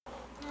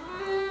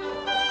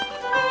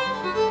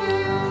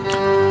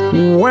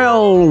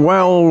Well,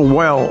 well,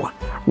 well,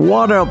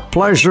 what a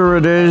pleasure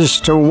it is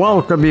to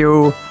welcome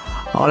you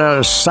on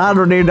a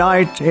Saturday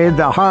night in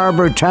the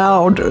harbor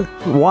town.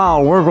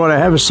 Wow, we're going to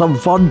have some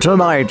fun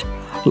tonight.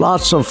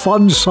 Lots of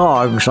fun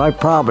songs, I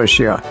promise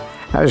you,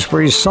 as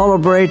we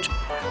celebrate,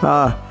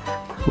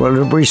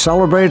 we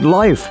celebrate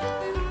life.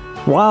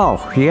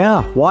 Wow,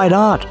 yeah, why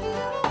not?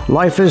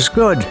 Life is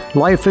good.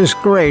 Life is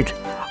great.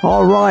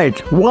 All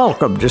right,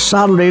 welcome to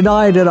Saturday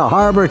night in a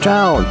harbor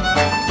town.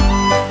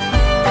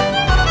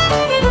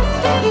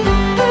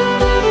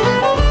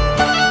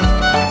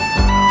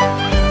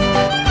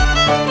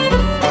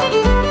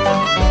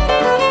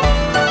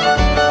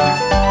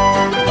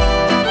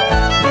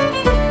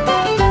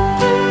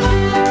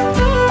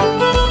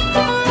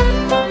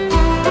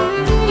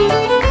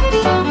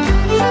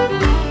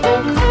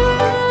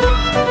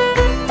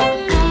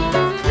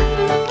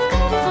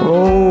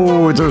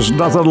 There's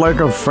nothing like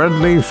a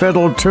friendly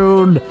fiddle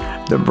tune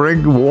to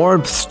bring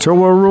warmth to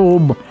a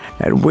room,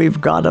 and we've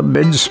got 'em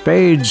in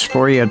spades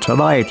for you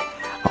tonight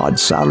on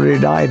Saturday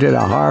night in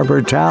a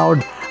harbor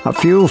town. A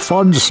few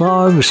fun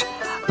songs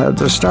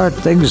to start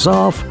things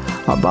off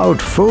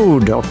about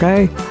food,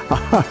 okay?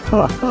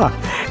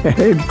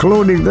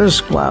 Including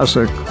this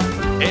classic.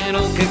 An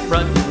old cake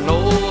running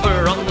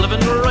over, I'm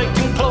living right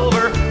in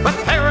clover,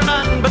 with herring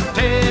and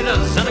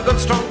potatoes and a good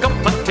strong cup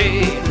of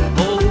tea.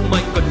 Oh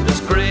my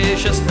goodness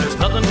gracious, there's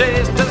nothing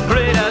tastes as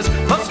great as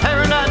those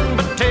herring and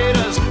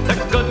potatoes.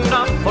 They're good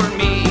enough for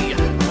me.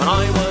 When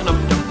I went up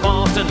to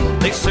Boston,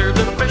 they served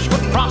the fish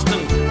with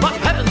frosting, but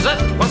heavens,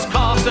 it was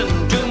costing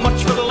too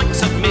much for the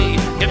likes of me.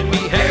 Give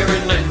me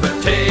herring and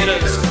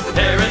potatoes,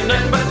 herring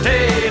and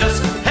potatoes,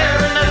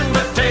 herring and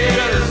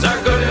potatoes are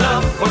good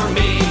enough for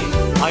me.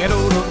 I get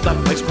out of that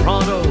place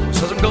pronto,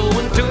 says I'm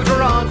going to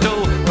Toronto.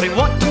 What do you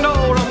want to know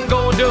where I'm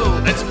going to?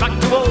 It's back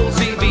to old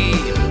CB.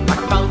 I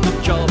found a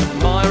job in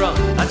Myra,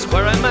 that's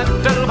where I met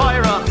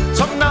Elvira.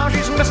 So now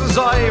she's Mrs.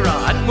 Ira,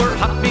 and we're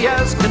happy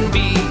as can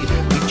be.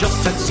 We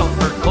just had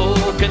supper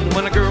cooking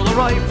when a girl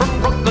arrived from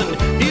Brooklyn.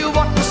 You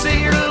want to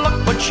see her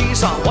look when she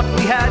saw what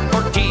we had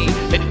for tea.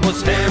 It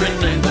was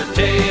herring and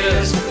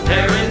potatoes,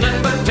 herring and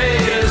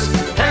potatoes,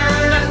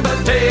 herring and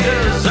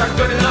potatoes are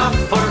good enough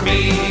for me.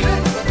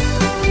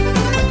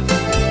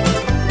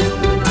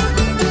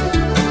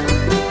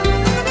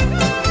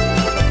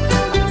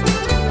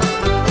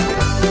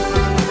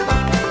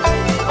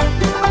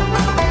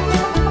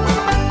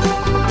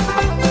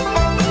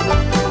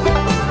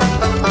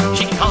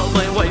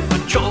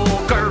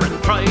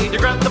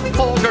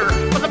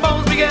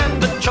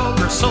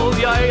 So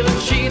the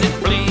island she did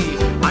flee.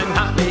 I'm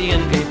happy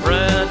in Cape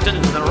Breton,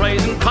 the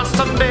rising cost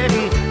of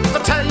making.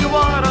 I'll tell you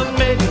what I'm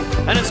making,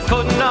 and it's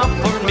good enough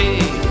for me.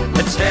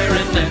 It's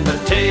herring and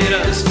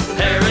potatoes,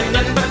 herring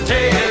and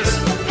potatoes,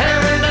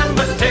 herring and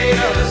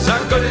potatoes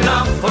are good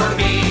enough for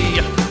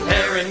me.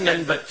 Herring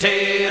and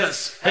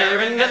potatoes,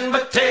 herring and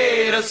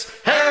potatoes,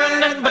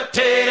 herring and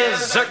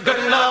potatoes are good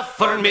enough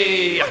for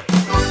me.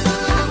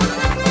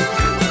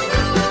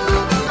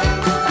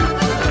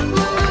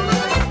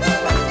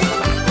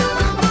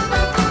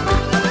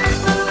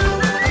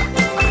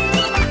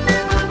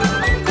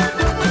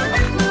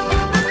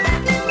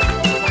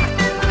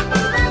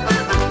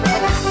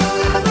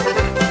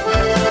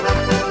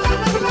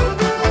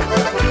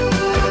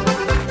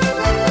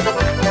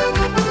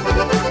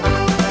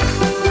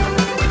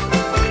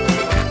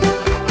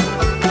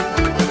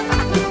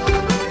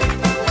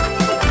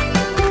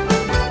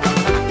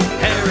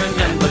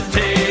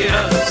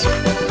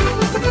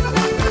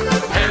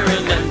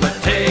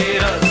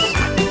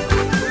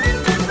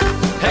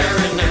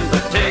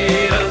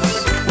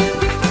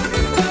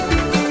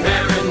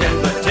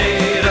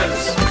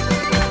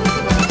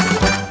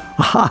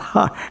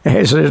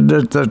 Isn't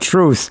it the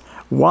truth?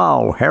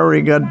 Wow,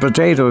 herring and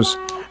potatoes,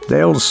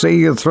 they'll see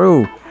you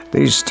through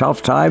these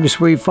tough times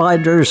we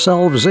find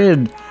ourselves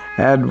in,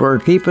 and we're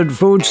keeping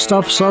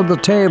foodstuffs on the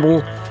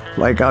table.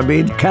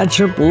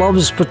 Ketchup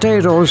loves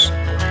potatoes.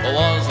 There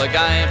was a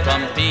guy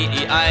from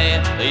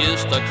PEI they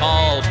used to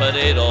call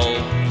Potato.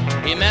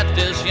 He met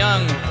this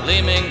young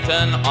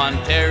Leamington,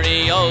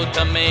 Ontario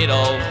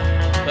tomato,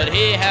 but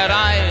he had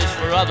eyes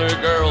for other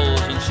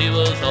girls and she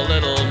was a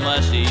little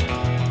mushy.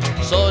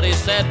 So they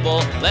said,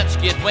 well, let's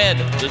get wed,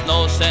 there's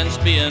no sense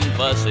being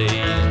fussy.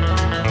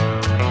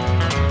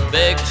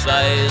 Big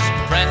size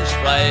French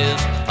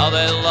fries, how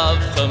they love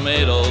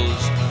tomatoes.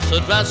 So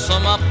dress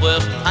them up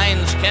with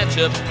Heinz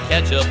ketchup,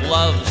 ketchup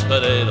loves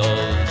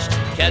potatoes,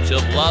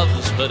 ketchup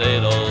loves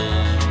potatoes.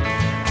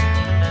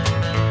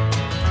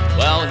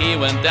 Well, he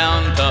went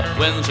down to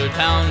Windsor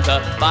town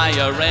to buy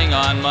a ring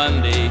on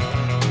Monday.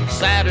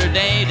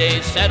 Saturday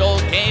they said,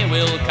 okay,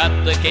 we'll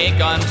cut the cake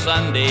on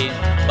Sunday.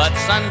 But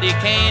Sunday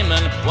came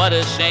and what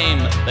a shame,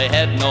 they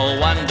had no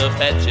one to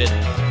fetch it.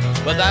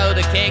 Without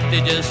a cake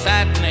they just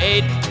sat and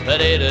ate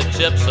potato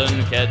chips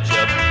and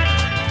ketchup.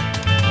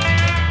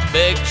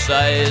 Big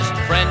size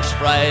French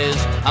fries,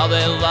 how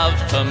they love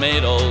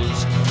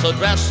tomatoes. So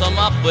dress them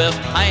up with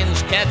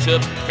Heinz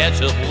ketchup,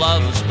 ketchup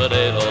loves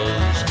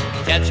potatoes,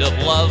 ketchup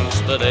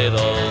loves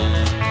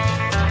potatoes.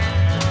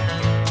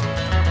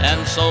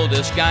 And so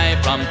this guy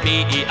from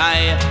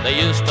PEI they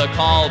used to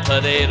call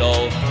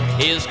Potato.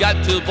 He's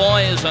got 2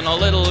 boys and a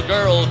little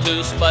girl,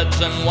 2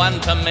 spuds and 1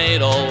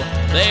 tomato.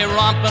 They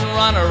romp and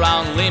run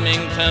around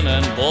Leamington,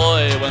 and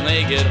boy, when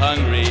they get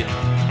hungry,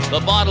 the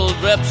bottle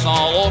drips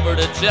all over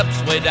the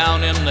chips way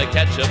down in the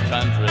ketchup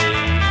country.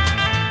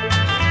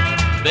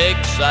 Big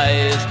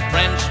size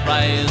French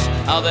fries,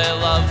 how they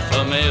love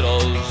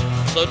tomatoes.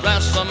 So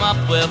dress them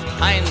up with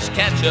Heinz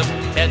ketchup.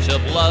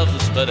 Ketchup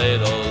loves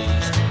potatoes.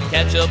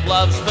 Ketchup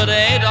loves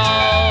potatoes.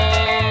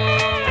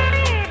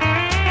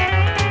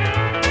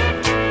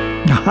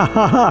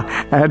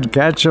 And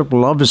ketchup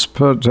loves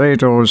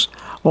potatoes.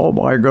 Oh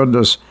my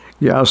goodness.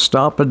 Yeah,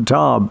 Stoppin'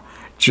 Tom.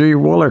 Gee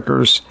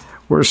willikers.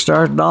 We're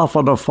starting off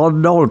on a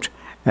fun note.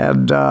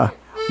 And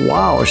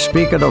wow,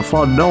 speaking of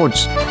fun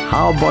notes,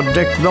 how about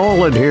Dick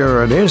Nolan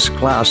here and his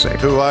classic?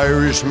 2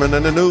 Irishmen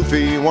and a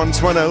Newfie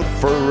once went out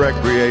for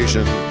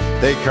recreation.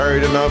 They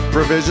carried enough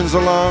provisions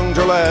along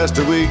to last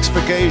a week's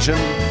vacation,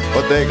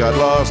 but they got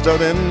lost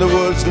out in the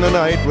woods and the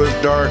night was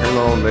dark and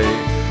lonely,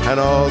 and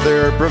all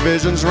their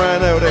provisions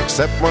ran out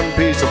except 1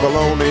 piece of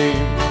bologna.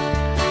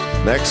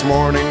 Next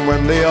morning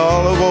when they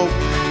all awoke,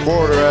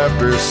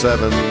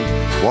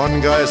 7:15,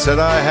 1 guy said,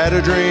 I had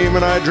a dream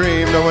and I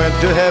dreamed I went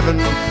to heaven.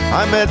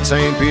 I met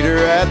St. Peter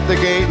at the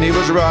gate and he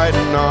was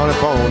riding on a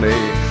pony.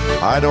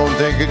 I don't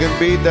think I can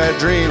beat that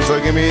dream, so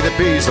give me the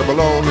piece of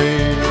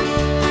bologna.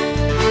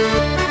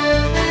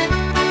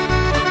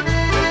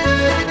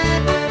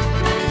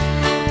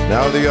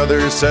 Now the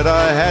others said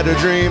I had a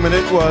dream and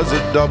it was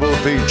a double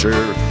feature.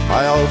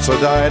 I also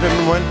died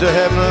and went to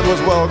heaven and was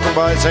welcomed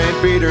by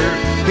St. Peter.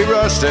 He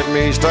rushed at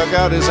me, stuck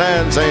out his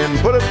hand saying,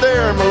 put it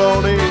there,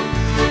 Maloney.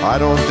 I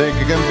don't think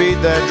you can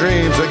beat that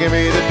dream, so give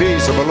me the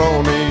piece of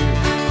bologna.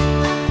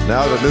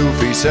 Now the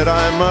Newfie said,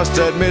 I must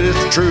admit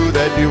it's true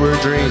that you were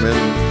dreaming.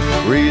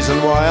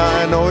 Reason why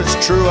I know it's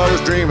true, I was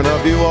dreaming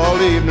of you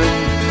all evening.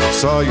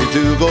 Saw you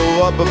 2 go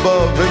up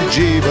above and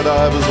gee, but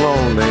I was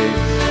lonely.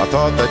 I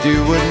thought that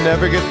you would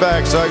never get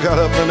back, so I got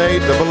up and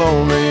ate the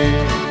bologna.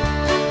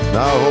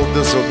 Now I hope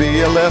this will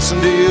be a lesson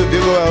to you if you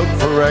go out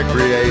for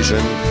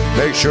recreation.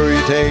 Make sure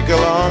you take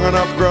along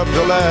enough grub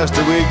to last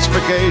a week's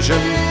vacation.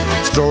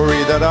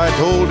 Story that I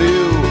told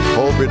you,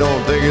 hope you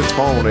don't think it's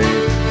phony.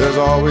 There's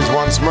always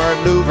 1 smart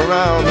noof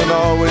around and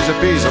always a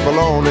piece of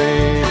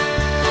bologna.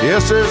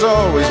 Yes, there's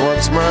always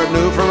 1 smart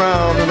noof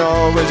around and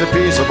always a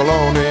piece of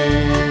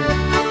bologna.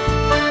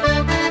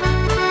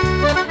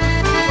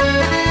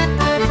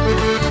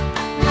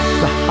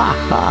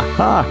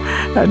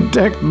 And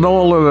Dick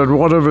Nolan and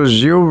one of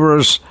his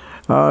humorous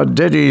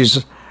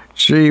ditties,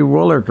 gee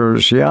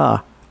willikers,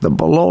 yeah. The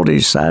bologna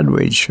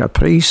sandwich, a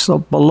piece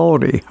of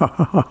bologna.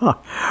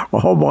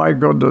 Oh my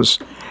goodness.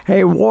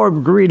 Hey,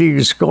 warm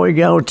greetings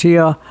going out to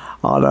you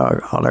on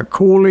a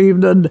cool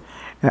evening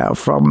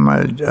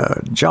from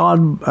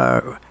John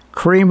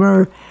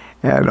Creamer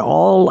and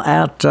all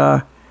at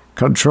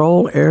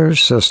Control Air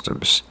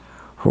Systems,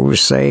 who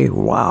say,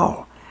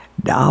 wow,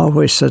 now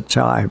is the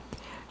time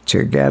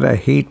to get a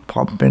heat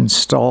pump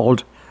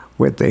installed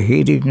with the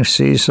heating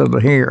season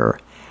here.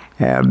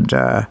 And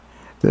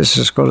this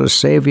is going to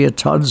save you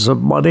tons of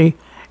money.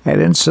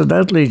 And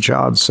incidentally,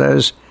 John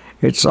says,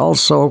 it's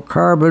also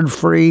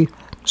carbon-free,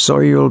 so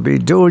you'll be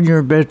doing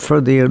your bit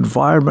for the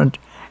environment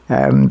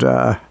and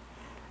the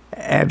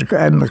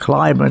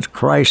climate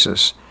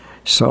crisis.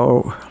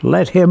 So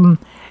let him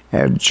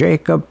and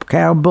Jacob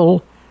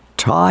Campbell,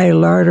 Ty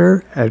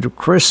Larder, and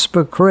Chris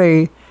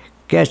McCrae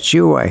get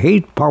you a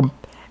heat pump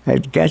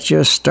and get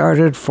you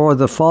started for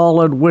the fall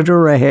and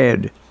winter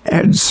ahead.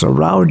 And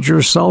surround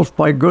yourself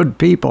by good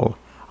people.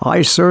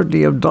 I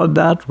certainly have done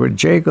that with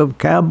Jacob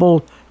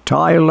Campbell,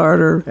 Ty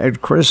Larder,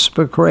 and Chris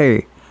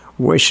McCrae.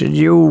 Wishing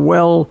you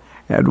well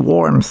and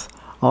warmth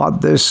on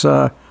this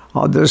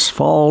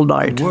fall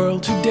night. The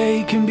world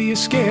today can be a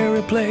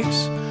scary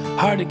place.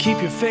 Hard to keep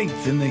your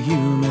faith in the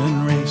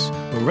human race.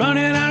 We're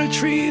running out of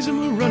trees and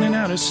we're running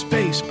out of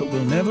space, but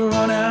we'll never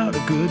run out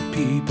of good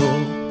people.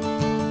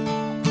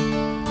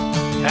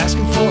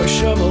 Asking for a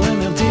shovel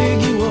and they'll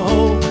dig you a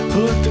hole.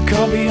 Put the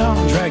coffee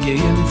on, drag you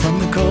in from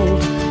the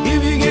cold.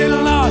 If you get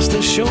lost,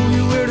 they'll show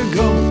you where to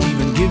go.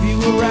 Even give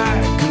you a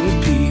ride,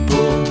 good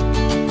people.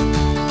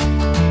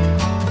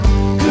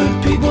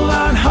 Good people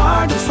aren't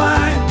hard to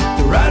find.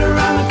 They're right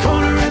around the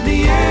corner at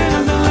the end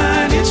of the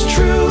line. It's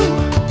true.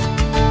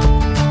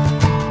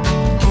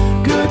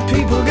 Good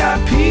people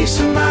got peace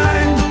of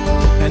mind,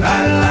 and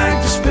I'd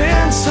like to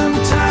spend some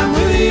time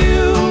with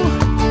you.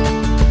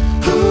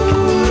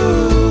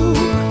 Ooh.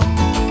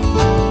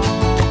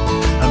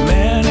 A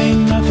man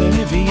ain't nothing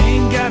if he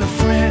ain't got a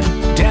friend.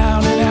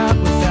 Down and out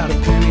without a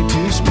penny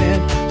to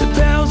spend. The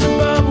bells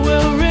above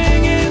will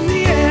ring in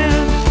the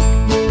end.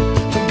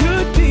 For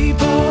good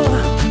people,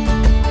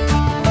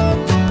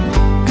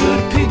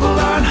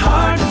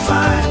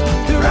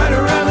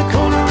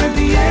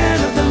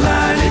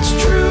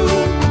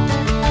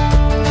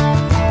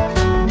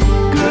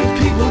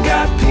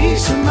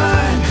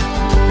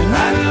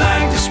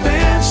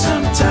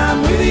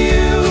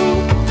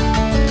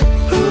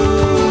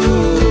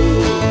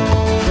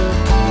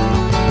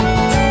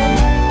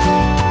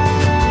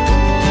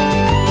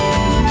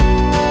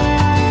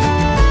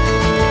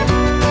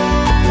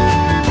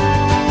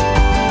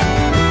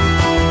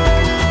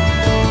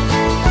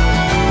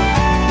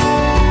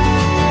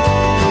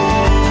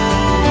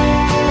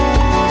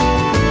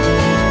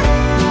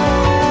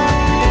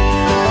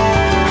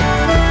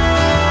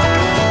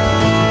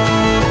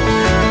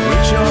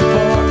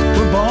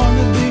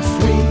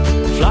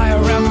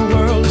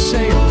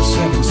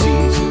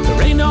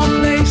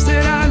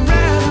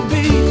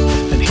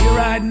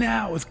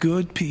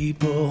 good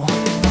people.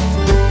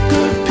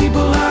 Good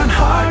people aren't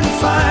hard to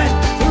find.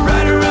 They're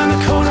right around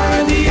the corner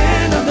at the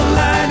end of the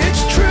line.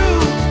 It's true.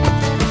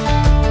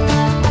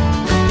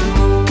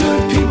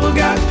 Good people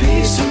got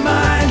peace of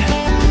mind,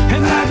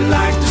 and I'd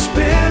like to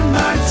spend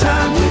my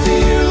time with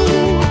you.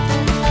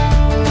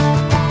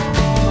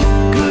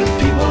 Good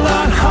people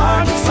aren't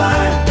hard to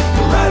find.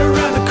 They're right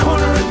around the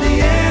corner at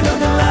the end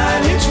of the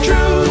line. It's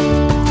true.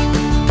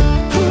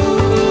 Ooh.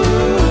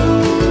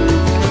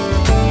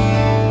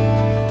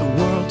 The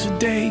world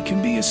today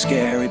can be a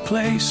scary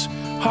place.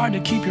 Hard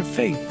to keep your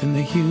faith in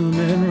the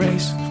human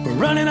race. We're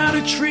running out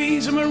of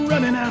trees and we're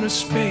running out of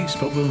space,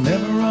 but we'll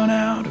never run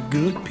out of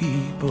good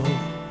people.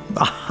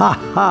 Ha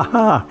ha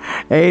ha!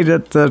 Ain't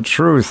it the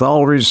truth?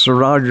 Always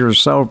surround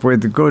yourself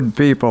with good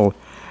people.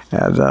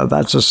 And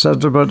that's a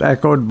sentiment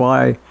echoed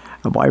by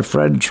my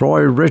friend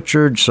Troy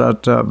Richards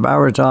at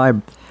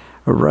Maritime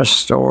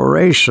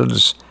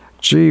Restorations.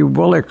 G.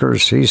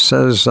 Willikers, he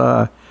says,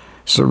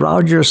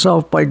 surround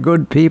yourself by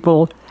good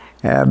people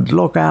and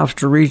look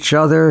after each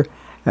other.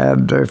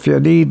 And if you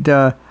need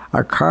a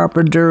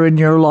carpenter in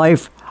your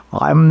life,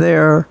 I'm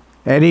there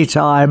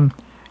anytime.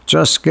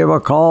 Just give a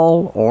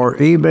call or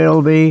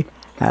email me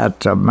at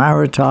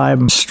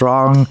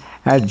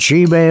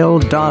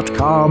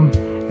maritimestrong@gmail.com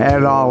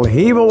and I'll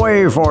heave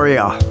away for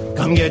you.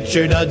 Come get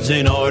your duds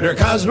in order,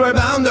 'cause we're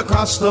bound to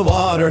cross the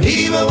water.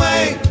 Heave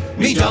away,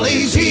 me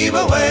jollies, heave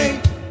away.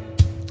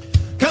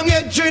 Come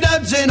get your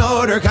duds in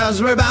order,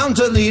 'cause we're bound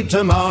to leave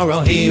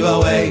tomorrow. Heave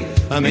away,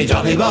 me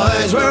jolly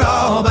boys, we're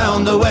all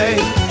bound away.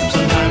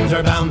 Sometimes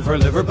we're bound for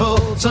Liverpool,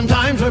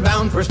 sometimes we're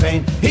bound for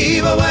Spain.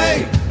 Heave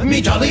away,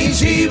 me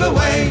jollies, heave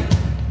away.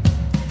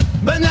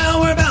 But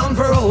now we're bound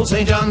for old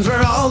St. John's,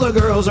 where all the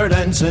girls are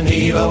dancing.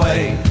 Heave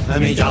away,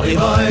 me jolly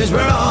boys,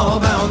 we're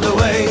all bound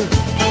away.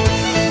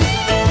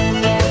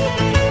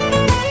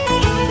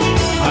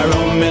 I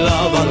wrote me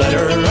love a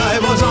letter, I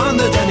was on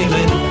the Jenny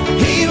Lynn.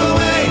 Heave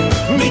away,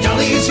 me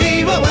jollies,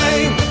 heave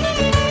away.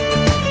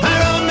 I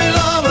wrote me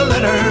love a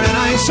letter and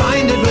I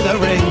signed it with a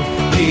ring.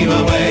 Heave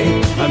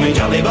away, me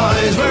jolly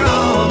boys, we're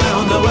all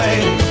bound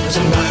away.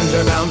 Sometimes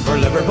we're bound for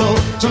Liverpool,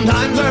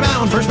 sometimes we're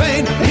bound for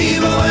Spain.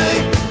 Heave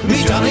away,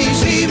 me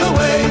jollies, heave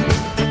away.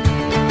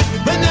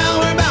 But now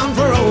we're bound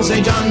for old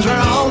St. John's, where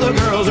all the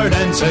girls are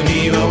dancing.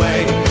 Heave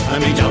away,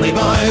 me jolly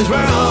boys,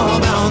 we're all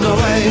bound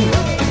away.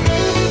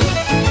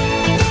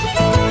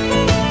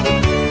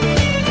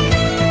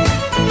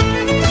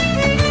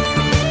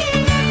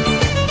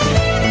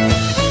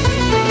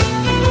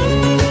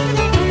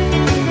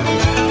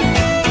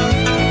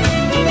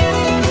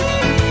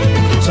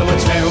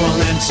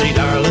 Say,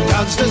 darling,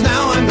 God's 'cause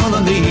now I'm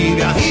gonna leave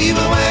ya. Heave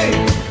away,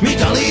 me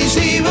jollies,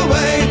 heave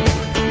away.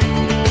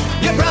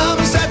 You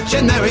promised that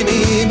you'd marry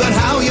me, but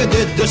how you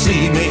did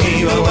deceive me.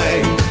 Heave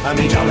away,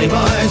 me jolly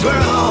boys, we're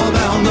all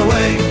bound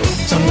away.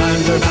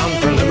 Sometimes we're bound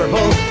for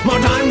Liverpool, more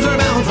times we're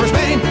bound for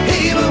Spain.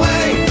 Heave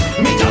away,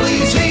 me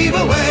jollies, heave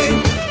away.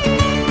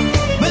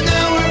 But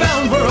now we're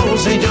bound for old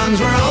St. John's,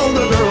 where all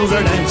the girls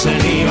are dancing.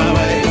 Heave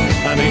away,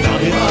 me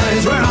jolly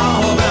boys, we're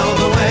all bound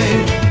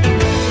away.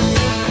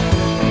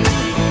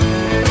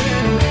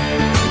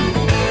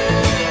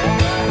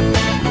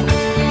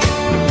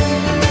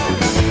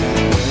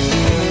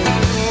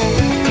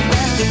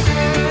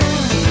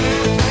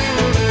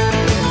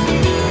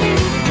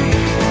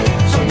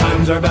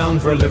 We're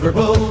bound for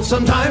Liverpool,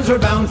 sometimes we're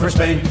bound for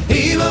Spain.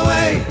 Heave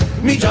away,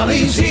 me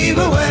jollies, heave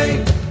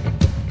away.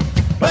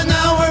 But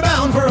now we're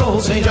bound for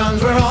old St.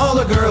 John's, where all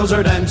the girls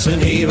are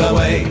dancing. Heave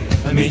away,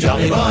 me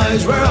jolly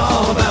boys, we're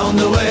all bound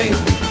away.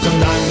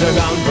 Sometimes we're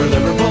bound for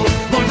Liverpool,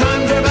 more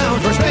times we're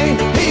bound for Spain.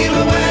 Heave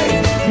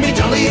away, me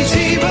jollies,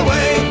 heave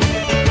away.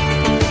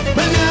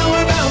 But now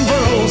we're bound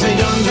for old St.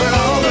 John's, where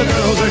all the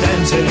girls are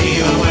dancing.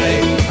 Heave away,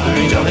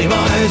 me jolly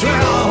boys,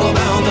 we're all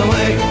bound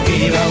away.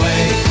 Heave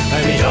away,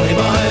 me jolly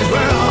boys,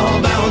 we're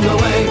all bound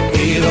away.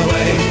 Heave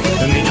away,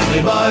 me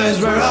jolly boys,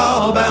 we're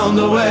all bound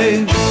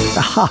away.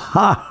 Ha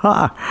ha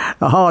ha!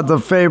 Ah, the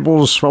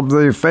fables from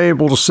the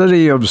fabled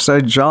city of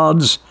St.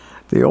 John's,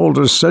 the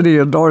oldest city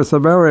in North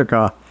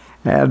America.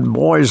 And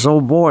boys,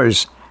 oh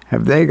boys,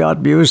 have they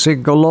got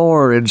music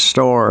galore in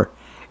store.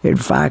 In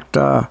fact,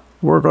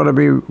 we're going to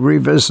be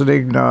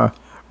revisiting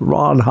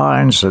Ron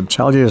Hines and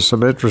tell you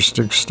some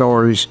interesting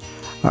stories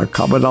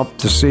coming up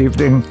this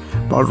evening.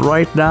 But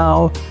right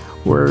now,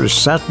 we're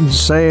setting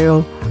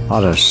sail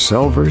on a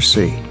silver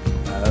sea.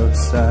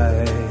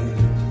 Outside,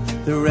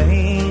 the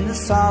rain is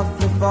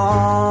softly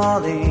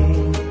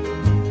falling.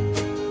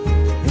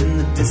 In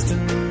the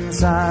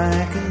distance,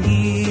 I can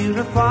hear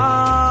a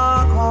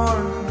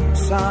foghorn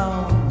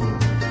sound.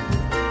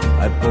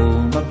 I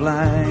pull my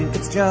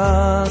blankets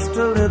just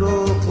a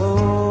little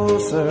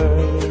closer.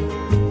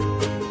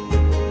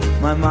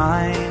 My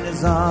mind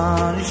is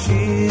on a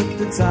ship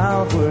that's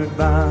outward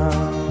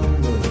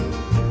bound.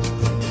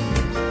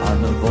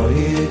 On a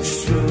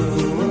voyage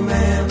through a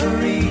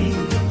memory,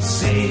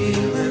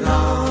 sailing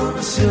on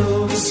a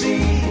silver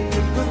sea.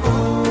 The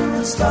moon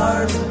and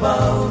stars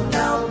above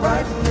now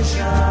brightly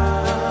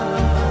shine.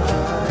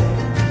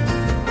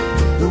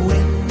 The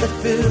wind that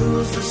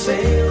fills the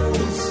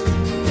sails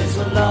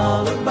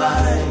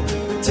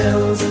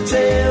tells a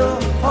tale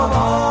of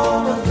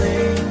all the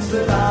things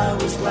that I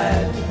was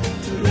glad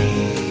to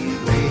leave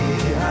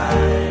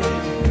behind.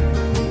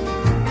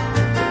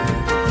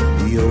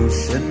 The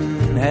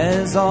ocean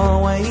has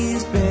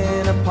always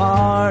been a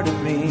part of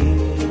me.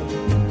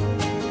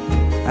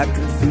 I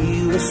can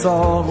feel the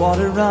salt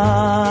water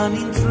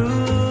running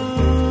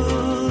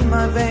through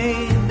my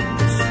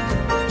veins.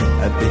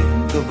 I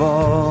think of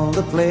all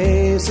the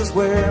places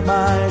where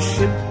my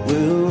ship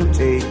will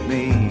take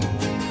me,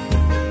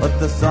 but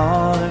the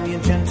thought of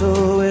your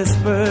gentle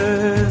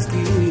whispers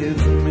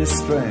gives me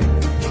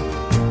strength.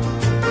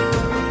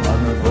 On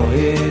the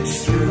voyage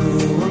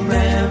through a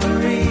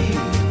memory,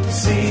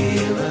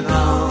 sailing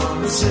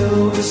on the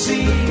silver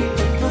sea,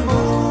 the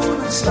moon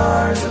and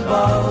stars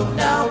above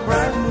now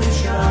brightly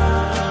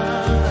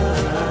shine.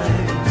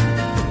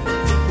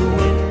 The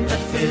wind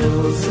that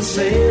fills the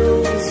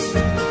sails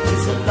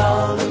is a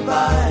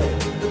lullaby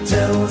that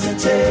tells a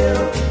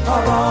tale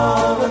of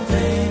all the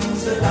things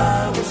that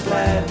I was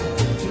glad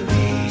to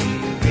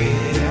leave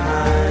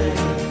behind.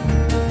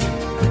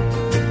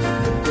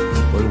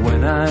 But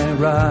when I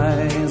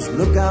rise,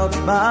 look out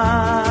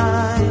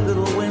my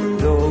little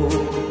window,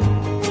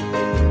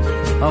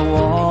 a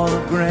wall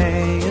of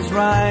gray is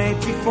right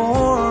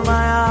before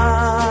my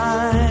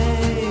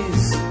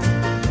eyes.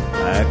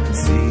 I can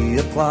see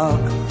a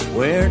clock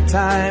where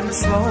time is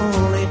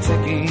slowly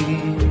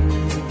ticking.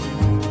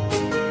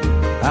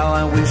 How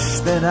I wish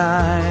that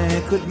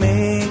I could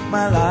make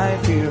my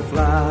life here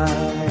fly.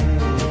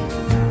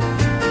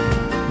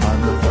 On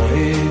the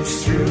voyage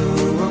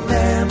through a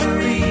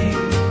memory,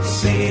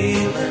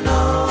 sailing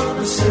on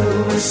a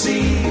silver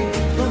sea,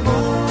 the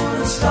moon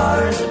and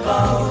stars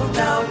above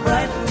now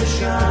brightly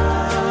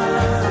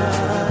shine.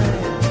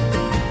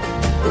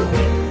 The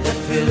wind that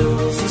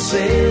fills the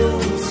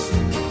sails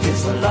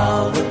is a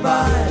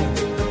lullaby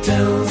that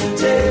tells a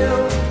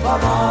tale of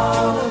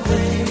all the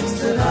things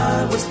that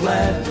I was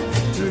glad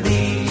to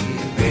leave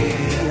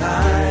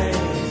behind.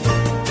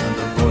 On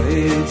the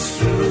voyage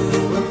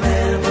through a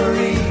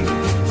memory,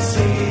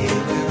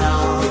 sailing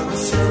on the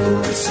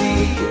silver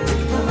sea,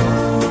 the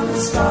moon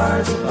and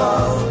stars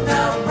above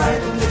now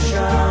brightly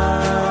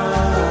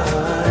shine.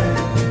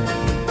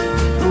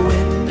 The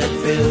wind that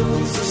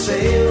fills the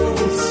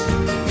sails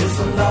is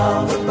a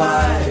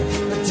lullaby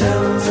that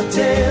tells a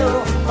tale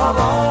of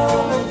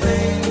all the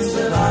things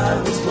that I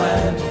was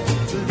glad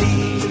to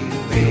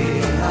leave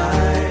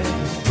behind.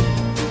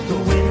 The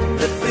wind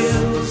that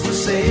fills the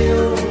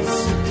sails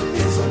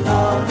is a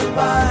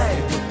lullaby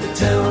that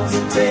tells a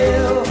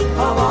tale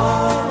of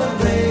all the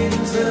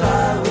things that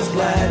I was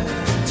glad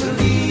to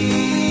leave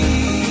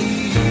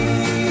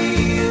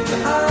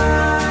behind.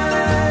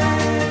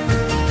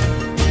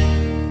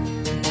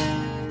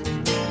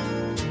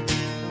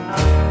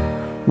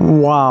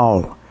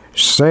 Wow,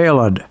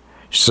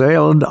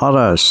 sailing on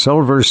a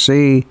silver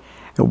sea.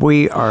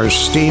 We are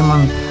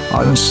steaming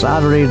on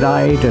Saturday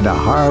night in a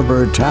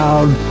harbor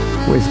town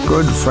with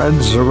good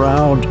friends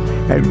around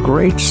and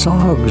great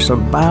songs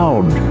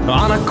abound.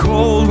 On a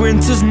cold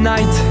winter's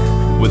night,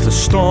 with a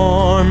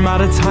storm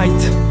at its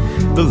height,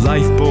 the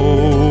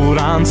lifeboat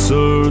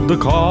answered the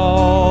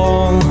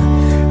call.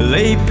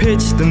 They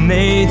pitched and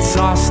they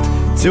tossed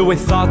till we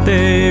thought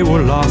they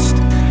were lost,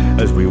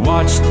 as we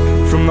watched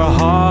from the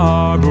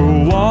harbor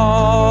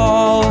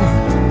wall.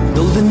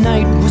 Though the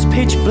night was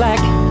pitch black,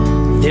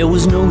 there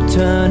was no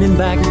turning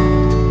back,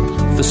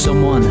 for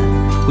someone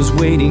was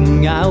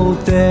waiting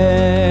out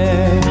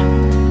there.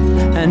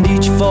 And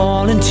each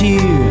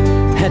volunteer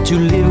had to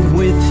live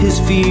with his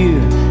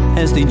fear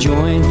as they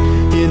joined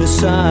in a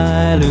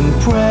silent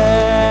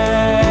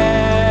prayer.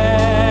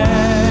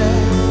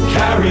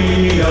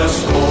 Carry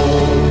us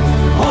home,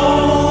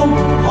 home,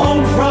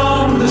 home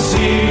from the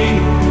sea.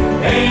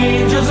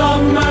 Angels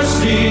of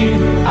mercy,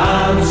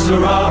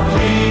 answer our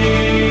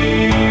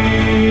plea.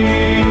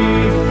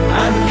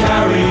 And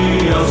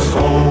carry us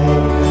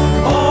home,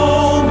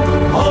 home,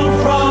 home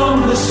from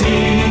the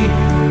sea.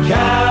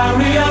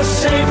 Carry us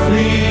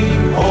safely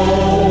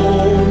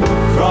home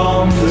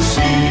from the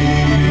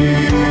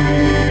sea.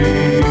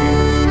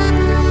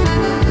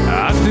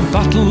 As they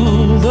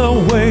battled their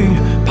way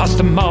past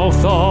the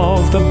mouth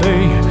of the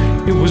bay,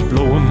 it was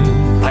blowing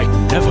like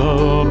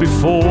never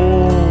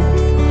before.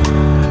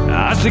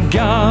 As they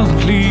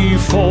gallantly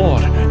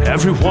fought,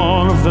 every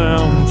one of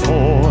them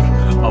thought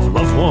of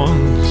loved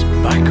ones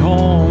back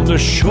on the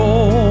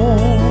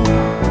shore.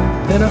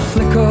 Then a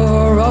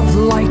flicker of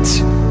light,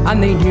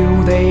 and they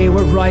knew they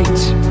were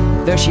right.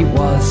 There she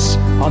was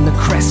on the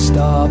crest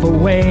of a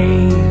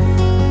wave.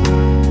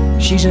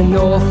 She's in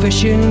no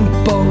fishing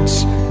boat,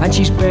 and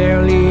she's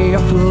barely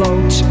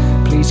afloat.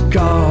 Please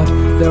God,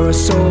 there are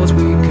souls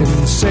we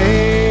can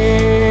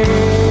save.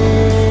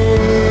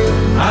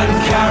 And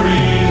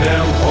carry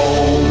them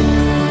home,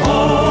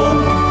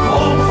 home,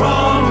 home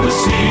from the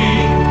sea.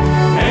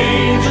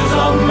 Angels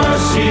of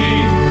mercy,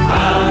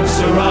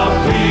 answer our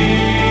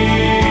plea.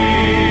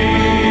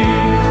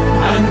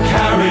 And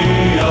carry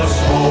us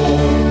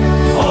home,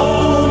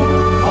 home,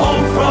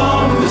 home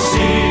from the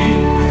sea.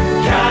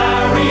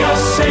 Carry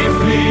us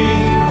safely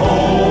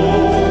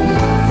home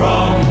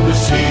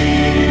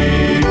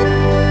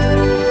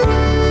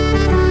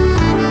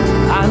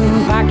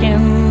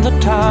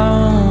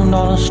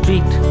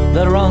street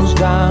that runs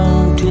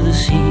down to the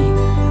sea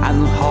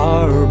and the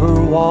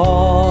harbor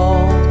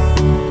wall.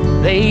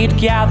 They'd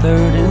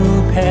gathered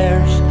in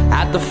pairs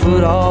at the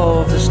foot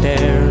of the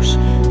stairs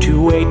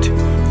to wait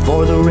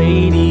for the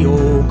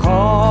radio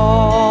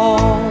call.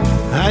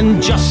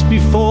 And just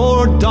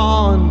before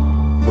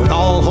dawn, when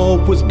all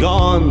hope was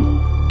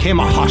gone, came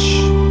a hush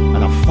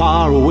and a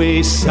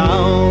faraway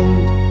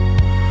sound.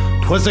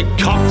 'Twas a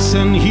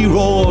coxswain, he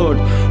roared,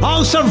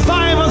 "All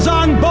survivors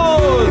on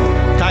board!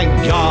 Thank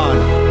God,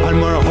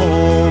 and we're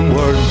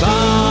homeward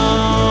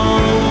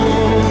bound."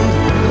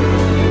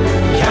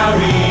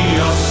 Carry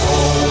us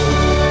home,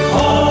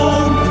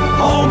 home,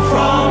 home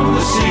from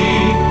the sea.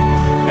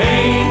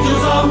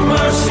 Angels of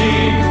mercy,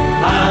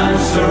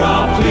 answer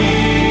our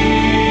plea.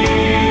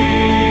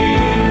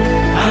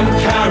 And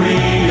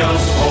carry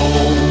us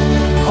home,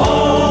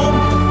 home,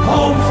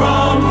 home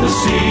from the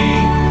sea.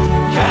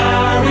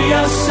 Carry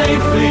us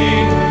safely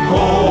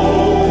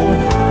home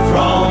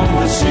from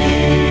the sea.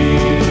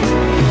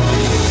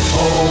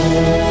 Home,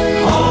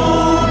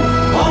 home,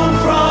 home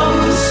from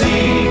the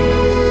sea.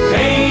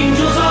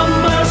 Angels of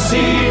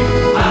mercy,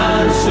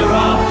 answer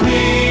our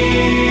plea.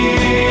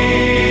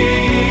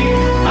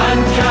 And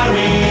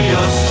carry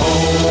us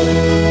home,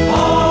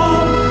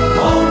 home,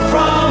 home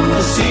from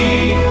the sea.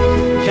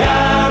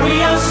 Carry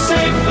us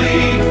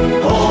safely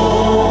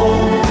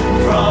home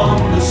from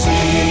the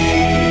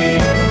sea.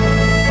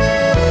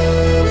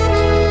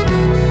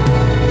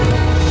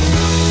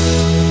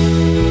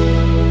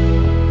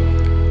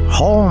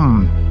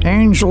 Home,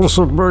 angels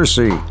of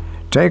mercy,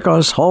 take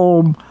us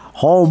home,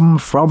 home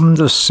from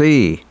the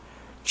sea.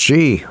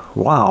 Gee,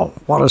 wow,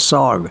 what a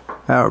song.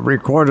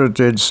 Recorded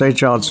in St.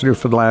 John's,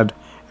 Newfoundland,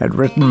 and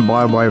written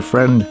by my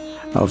friend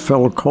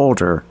Phil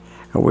Coulter.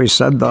 And we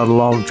send that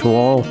along to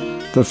all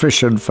the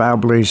fishing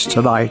families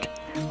tonight.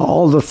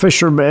 All the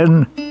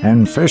fishermen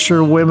and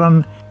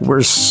fisherwomen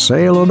were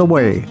sailing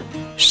away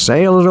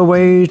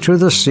to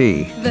the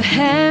sea. The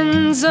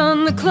hands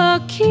on the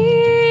clock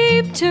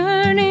keep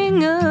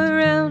turning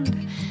around.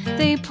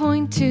 They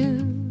point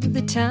to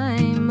the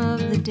time of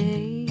the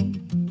day.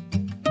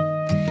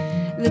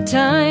 The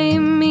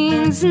time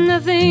means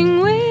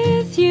nothing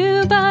with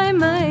you by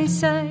my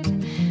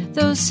side,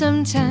 though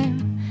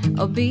sometime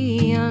I'll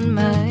be on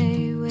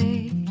my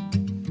way.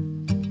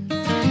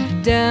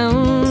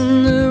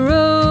 Down the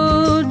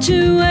road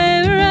to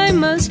where I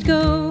must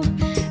go,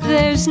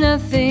 there's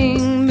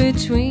nothing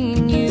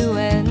between you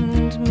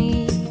and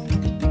me.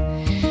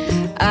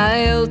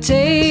 I'll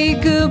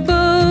take a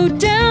boat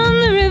down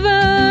the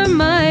river,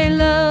 my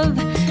love,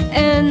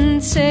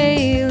 and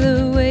sail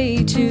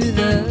away to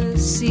the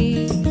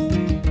sea.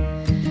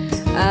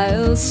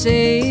 I'll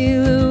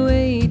sail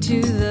away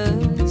to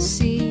the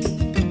sea.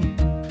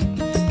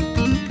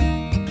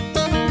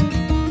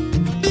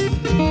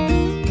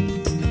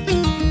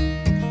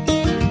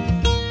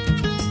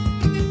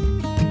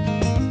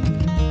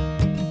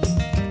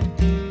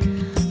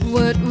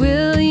 What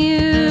will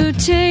you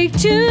take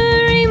to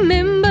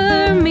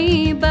remember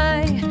me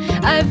by?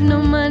 I've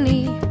no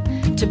money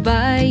to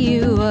buy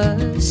you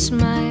a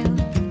smile.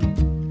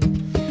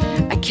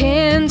 I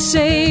can't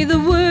say the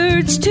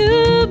words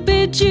to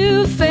bid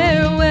you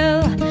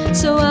farewell,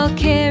 so I'll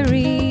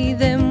carry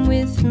them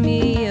with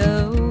me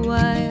a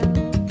while.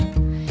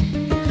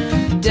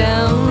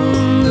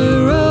 Down the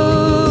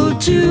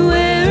road to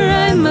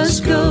where I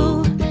must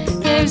go,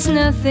 there's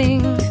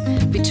nothing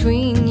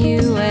between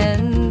you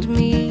and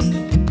me.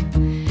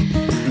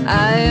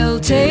 I'll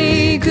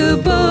take a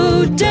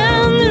boat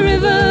down the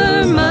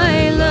river,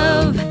 my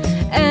love,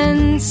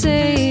 and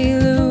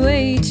sail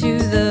away to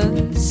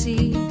the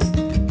sea.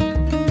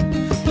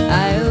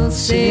 I'll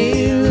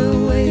sail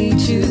away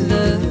to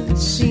the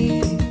sea.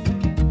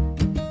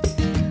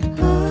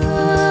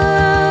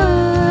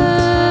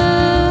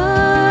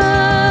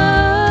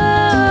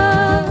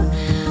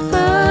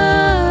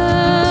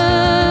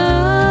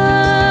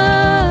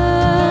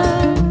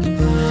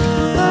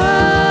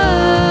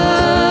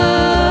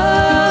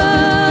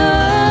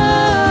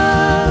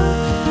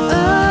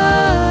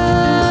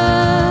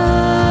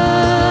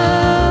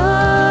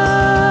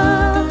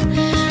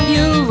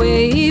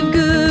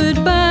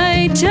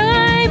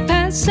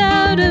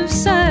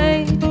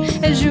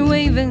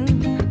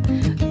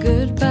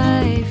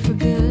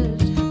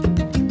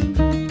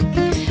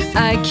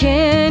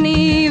 Can't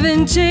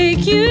even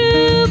take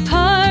you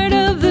part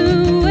of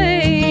the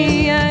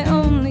way. I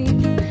only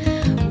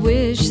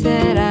wish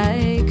that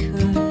I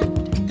could.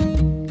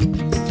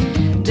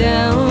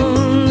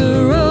 Down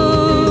the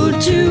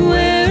road to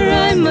where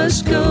I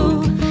must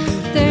go,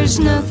 there's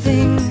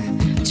nothing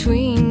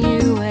between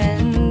you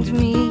and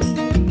me.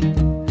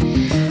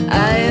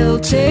 I'll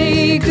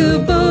take a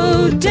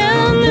boat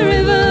down the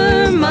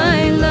river,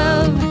 my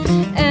love,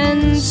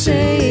 and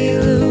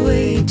sail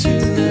away to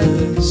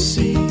the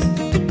sea.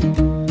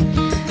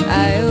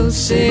 I'll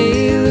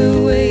sail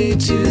away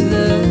to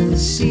the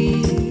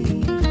sea.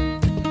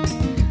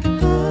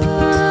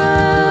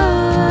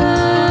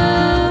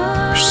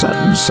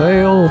 Setting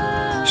sail,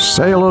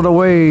 sailing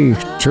away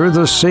to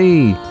the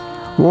sea.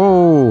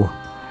 Whoa,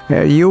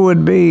 you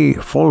and me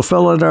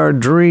fulfilling our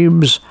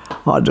dreams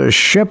on the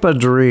ship of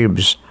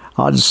dreams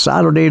on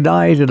Saturday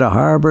night in a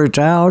harbor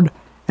town.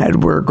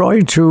 And we're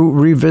going to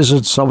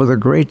revisit some of the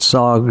great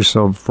songs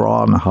of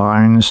Ron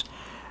Hynes.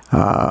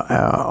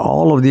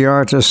 All of the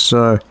artists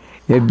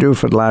in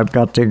Newfoundland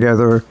got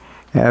together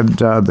and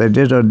they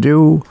did a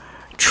new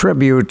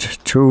tribute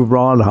to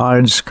Ron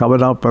Hynes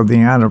coming up on the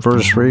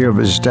anniversary of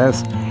his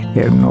death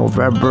in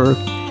November.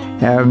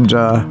 And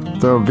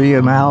there'll be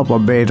an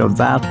album made of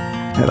that,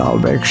 and I'll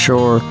make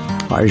sure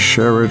I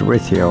share it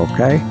with you,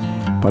 okay?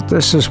 But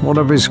this is one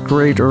of his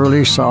great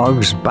early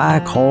songs,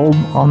 Back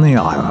Home on the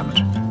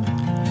Island.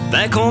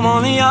 Back home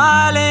on the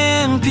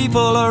island, people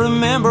are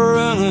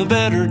remembering the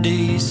better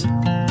days,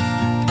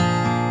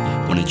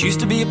 when it used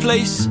to be a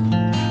place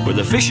where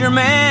the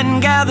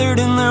fishermen gathered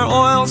in their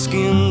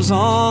oilskins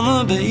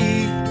on the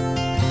bay.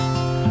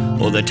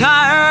 Oh, the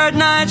tired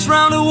nights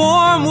round a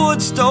warm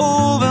wood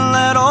stove, and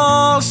that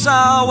old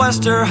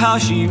sou'wester, how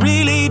she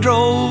really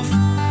drove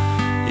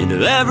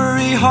into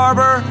every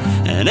harbor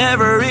and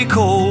every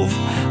cove,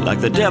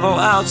 like the devil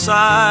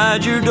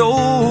outside your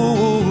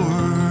door.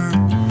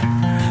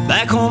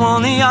 Back home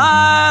on the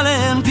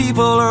island,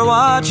 people are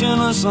watching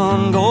the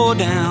sun go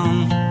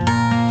down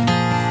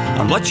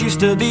on what used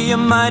to be a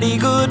mighty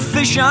good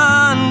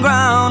fishing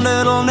ground.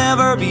 It'll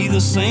never be the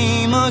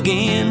same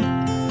again,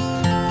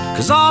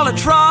 'cause all the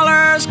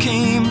trawlers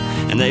came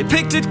and they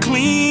picked it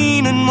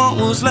clean, and what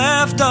was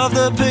left of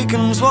the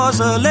pickings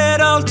was a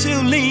little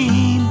too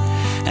lean.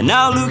 And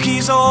now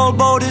Lukey's old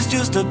boat is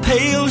just a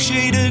pale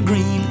shade of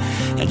green,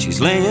 and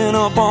she's laying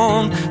up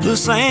on the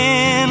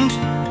sand.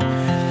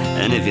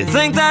 And if you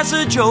think that's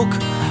a joke,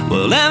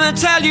 well, let me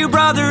tell you,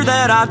 brother,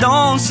 that I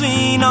don't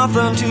see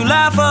nothing to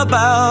laugh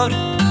about.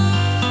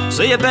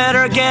 So you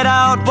better get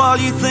out while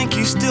you think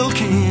you still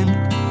can.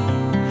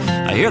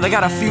 I hear they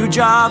got a few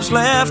jobs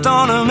left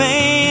on the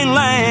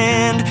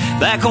mainland.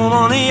 Back home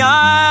on the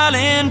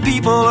island,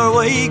 people are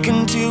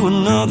waking to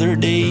another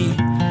day,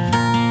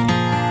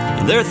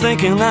 and they're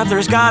thinking that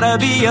there's gotta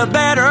be a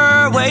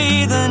better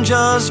way than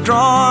just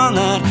drawing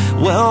that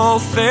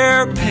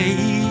welfare pay.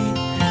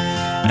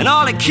 And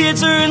all the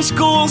kids are in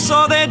school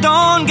so they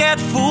don't get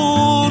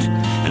fooled,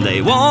 and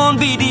they won't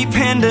be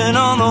dependent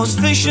on those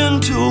fishing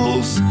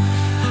tools,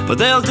 but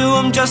they'll do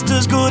them just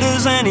as good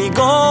as any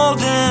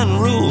golden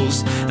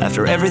rules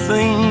after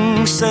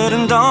everything's said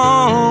and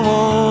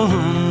done.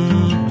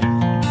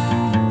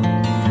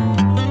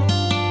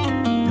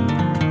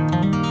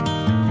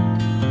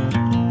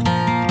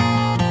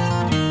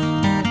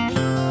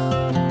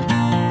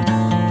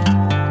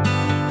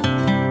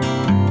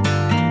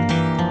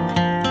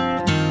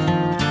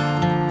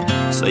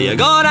 So you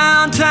go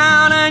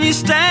downtown and you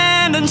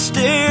stand and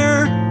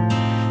stare,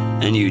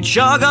 and you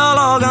chug a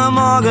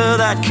log-a-mog-a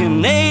that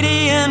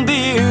Canadian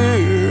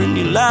beer, and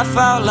you laugh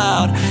out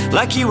loud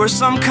like you were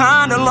some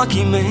kind of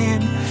lucky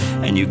man,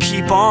 and you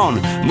keep on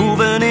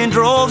moving in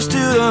droves to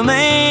the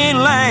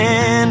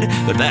mainland.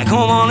 But back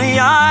home on the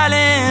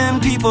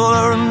island, people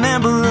are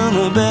remembering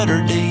the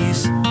better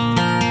days,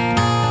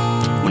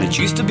 when it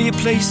used to be a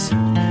place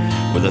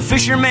where the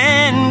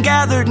fishermen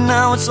gathered.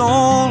 Now it's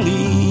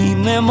only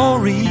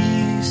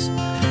memories,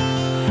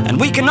 and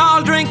we can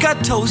all drink a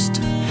toast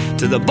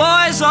to the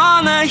boys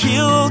on the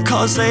hill,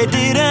 'cause they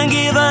didn't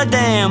give a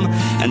damn,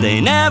 and they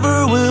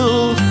never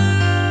will.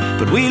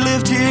 But we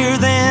lived here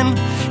then,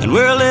 and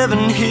we're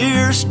living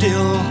here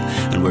still,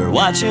 and we're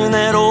watching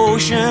that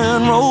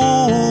ocean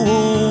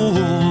roll.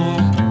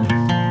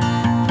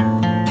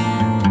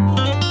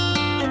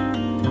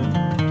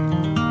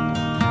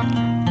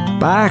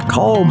 Back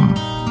home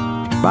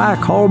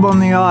on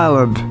the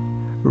island,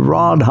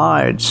 Ron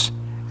Hynes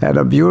had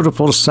a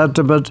beautiful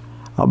sentiment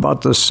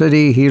about the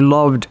city he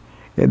loved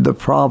in the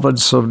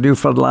province of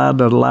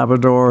Newfoundland and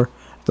Labrador,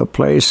 the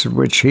place in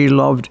which he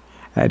loved,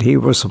 and he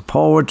was a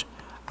poet,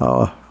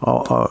 a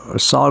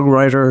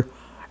songwriter,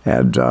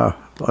 and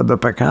the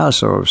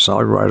Picasso of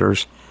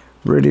songwriters.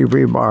 Really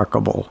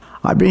remarkable.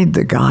 I mean,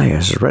 the guy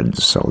has written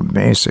some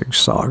amazing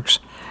songs.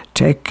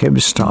 Take Kim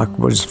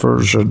Stockwood's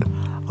version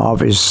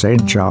of his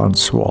St.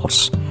 John's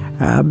Waltz.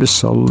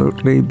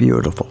 Absolutely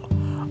beautiful.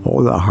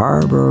 Oh, the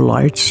harbor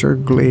lights are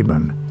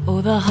gleaming.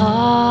 Oh, the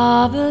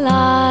harbor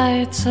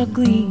lights are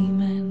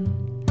gleaming,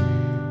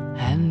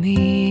 and the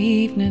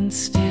evening's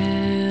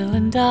still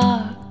and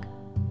dark,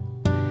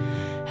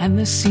 and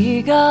the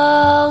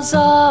seagulls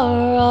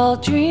are all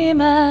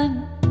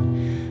dreaming,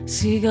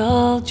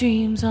 seagull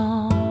dreams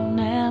on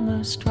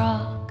Amherst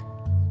Rock,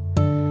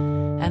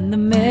 and the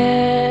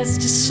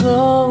mist is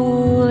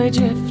slowly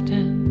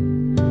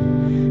drifting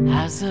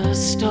as the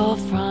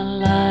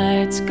storefront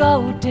lights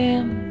go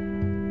dim,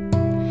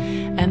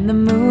 and the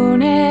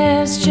moon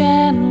is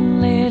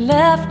gently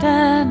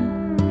lifting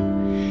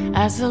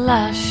as the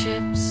last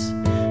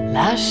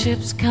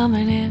ship's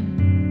coming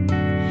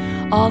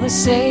in. All the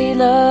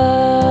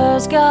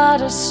sailors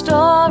got a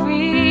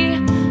story.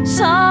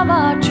 Some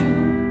are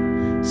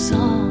true,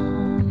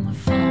 some are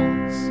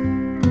false,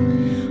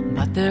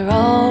 but they're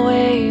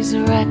always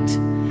wrecked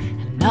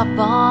and up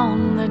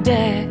on the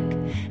deck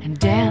and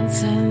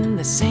dancing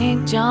the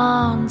St.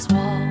 John's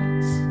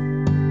waltz.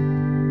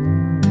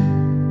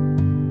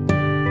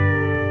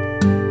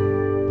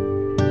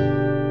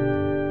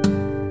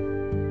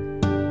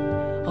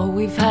 Oh,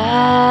 we've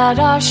had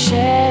our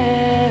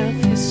share of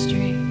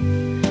history.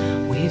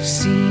 We've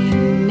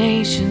seen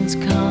nations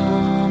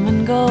come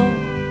and go.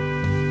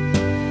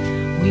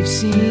 We've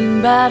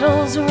seen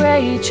battles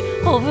rage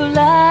over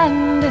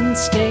land and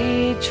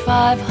stage,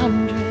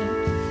 500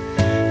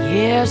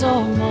 years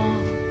or more,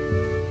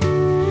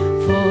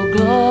 for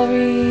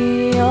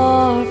glory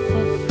or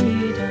for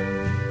freedom,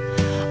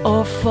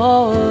 or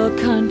for a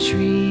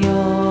country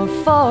or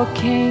for a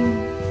king,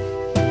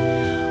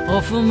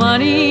 or for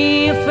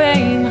money or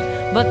fame.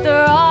 But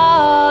there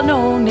are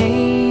no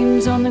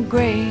names on the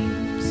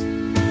graves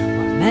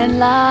where men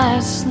lie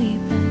sleeping.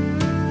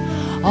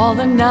 All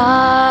the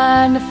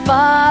 9 to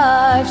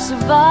 5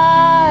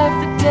 survive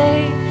the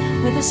day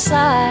with a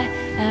sigh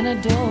and a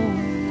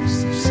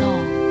dose of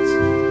salt.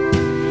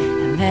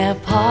 And they're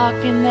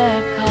parking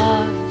their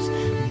cars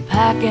and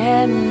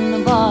packing the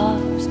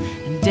bars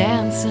and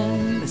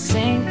dancing the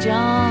St.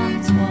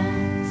 John's waltz.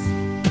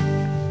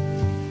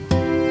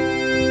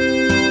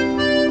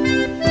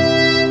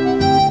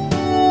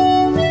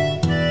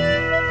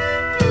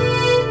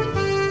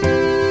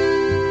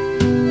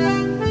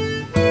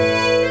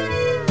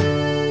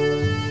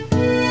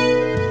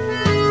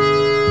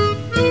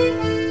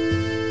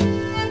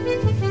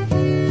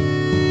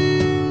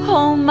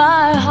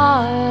 My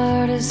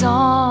heart is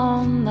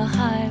on the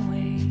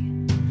highway,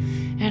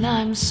 and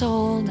I'm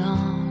sold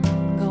on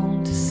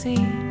going to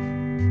sea.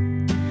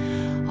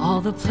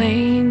 All the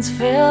planes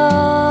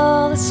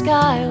fill the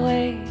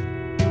skyway,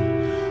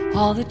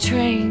 all the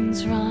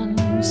trains run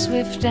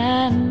swift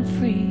and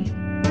free.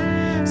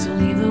 So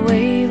leave the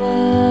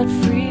wayward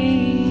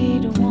free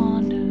to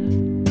wander,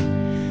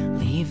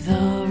 leave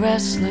the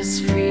restless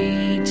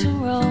free to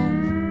roam.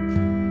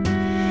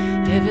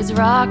 If it's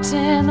rocks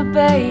in the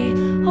bay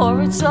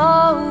or it's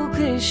so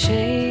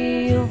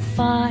cliche, you'll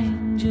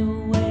find your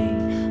way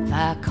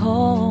back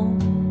home.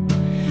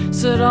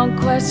 So don't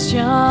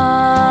question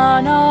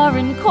or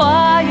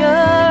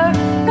inquire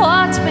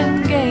what's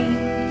been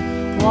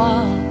gained,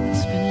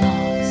 what's been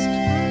lost.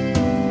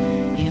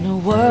 In a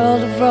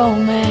world of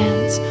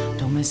romance,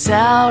 don't miss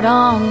out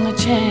on the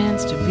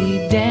chance to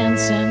be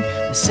dancing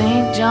the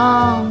St.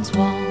 John's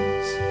waltz.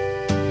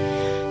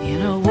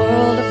 In a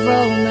world of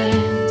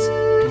romance,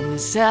 don't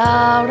miss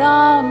out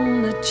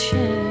on the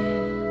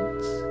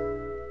chance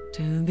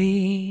to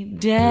be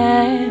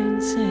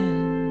dancing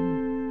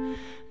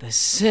the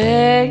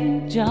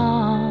St.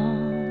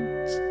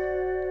 John's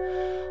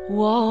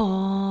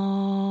waltz.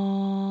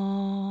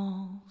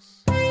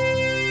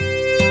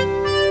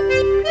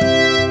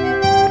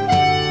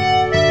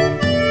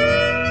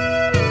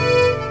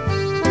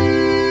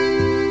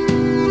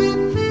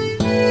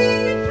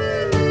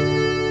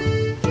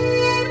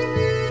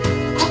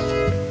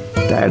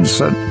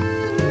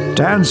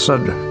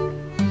 Dancing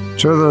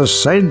to the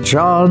St.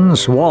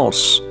 John's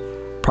waltz,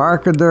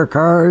 parking their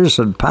cars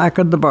and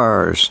packing the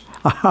bars.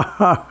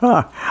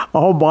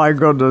 Oh my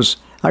goodness,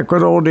 I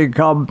could only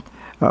come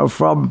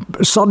from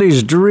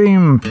Sonny's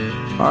dream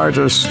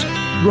artist,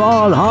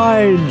 Ron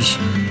Hines.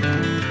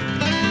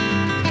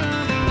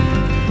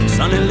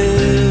 Sonny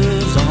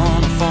lives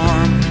on a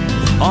farm,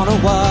 on a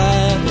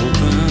wide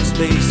open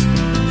space,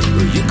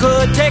 where you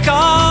could take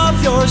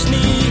off your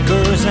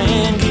sneakers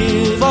and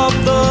give up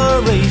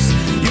the race.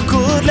 You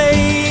could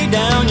lay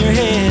down your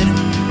head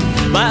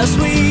by a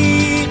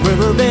sweet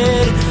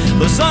riverbed,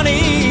 but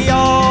Sonny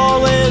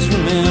always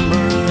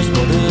remembers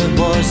what it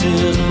was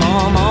his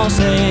mama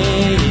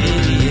said.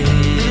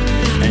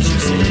 And she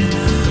said,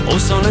 oh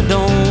Sonny,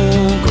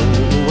 don't go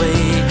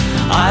away,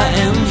 I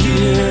am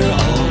here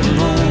all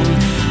alone,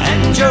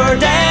 and your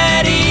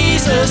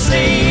daddy's a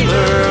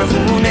sailor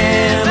who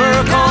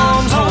never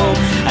comes home,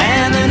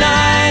 and the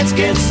nights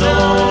get so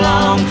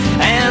long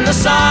and the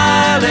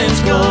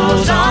silence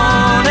goes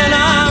on, and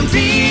I'm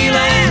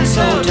feeling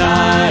so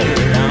tired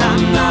and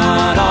I'm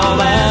not all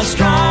that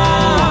strong.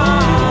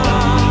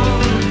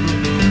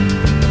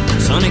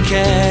 Sonny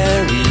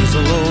carries a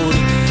load,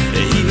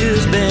 he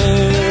is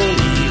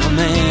barely a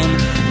man.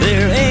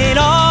 There ain't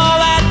all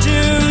that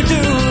to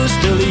do,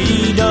 still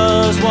he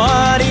does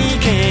what he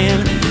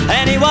can,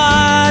 and he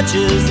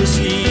watches the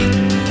sea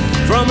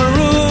from a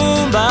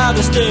room by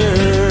the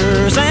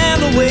stairs,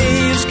 and the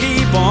waves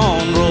keep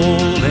on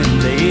rolling.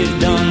 They've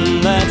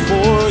done that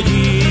for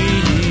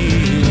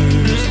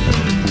years.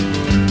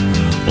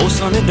 Oh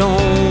Sonny,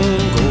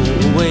 don't go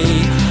away,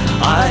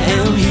 I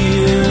am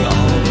here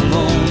all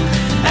alone,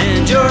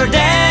 and your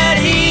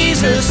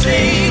daddy's a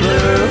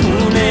sailor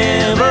who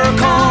never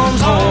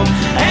comes home,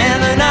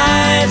 and the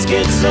nights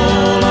get so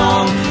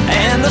long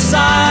and the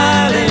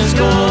silence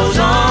goes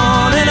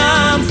on, and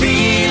I'm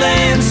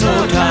feeling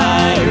so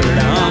tired,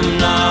 I'm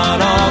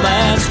not all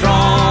that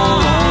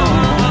strong.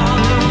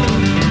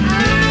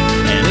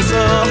 And it's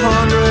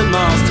 100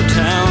 miles to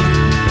town,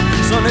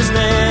 Sonny's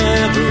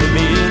never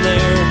been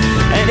there,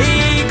 and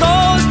he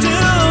goes to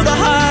the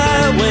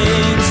highway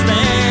and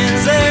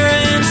stands there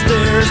and stares.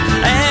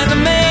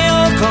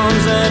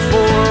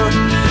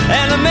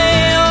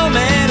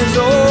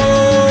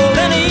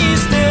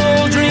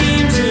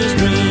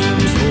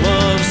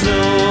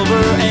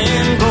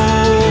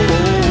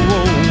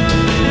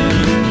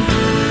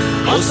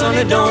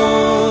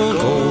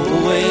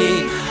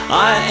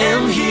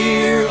 am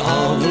here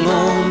all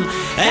alone,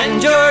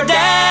 and your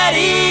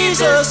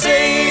daddy's a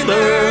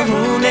sailor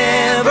who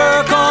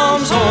never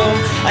comes home.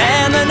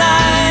 And the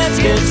nights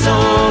get so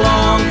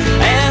long,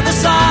 and the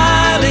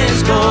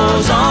silence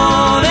goes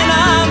on, and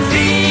I'm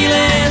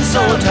feeling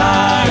so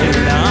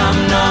tired,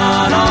 I'm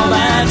not all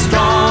that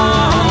strong.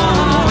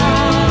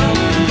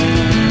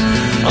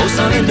 Oh,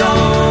 sonny,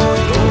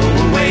 don't go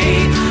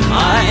away,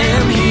 I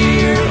am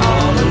here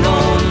all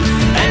alone,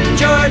 and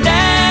your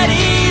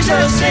daddy's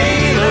a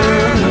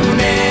sailor who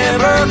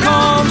never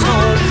comes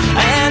home.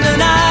 And the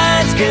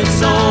nights get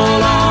so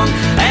long,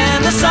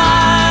 and the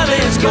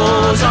silence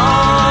goes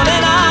on,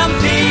 and I'm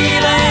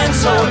feeling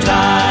so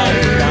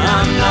tired,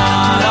 I'm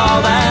not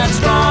all that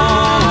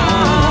strong.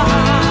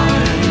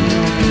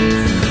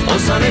 Oh,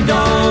 sonny,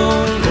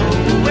 don't go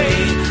away,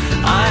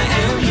 I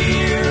am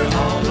here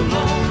all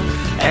alone.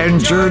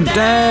 And your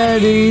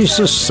daddy's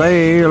a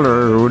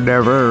sailor who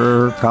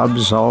never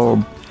comes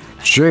home.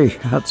 Gee,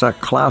 that's a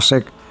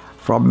classic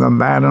from the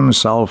man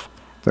himself,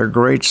 the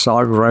great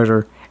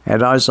songwriter.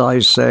 And as I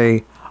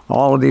say,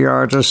 all the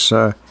artists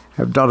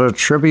have done a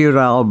tribute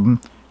album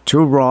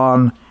to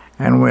Ron,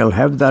 and we'll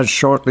have that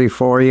shortly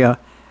for you.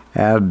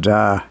 And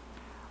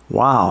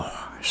wow,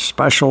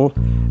 special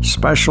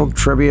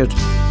tribute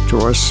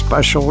to a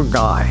special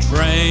guy.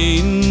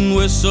 Rain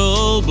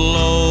whistle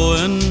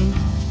blowing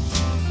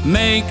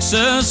makes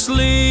a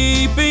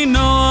sleepy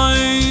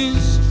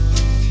noise.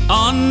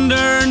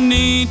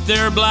 Underneath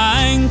their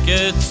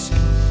blankets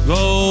go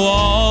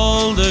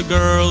all the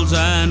girls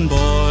and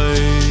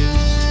boys.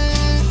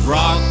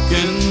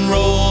 Rockin',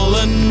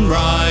 rollin',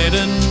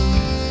 riding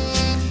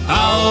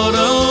out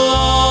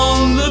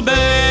along the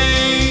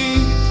bay,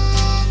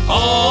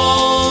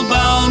 all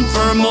bound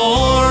for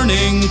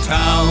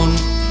Morningtown,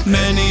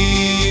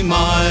 many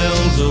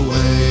miles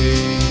away.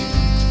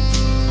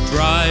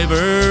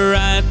 Driver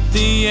at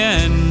the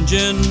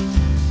engine,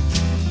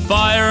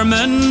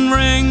 fireman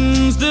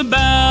rings the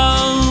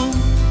bell,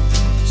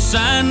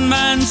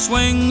 Sandman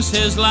swings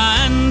his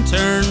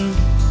lantern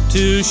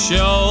to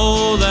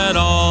show that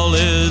all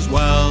is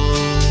well.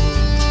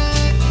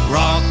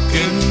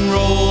 Rockin',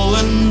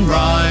 rollin',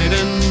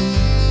 riding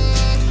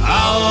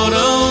out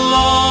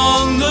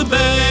along the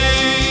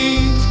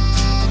bay,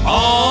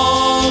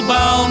 all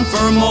bound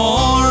for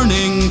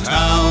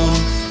Morningtown,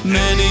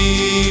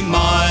 many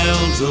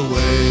miles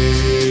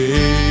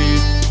away.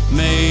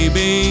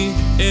 Maybe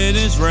it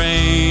is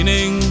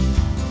raining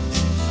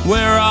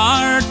where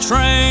our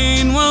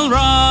train will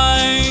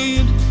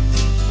ride.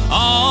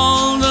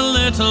 All the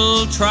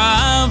little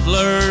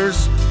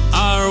travelers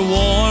are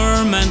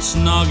warm and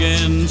snug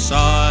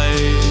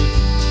inside.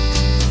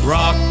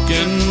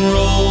 Rockin',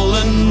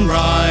 rollin',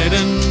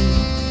 riding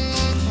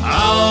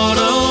out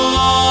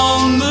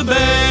along the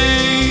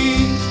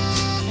bay,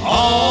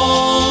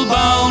 all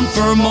bound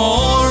for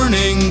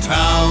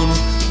Morningtown,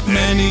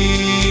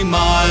 many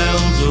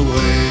miles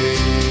away.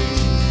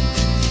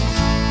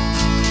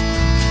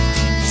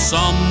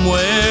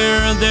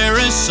 Somewhere there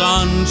is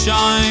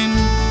sunshine,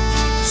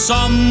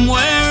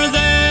 somewhere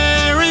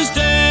there is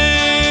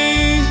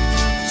day,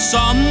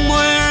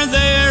 somewhere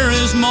there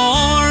is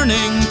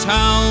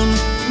Morningtown,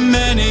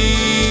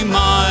 many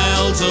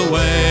miles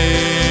away.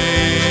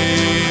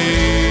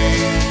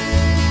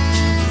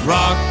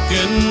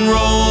 Rockin',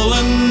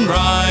 rollin',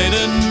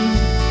 riding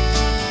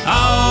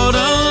out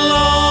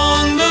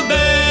along the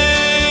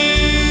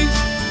bay,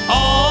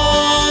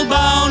 all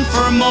bound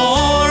for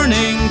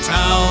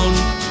Morningtown,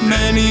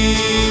 many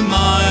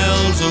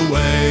miles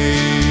away.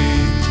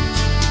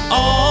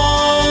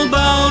 All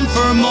bound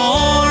for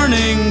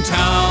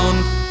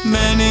Morningtown,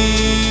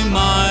 many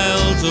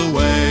miles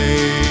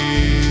away.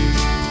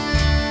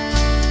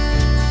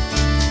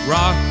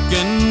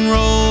 Rockin',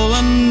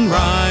 rollin',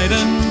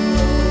 riding,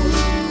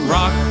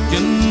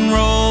 rockin',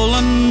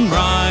 rollin',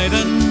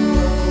 riding,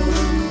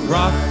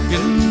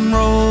 rockin',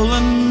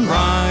 rollin',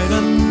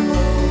 riding,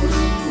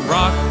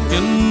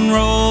 rockin',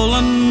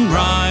 rollin',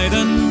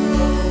 riding,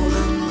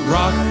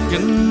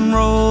 rockin',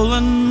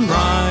 rollin',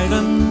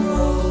 riding,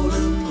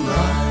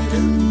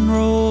 rockin',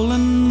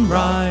 rollin',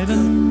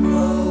 riding,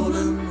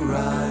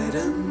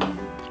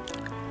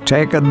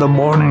 Taking the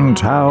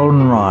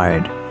Morningtown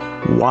ride.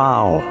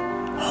 Wow.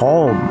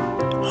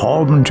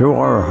 Home to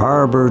our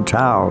harbor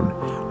town,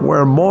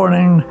 where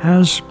morning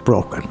has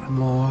broken.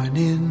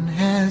 Morning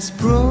has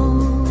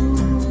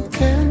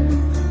broken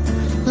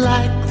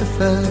like the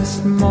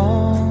first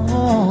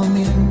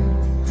morning.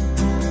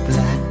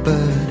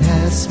 Blackbird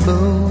has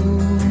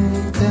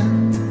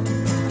spoken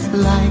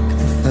like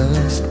the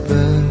first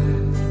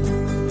bird.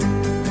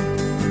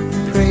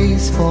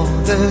 Praise for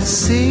the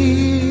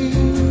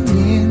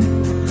singing,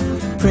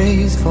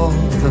 praise for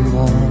the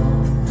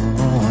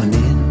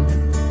morning,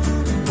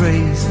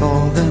 praise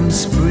for them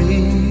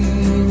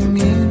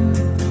springing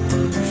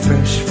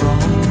fresh from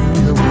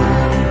the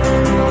world.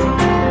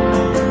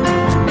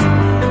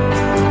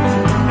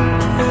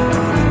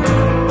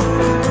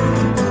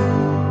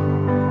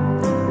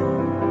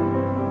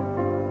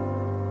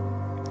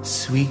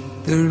 Sweet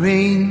the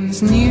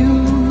rain's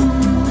new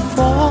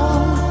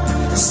fall,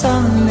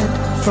 sunlit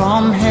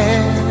from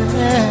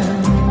heaven,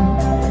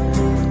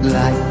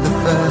 like the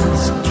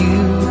first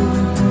dew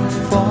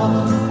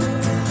fall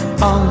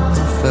on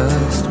the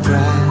first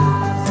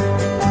grass.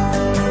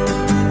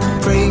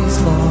 Praise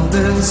for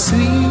the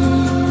sweetness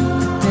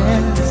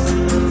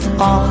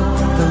of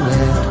the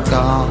red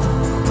garden,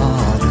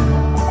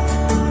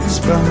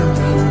 sprung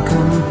in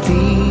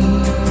completeness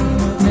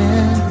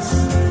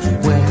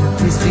where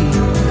his feet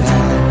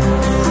pass.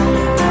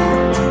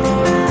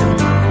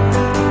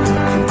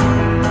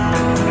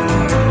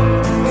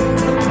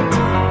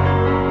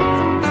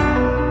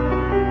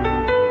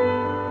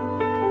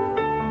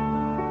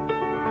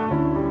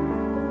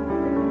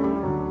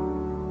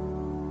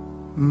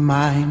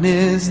 Mine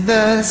is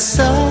the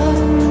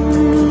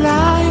sunlight,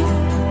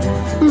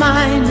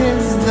 mine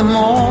is the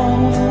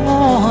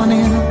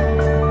morning,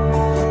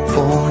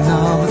 born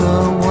of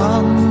the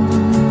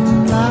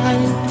one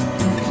light,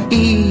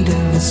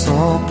 Eden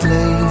saw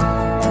play.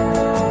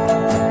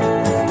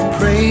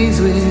 Praise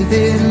with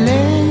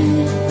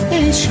elation,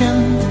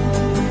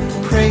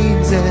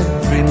 praise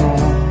every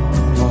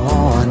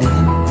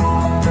morning,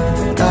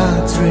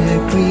 God's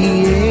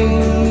recreation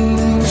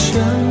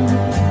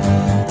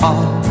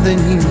of the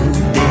new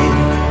day.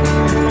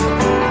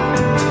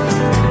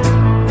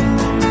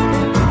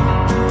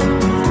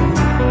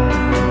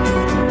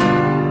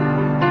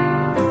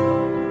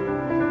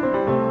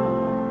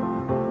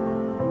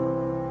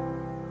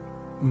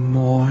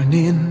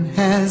 Morning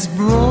has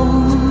broken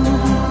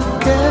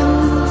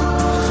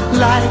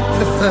like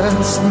the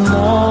first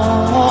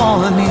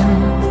morning.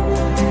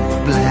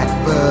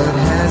 Blackbird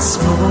has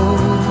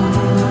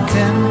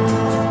spoken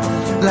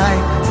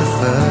like the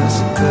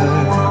first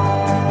bird.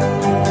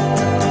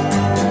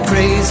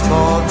 Praise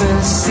for the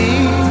singing,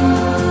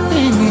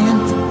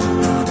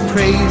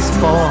 praise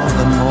for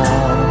the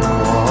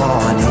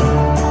morning,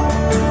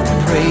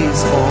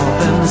 praise for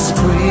them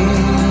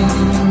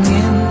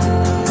springing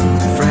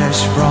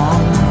fresh from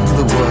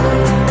the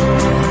word.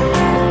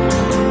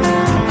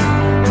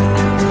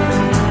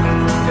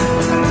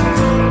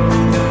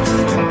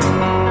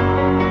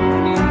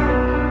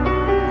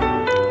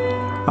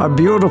 A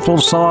beautiful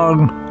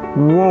song,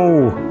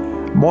 Whoa,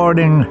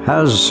 Morning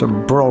Has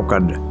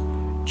Broken.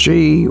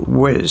 Gee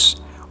whiz,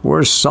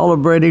 we're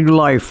celebrating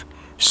life,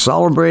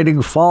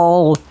 celebrating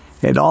fall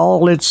in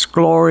all its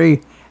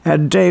glory,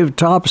 and Dave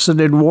Thompson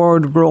in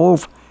Ward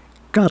Grove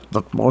got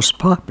the most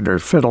popular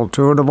fiddle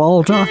tune of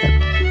all time.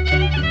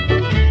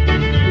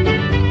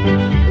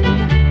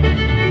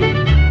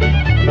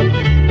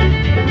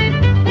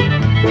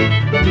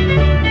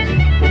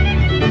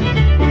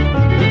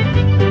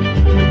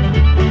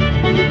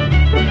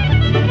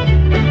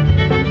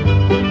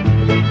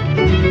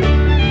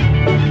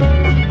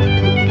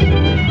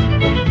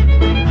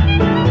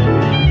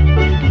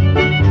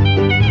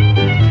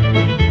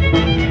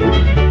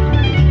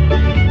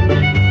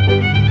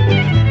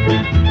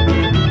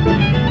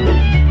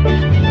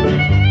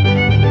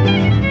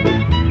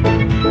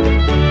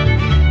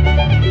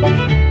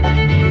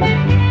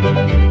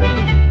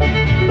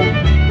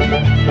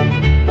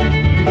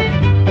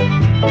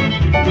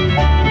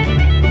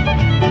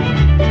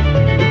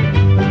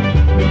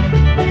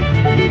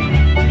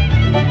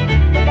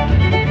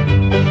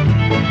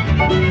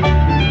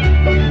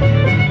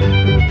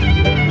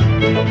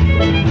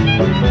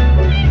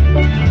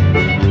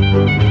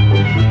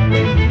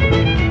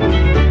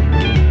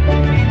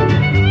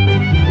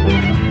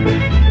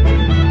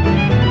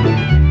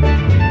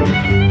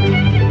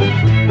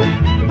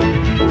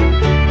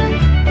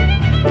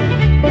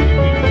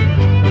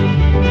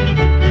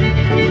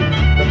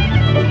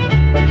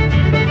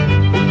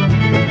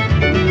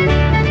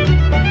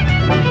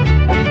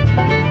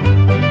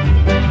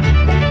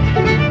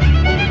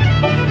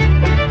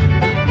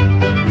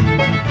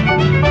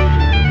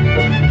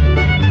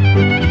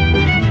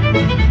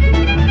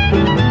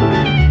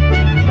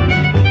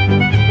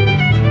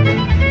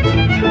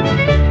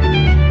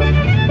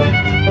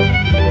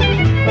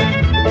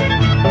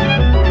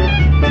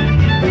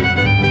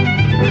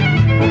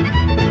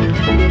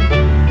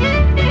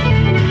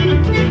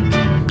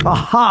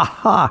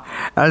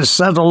 And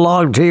sent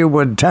along to you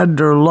with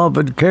tender love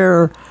and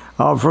care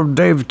from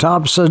Dave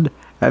Thompson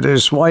and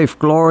his wife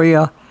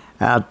Gloria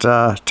at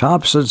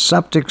Thompson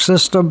Septic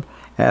System,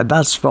 and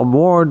that's from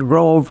Ward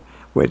Grove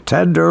with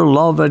tender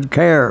love and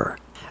care.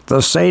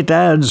 The St.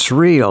 Anne's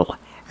Reel,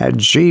 and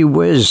gee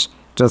whiz,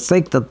 to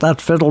think that that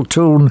fiddle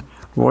tune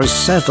was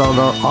set on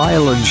our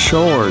island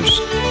shores.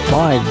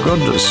 My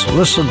goodness,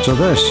 listen to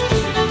this.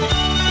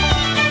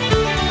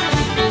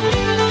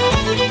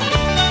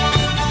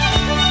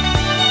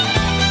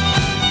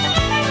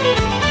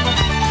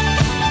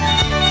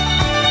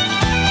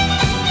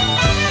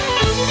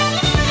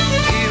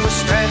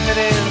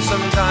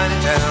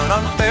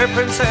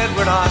 Prince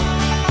Edward Island,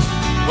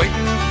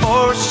 waiting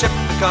for a ship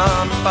to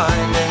come and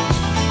find him.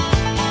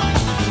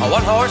 A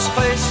one-horse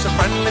place, a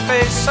friendly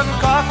face, some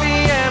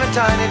coffee and a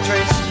tiny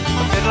trace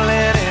of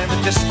fiddling in the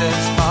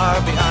distance far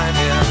behind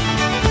him.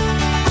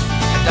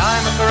 A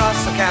dime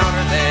across the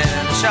counter, then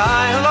a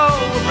shy hello,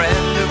 a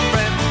friend of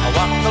friend. I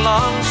walked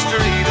along the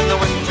street in the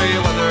wintry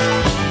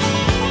weather.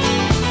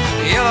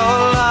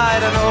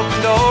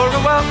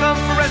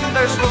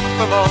 there's room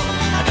for more,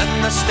 and then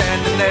they're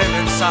standing there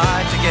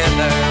inside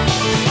together.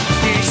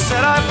 He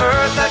said, I've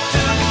heard that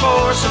tune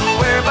before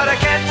somewhere, but I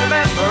can't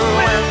remember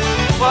when.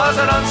 Was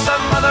it on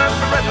some other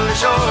friendly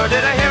shore?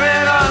 Did I hear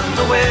it on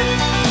the wind?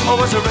 Or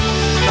was it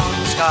written on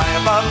the sky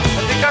above?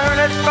 I think I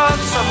heard it from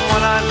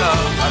someone I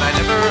love, but I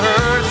never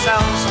heard it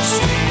sound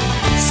so sweet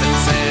since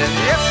then.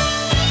 Yep.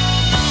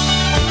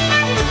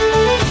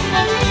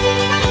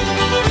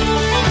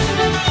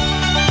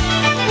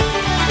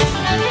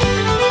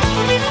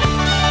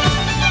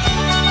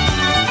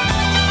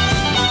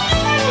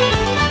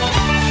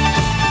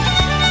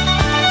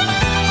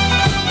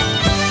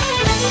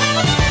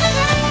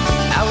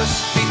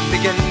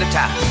 Begin to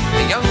tap.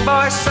 The young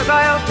boy says,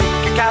 I'll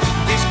take a cap.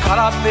 He's caught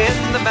up in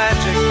the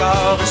magic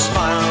of a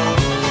smile,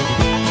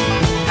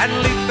 and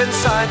leap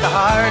inside the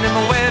heart and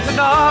went and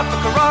off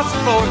across the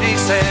floor. He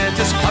said,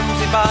 his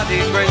clumsy body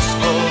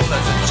graceful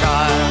as a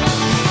child.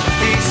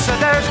 He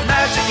said, there's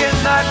magic in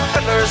that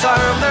fiddler's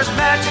arm, there's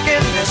magic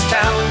in this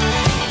town,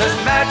 there's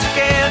magic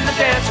in the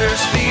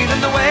dancers' feet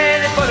and the way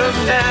they put them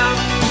down.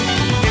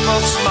 People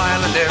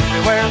smiling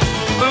everywhere,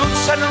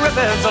 boots and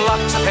ribbons, and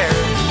locks of hair,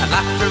 and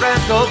laughter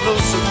and gold blue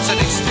suits and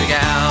Easter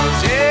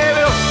gowns. Yeah,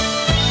 we go.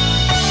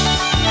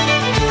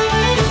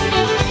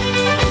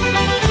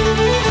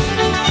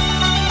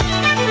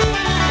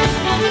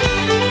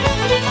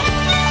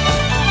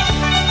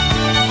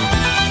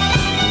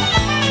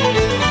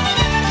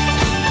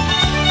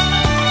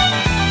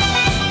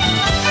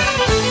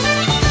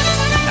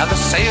 Now the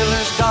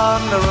sailor's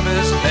gone, the room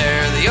is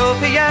bare, the old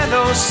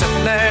piano's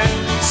sitting there,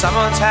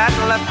 someone's hat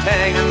left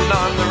hanging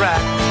on the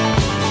rack.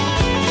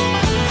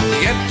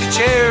 The empty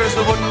chairs,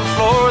 the wooden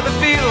floor, the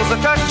fields, the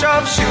touch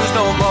of shoes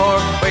no more,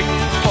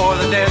 waiting for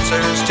the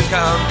dancers to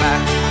come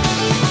back.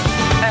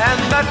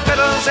 And that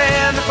fiddle's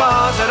in the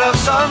closet of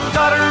some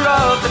daughter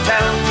of the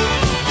town.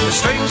 The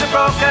strings are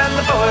broken,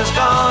 the bow is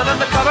gone, and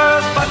the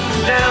cover's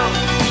buttoned down.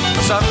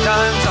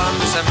 Sometimes on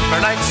December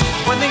nights,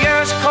 when the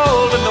air is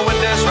cold and the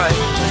wind is right,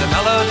 there's a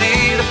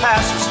melody that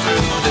passes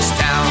through this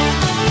town.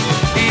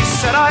 He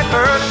said, I've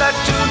heard that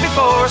tune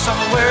before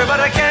somewhere, but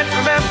I can't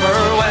remember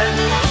when.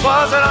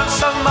 Was it on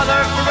some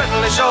other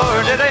friendly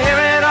shore? Did I hear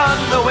it on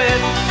the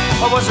wind?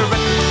 Or was it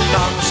written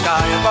on the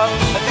sky above?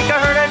 I think I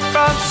heard it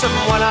from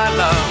someone I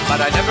love, but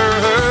I never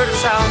heard it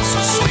sound so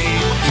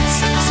sweet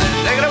since then.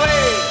 Take it away!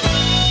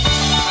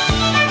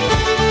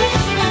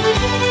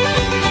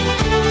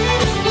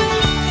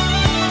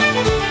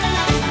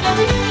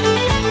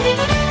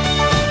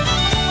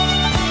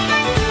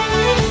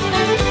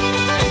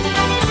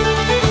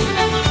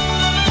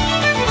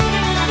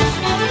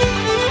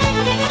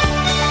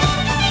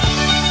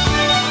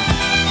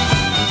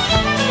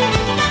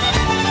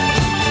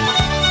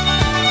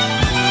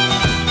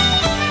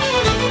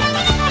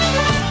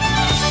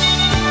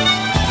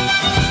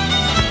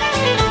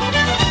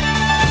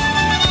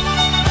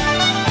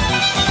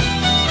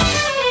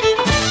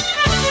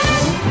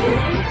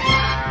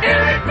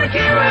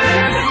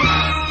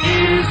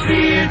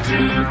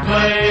 To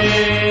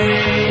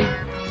play.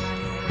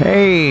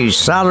 Hey,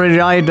 Saturday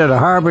night at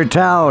Harbour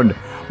Town.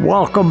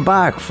 Welcome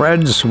back,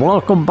 friends.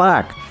 Welcome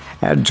back.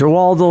 And to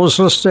all those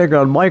listening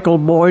on Michael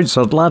Boyd's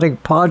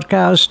Atlantic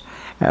Podcast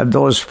and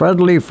those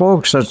friendly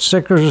folks at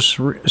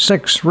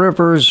Six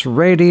Rivers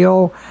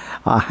Radio,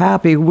 a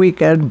happy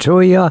weekend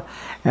to you.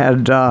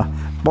 And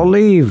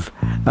believe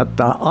that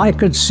I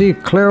can see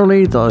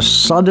clearly the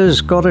sun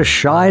is going to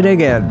shine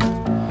again.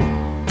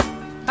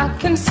 I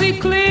can see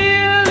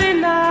clearly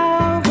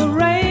now, the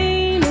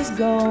rain is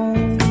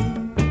gone.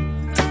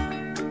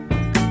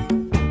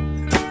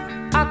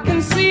 I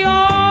can see all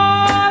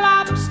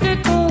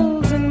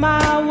obstacles in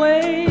my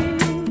way.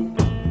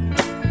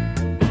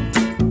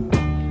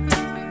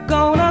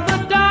 Gone are the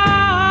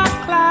dark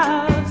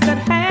clouds that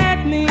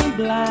had me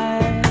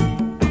blind.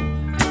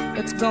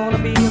 It's gonna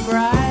be a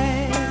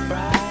bright,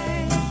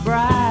 bright,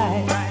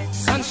 bright,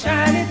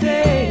 sunshiny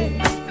day.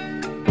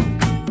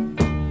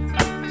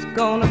 It's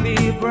gonna be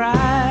a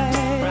bright,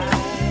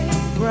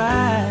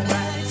 bright,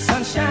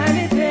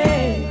 sunshiny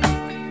day.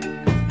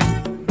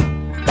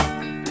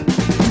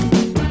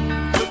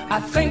 I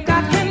think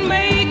I can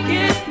make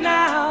it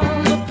now.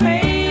 The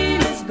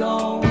pain is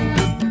gone.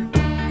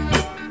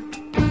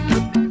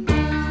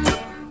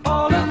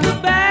 All of the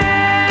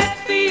bad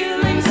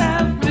feelings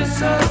have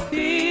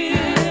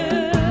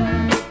disappeared.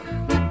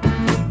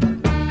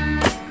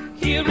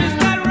 Here is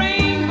that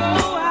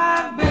rainbow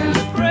I've been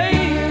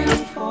praying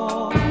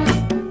for.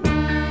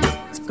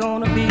 It's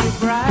gonna be a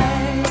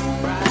bright,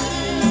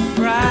 bright,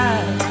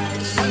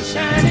 bright,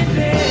 sunshiny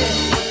day.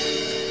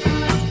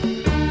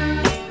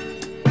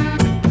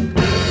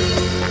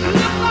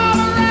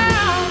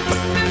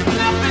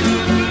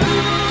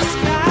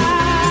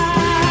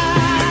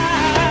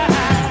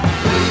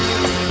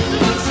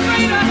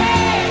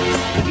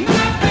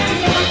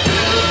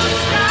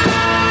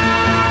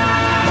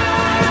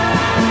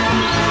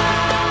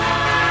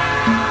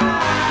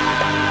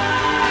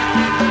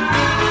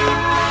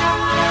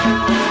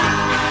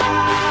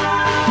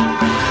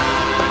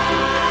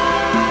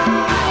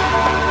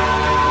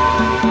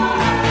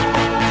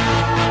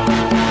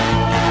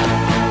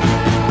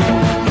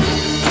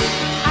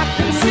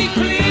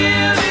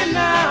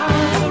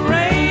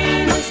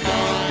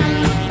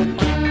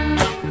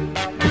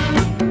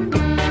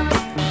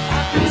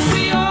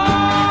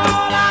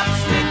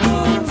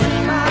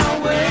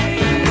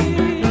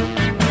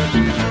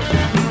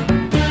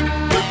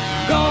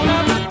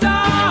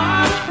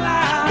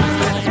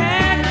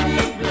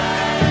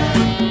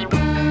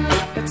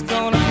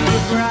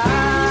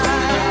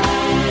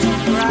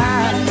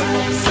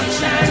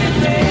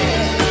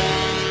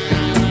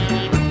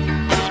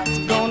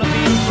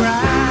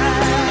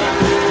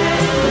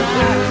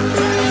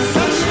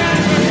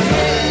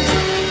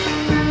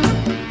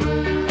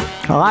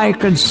 I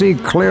can see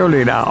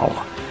clearly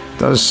now.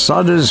 The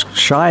sun is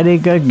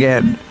shining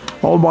again.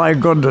 Oh my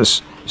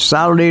goodness,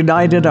 Saturday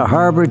night in a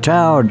harbor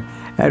town,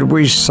 and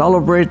we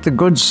celebrate the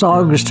good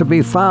songs to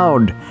be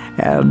found,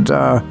 and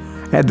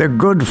the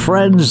good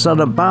friends that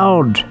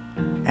abound.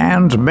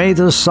 And may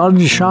the sun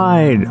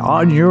shine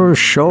on your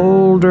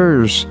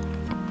shoulders.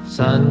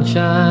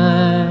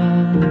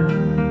 Sunshine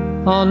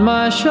on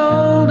my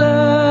shoulders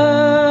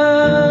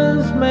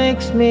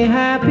makes me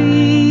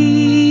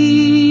happy.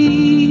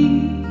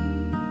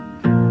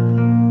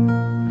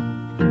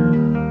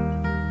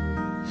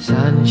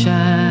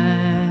 Sunshine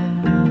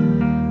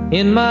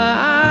in my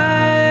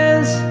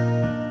eyes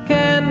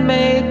can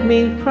make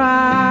me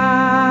cry.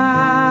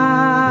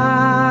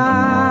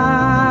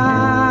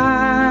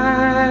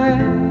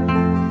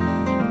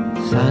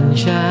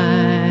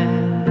 Sunshine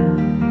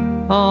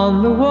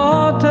on the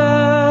water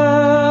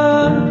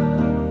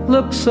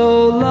looks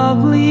so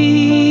lovely.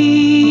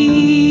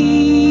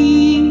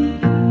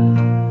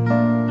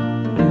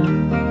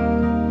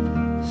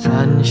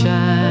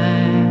 Sunshine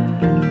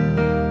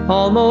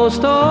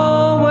almost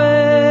always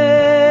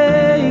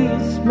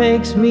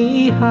makes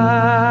me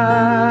high.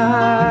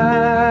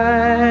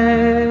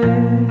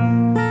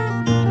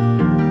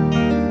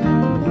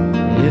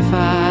 If I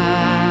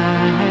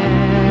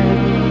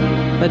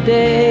had a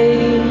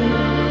day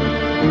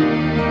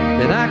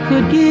that I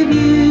could give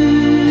you,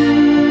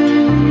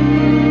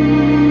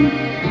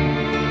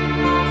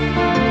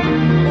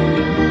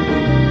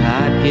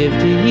 I'd give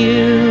to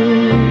you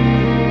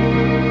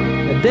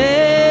a day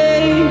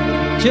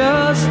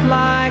just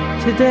like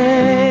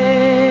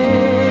today.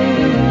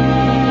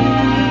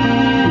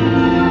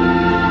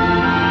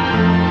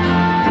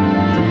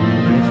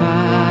 If I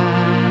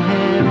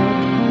had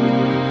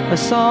a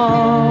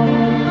song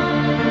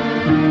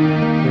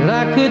that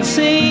I could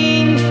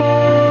sing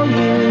for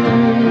you,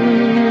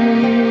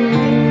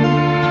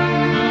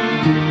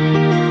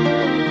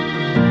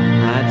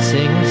 I'd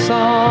sing a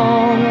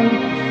song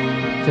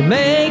to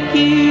make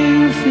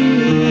you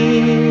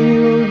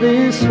feel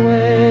this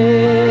way.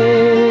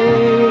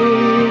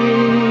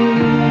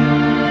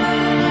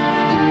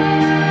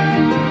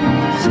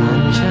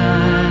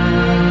 Sunshine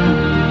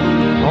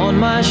on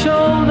my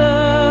shoulders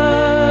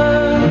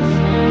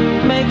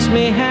makes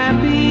me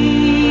happy.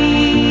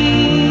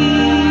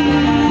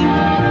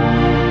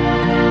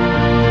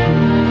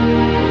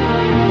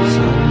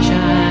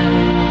 Sunshine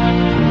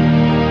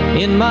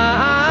in my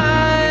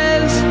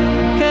eyes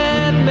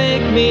can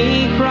make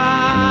me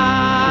cry.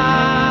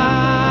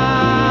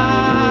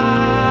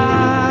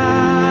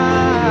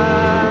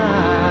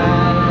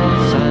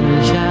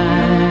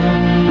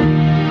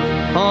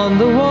 On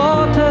the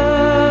water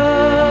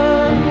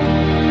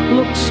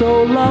looks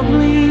so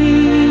lovely.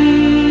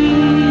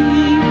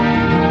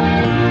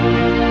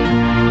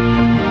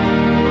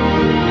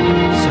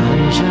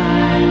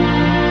 Sunshine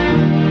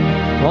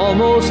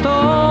almost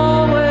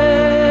always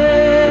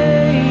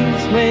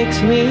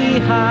makes me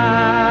high.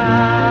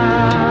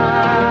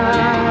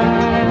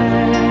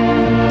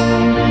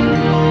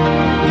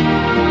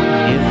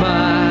 If I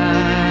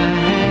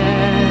had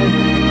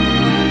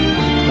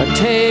a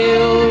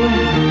tale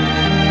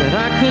that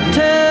I could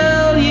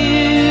tell you,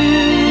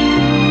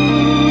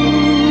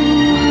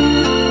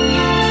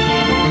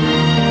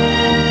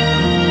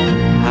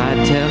 I'd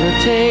tell a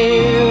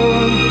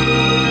tale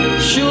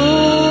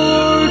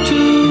sure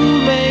to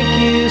make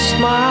you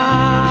smile.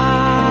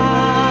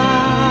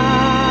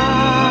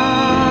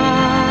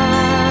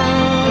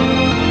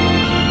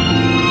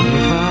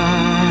 If I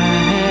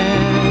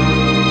had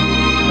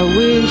a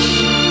wish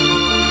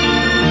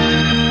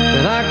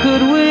that I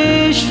could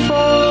wish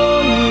for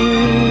you,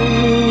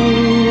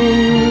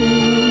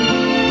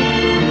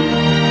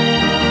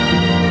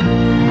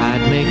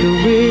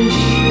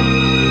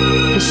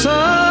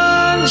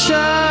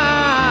 sunshine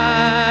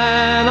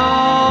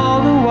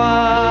all the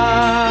while.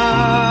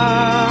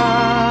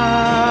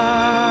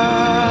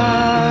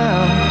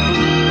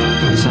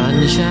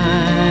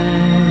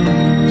 Sunshine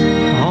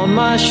on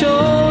my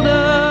shoulders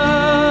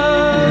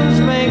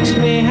makes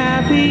me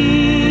happy.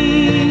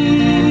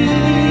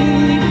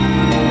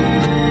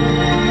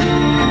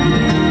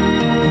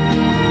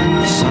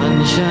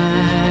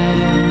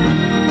 Sunshine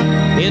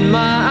in my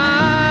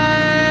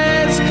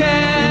eyes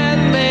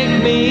can make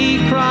me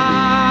cry.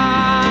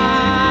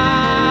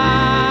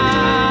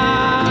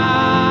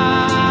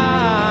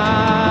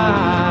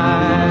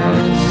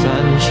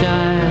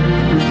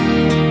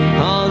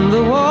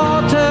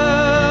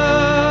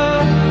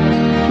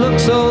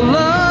 So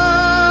lovely.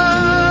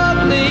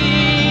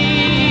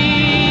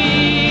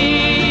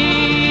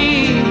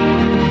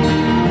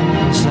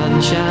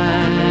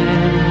 Sunshine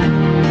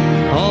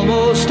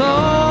almost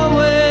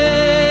always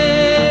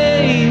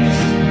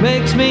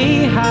makes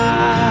me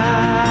high.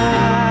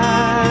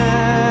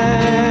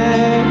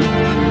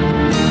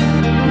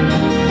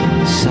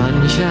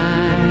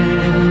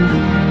 Sunshine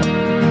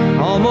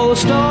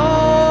almost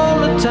all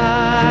the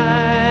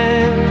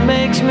time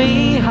makes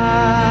me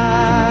high.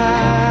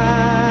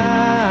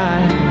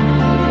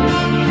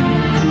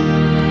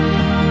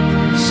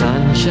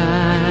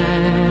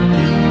 Sunshine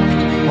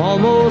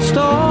almost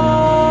all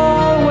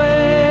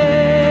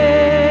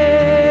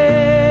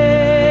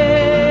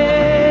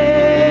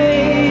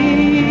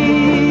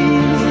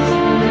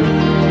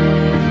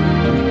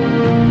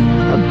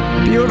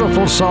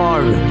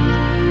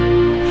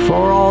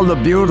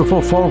the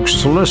beautiful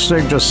folks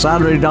listening to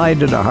Saturday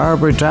Night in the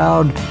Harbor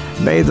Town.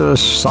 May the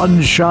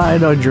sun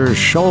shine on your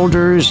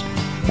shoulders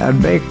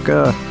and make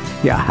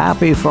you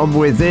happy from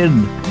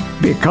within,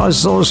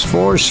 because those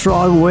 4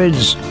 strong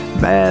winds,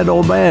 man,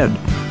 oh man,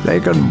 they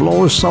can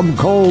blow some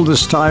cold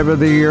this time of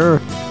the year.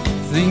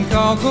 Think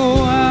I'll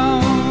go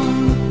out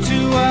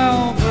to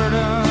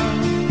Alberta.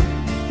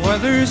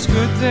 Weather's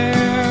good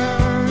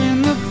there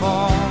in the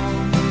fall.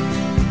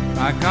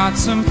 I got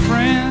some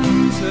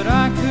friends that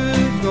I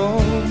could go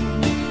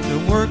to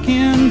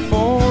working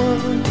for.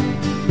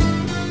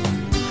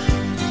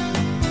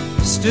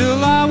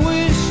 Still I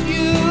wish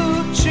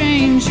you'd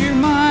change your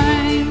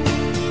mind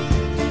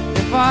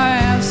if I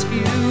ask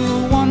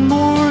you one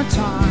more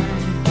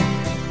time.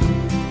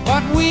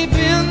 What we've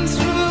been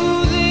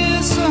through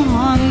this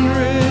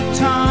 100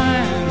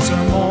 times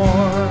or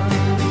more.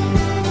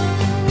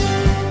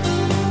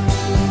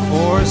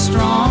 4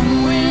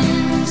 strong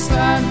winds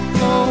that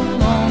blow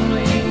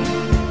lonely,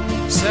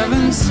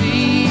 7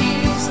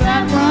 seas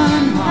that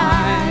run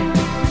high,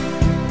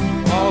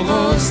 all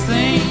those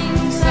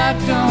things that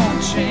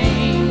don't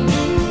change,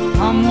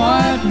 come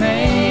what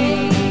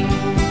may.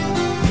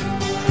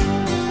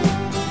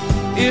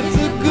 If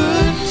the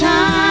good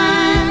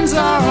times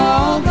are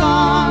all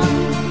gone,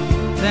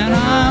 then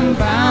I'm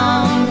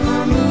bound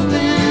for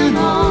moving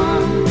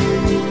on.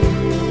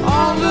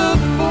 I'll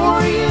look for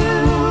you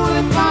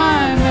if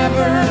I'm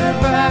ever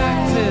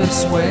back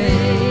this way.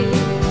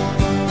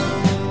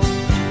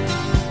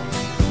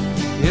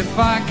 If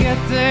I get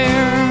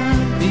there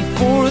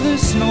before the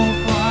snow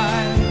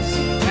flies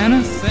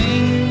and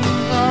things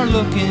are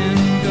looking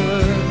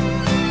good,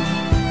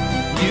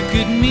 you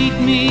could meet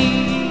me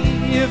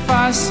if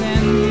I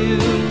send you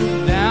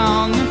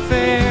down the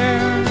fair.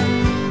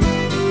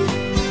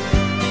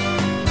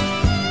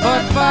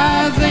 But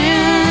by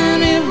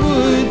then it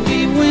would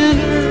be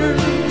winter,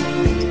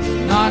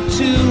 not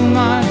too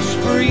much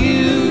for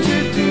you to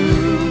do.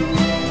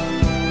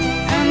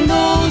 And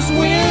those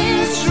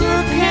winds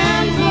sure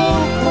can blow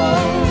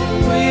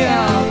cold way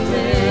out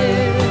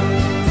there.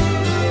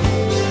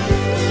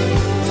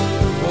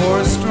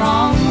 4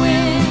 strong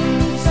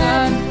winds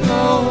that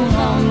blow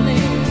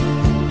lonely,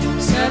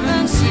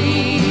 7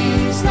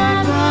 seas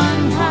that run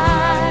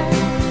high,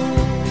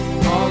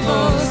 all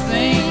those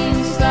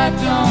things that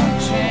don't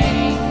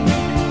change,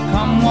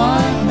 come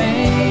what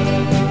may.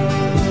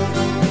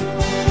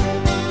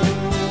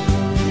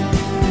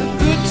 The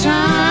good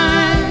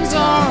times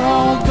are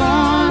all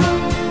gone,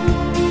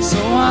 so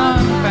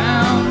I'm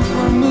bound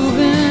for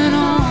moving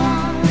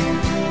on.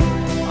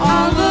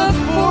 I'll look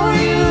for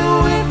you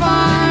if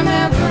I'm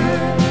ever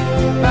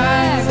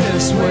back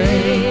this way.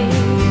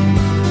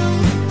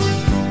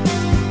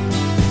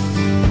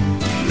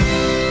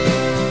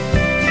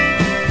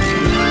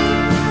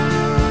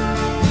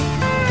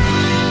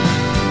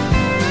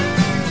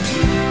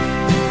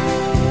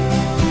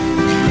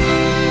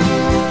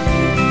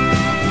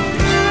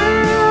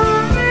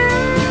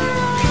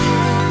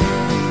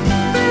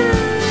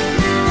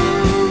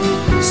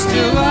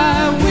 Still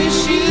I wish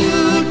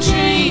you'd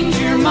change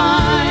your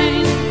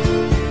mind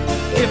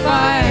if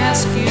I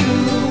ask you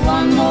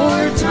one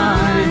more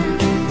time.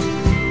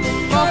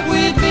 But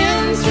we've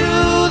been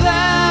through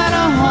that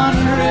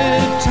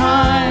 100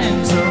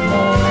 times or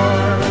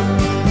more.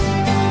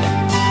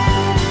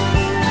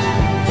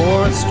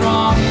 4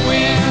 strong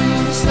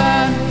winds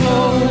that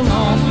blow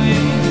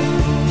lonely,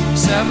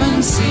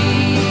 7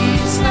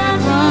 seas that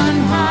run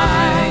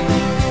high,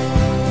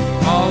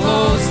 all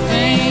those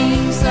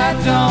things that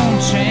don't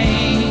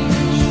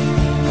change,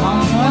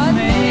 come what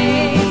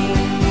may.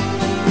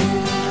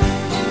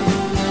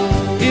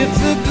 If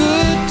the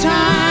good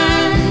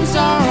times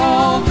are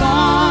all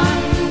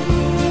gone,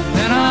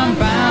 then I'm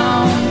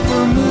bound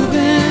for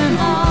moving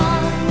on.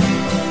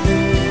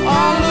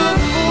 I'll look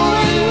for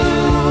you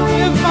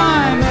if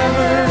I'm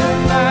ever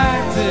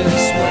back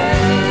this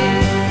way.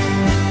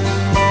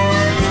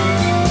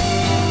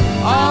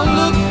 I'll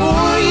look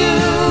for you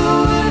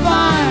if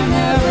I'm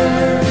ever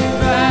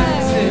back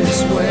this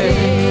way.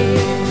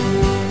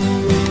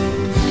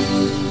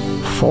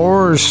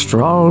 4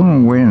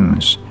 strong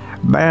winds,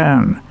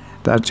 man,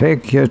 that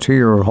take you to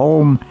your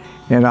home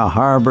in a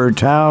harbor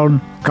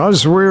town,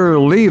 'cause we're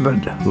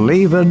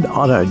leaving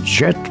on a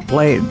jet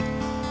plane.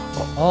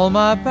 All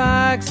my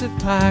bags are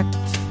packed,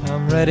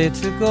 I'm ready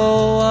to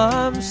go.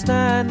 I'm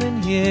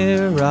standing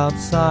here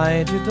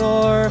outside your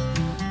door.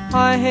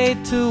 I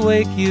hate to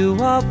wake you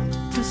up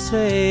to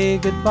say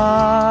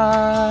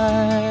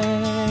goodbye,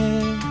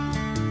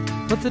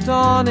 but the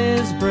dawn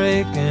is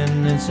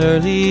breaking, it's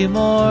early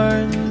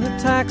morn. The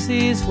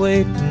taxi's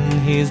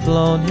waiting, he's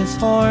blown his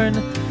horn.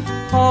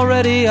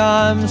 Already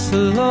I'm so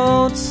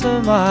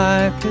lonesome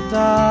I could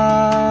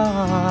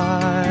die.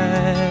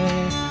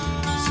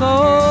 So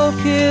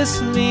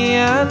kiss me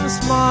and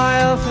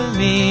smile for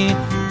me,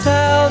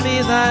 tell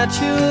me that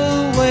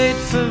you'll wait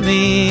for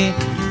me.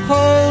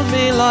 Hold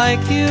me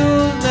like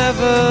you'll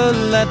never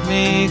let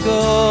me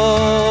go.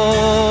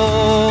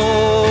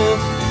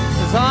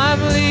 'Cause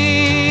I'm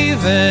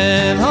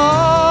leaving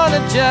on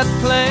a jet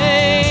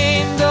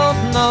plane,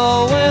 don't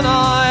know when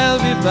I'll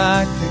be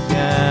back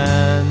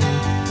again.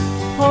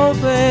 Oh,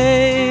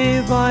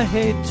 babe, I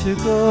hate to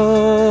go.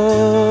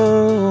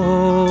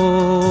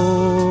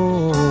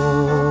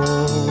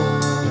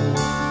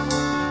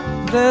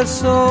 There's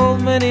so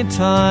many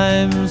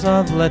times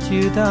I've let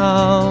you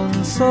down,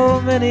 so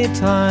many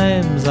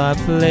times I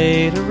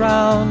played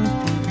around.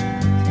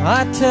 I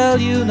tell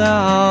you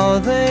now,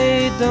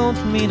 they don't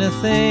mean a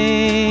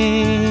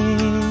thing.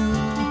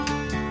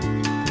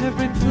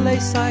 Every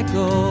place I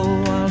go,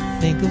 I'll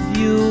think of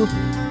you.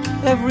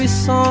 Every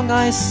song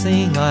I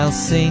sing, I'll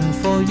sing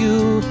for you.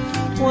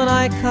 When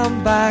I come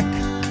back,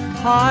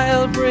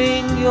 I'll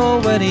bring your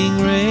wedding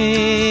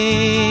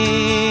ring.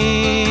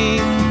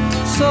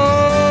 So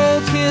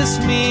kiss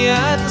me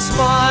and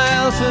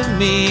smile to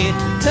me.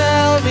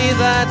 Tell me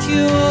that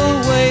you'll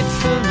wait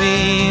for me.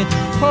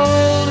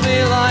 Hold me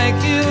like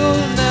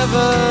you'll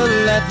never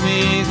let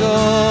me go.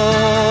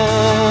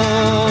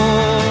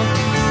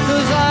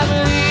 'Cause I'm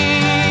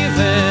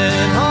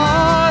leaving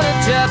on a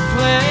jet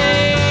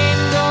plane.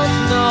 Don't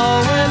know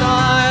when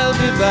I'll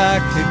be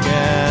back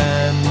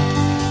again.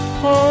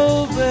 Oh,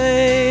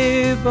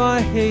 babe, I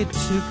hate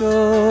to go.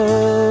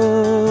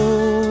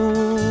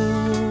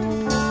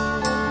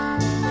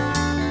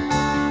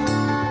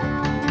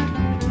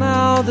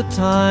 Now the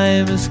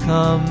time has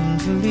come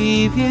to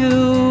leave you.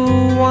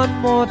 One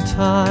more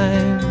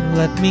time,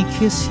 let me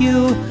kiss you.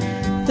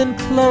 Then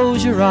close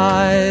your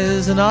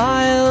eyes and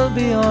I'll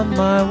be on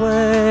my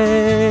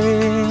way.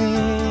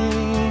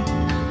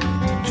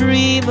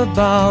 Dream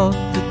about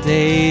the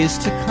days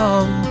to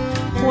come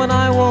when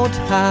I won't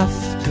have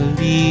to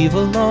leave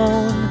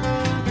alone.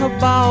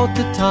 About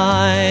the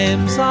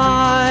times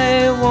I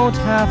won't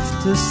have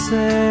to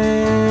say.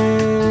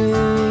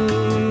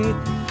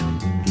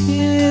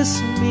 Kiss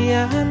me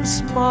and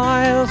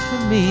smile for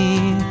me.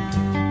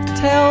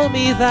 Tell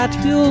me that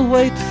you'll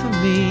wait for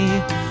me.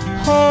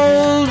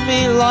 Hold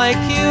me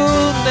like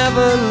you'll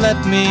never let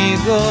me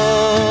go.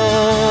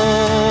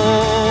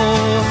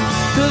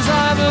 'Cause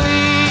I'm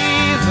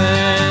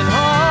leaving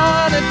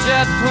on a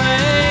jet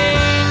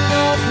plane.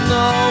 Don't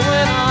know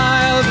when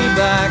I'll be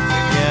back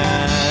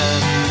again.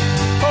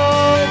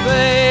 Oh,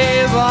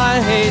 babe, I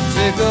hate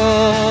to go.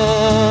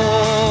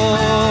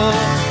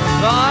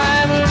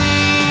 I'm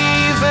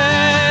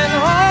leaving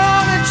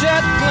on a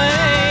jet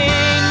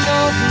plane.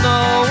 Don't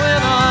know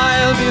when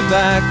I'll be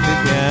back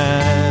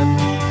again.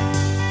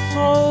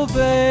 Oh,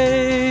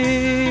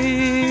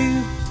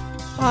 babe,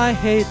 I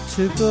hate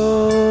to go.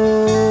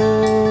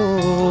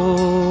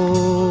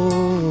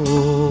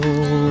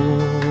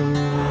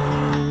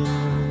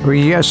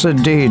 Yes,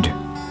 indeed.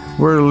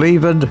 We're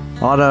leaving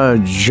on a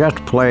jet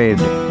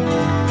plane,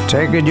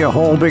 taking you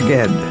home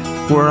again.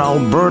 We're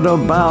Alberta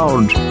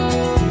bound.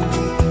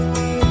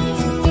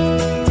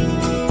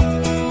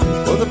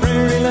 Well, the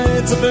prairie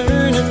lights are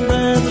burning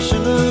bright, the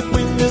Chinook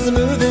wind is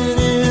moving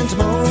in.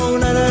 Tomorrow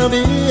night I'll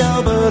be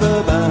Alberta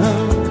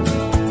bound.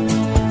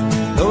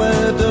 Though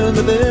I've done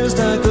the best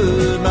I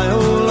could, my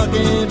whole luck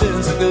ain't been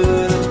so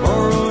good. And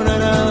tomorrow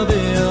night I'll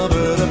be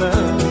Alberta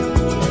bound.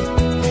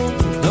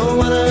 No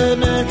one I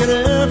met could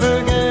ever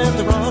forget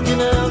the Rocky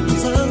Mountain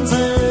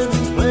sunset.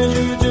 It's a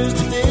pleasure just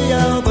to be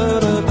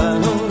Alberta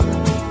bound.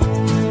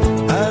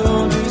 I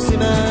long to see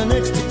my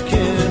next of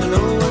kin and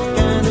know what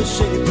kind of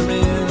shape they're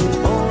in.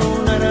 Tomorrow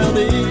night I'll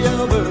be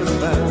Alberta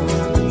bound.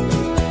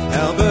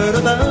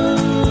 Alberta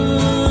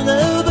bound,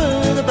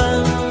 Alberta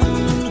bound.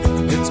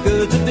 It's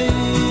good to be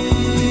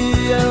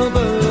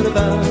Alberta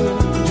bound.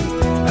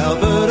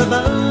 Alberta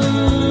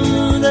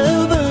bound,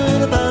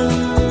 Alberta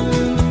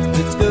bound.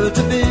 It's good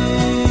to be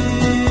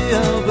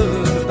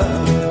Alberta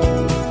bound.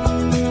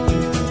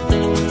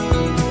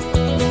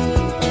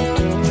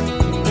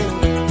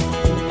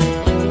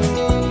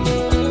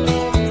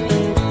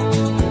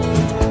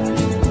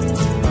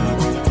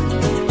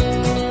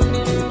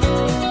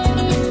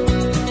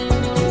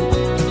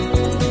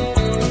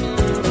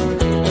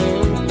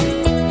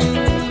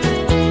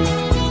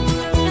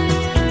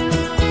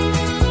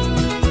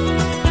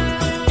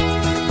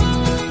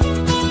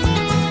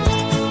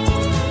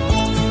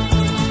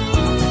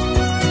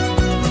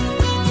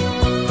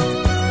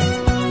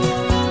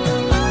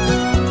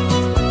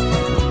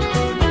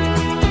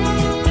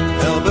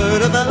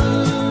 Alberta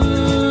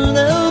bound,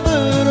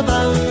 Alberta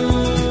bound.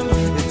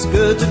 It's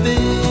good to be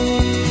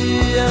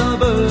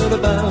Alberta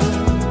bound.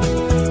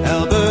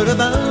 Alberta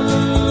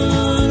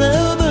bound,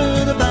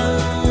 Alberta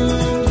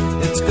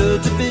bound. It's good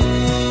to be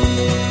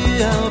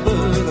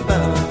Alberta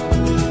bound.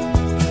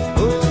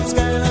 Oh, the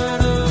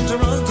skyline of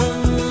Toronto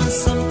is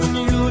something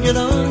you'll get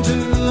onto,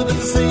 but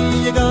they say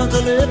you got to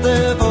live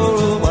there for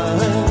a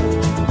while.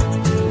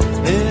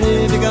 And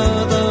if you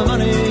got the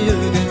money, you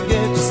can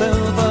get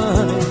yourself a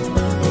honey.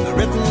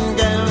 Written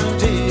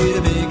guarantee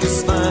to make you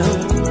smile.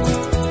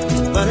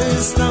 But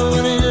it's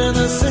snowing in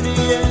the city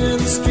and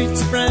the streets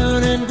are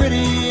brown and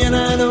gritty, and I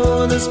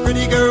know there's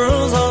pretty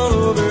girls all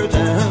over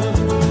town,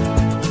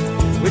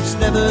 which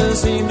never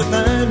seem to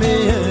find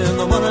me, and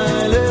the one I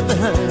left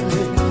behind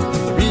me,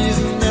 the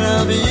reason that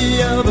I'll be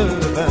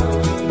Alberta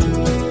bound.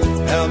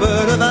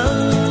 Alberta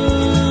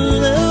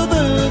bound,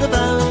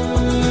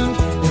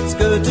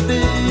 good to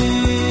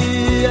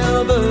be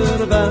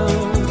Alberta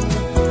bound,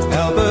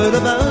 Alberta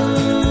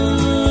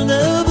bound,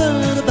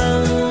 Alberta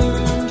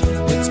bound.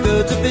 It's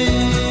good to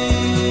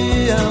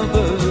be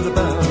Alberta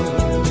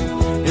bound.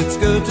 It's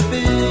good to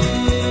be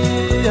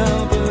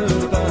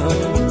Alberta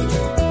bound.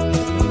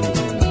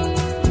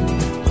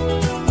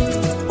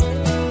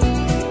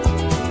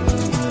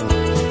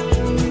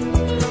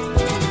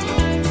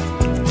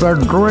 The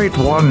great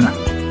one,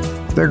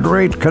 the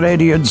great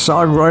Canadian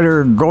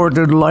songwriter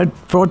Gordon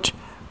Lightfoot,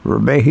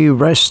 may he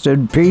rest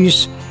in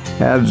peace,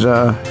 and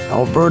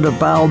Alberta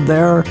bound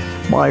there.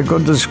 My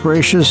goodness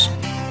gracious,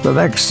 the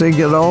next thing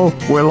you know,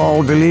 we'll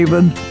all be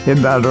leaving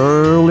in that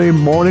early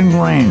morning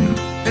rain.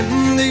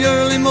 In the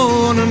early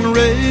morning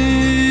rain,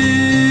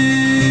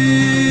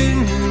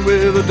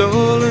 with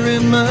 $1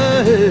 in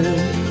my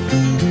hand,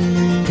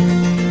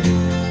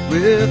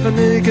 with an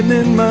aching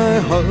in my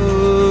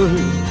heart,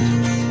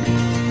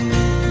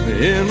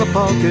 in my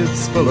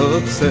pockets full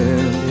of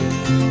sand.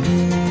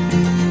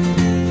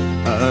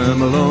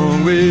 I'm a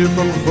long way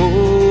from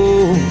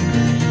home,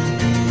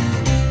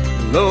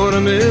 Lord, I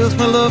miss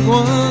my loved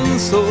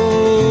ones so.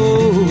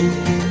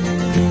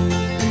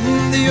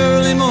 In the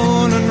early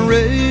morning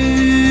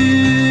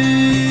rain,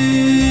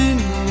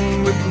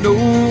 with no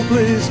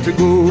place to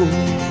go,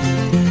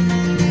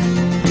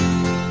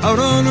 out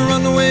on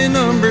runway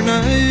number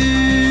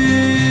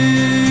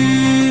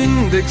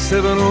 9, Dick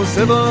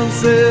 707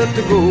 said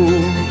to go.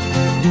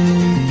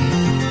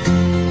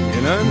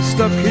 And I'm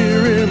stuck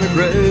here in the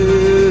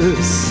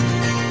grass,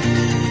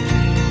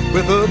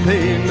 with a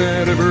pain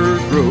that ever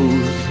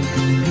grows.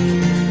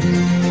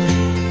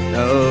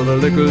 Now the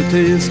liquor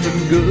tasted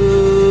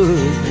good,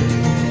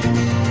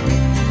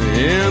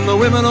 and the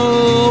women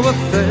all were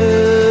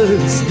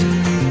fast.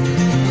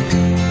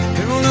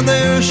 And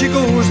there she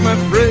goes, my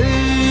friend,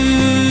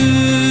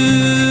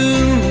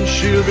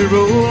 she'll be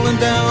rolling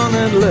down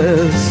at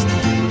last.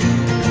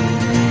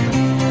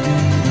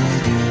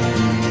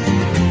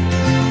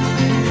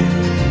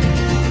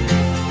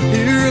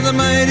 Hear the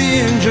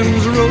mighty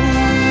engines roar,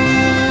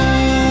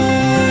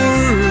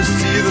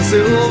 see the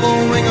silver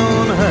wing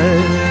on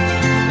high.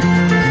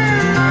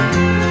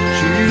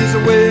 She's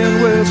away and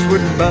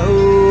westward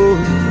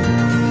bound,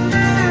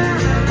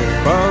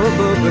 far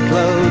above the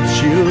clouds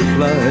she'll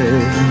fly,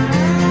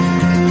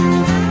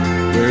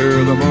 where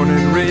the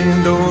morning rain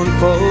don't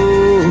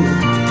fall,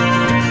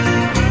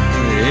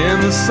 and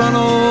the sun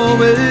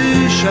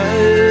always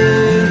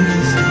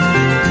shines.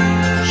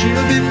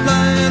 She'll be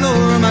flying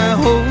over my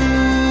home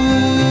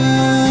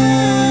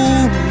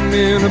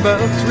in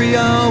about 3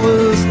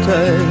 hours'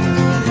 time.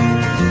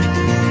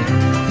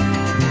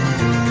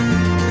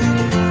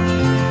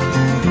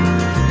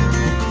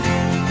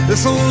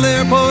 This old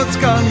airport's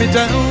got me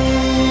down,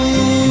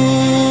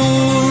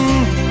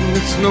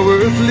 it's no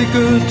earthly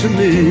good to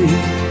me,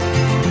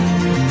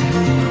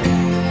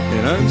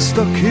 and I'm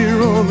stuck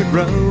here on the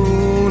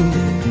ground,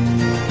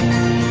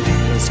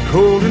 as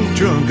cold and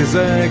drunk as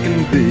I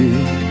can be.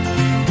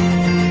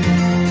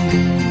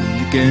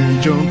 You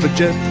can't jump a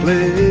jet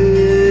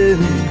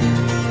plane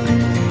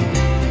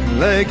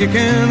like you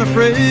can a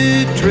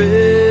freight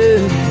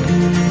train,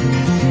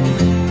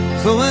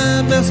 so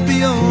I best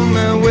be on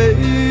my way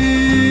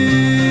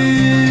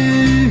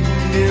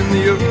in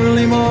the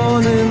early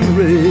morning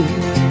rain.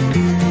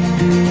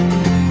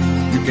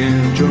 You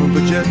can't jump a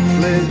jet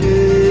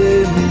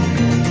plane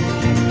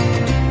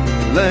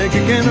like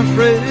you can a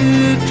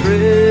freight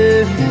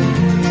train,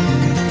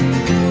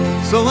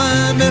 so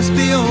I best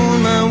be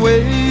on my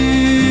way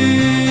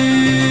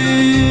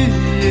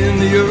in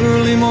the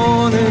early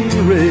morning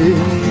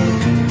rain.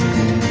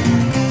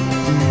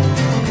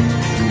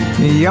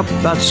 Yep,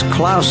 that's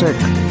classic.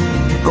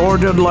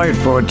 Gordon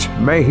Lightfoot,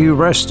 may he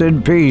rest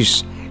in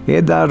peace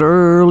in that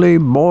early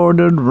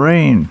morning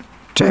rain,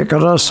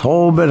 taking us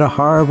home in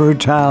Harbour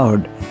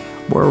Town,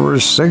 where we're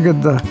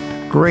singing the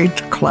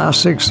great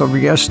classics of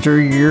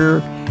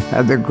yesteryear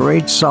and the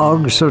great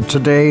songs of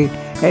today.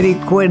 Eddie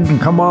Quinn,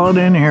 come on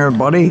in here,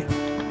 buddy.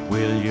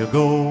 Will you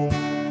go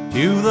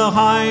to the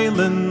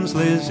Highlands,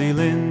 Lizzie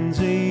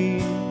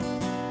Lindsay?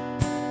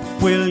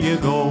 Will you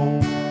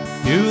go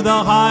to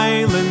the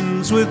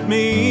Highlands with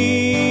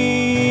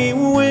me?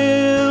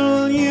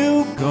 Will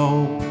you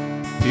go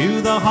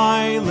to the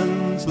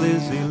Highlands,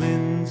 Lizzie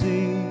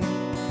Lindsay?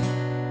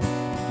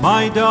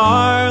 My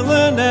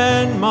darling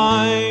and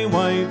my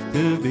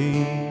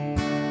wife-to-be.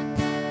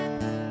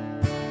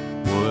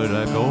 Would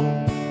I go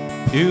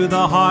to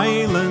the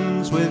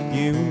Highlands with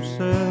you,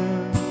 sir?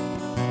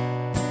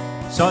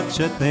 Such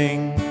a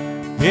thing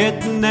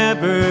it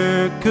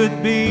never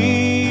could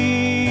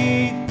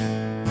be,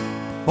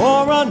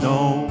 for I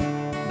know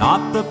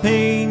not the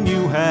pain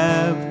you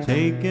have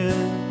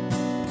taken,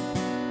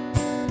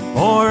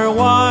 or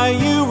why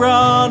you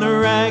run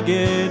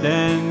ragged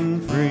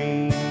and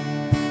free.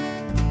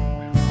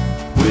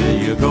 Will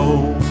you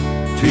go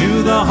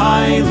to the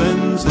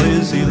Highlands,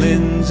 Lizzie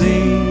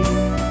Lindsay?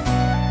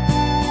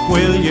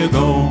 Will you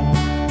go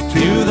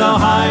to the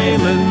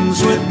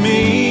Highlands with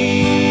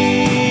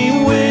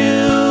me?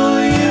 Will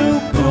you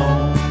go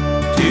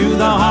to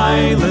the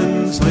Highlands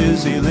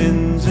Lizzie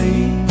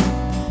Lindsay,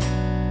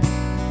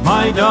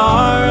 my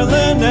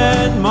darling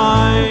and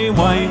my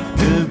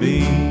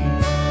wife-to-be.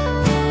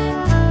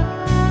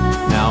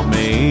 Now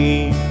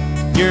May,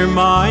 your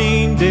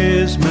mind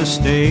is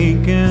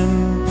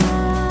mistaken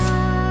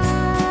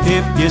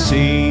if you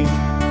see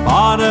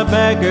but a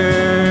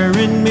beggar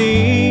in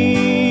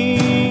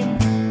me,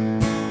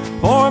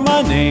 for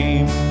my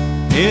name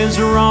is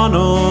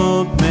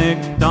Ronald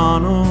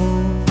MacDonald,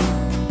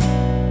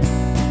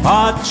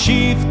 a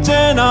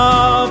chieftain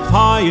of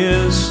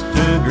highest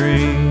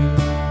degree.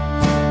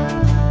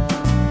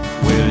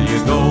 Will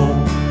you go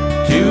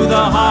to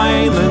the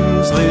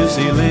Highlands,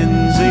 Lizzie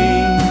Lindsay?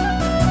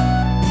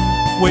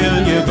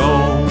 Will you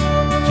go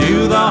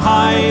to the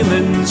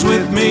Highlands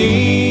with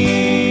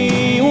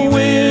me?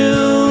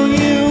 Will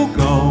you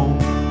go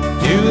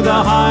to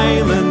the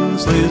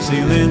Highlands,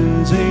 Lizzie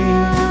Lindsay,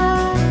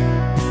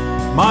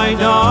 my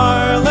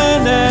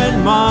darling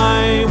and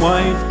my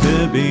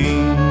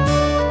wife-to-be?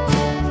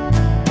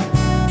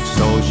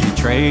 So she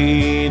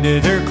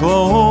traded her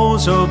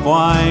clothes of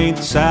white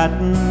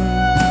satin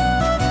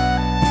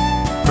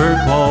for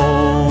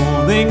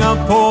clothing of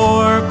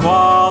poor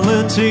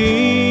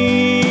quality,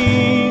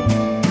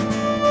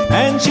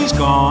 and she's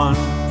gone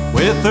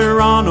with her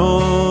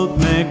Ronald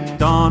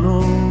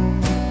MacDonald,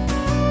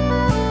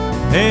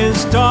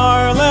 his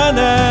darling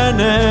and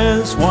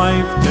his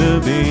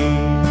wife-to-be.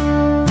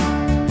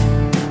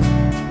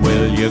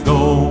 Will you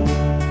go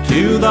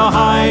to the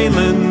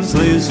Highlands,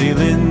 Lizzie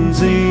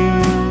Lindsay?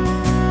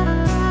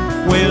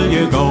 Will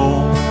you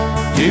go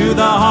to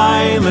the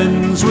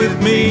Highlands with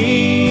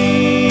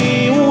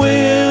me?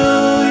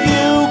 Will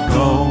you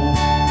go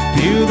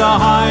to the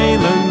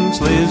Highlands,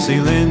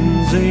 Lizzie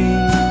Lindsay,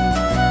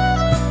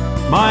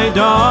 my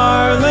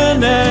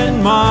darling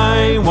and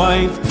my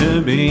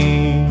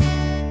wife-to-be?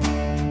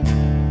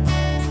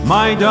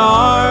 My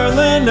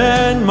darling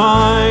and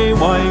my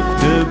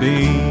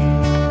wife-to-be.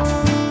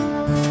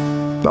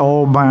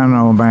 Oh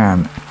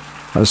man,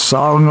 a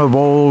song of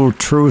old,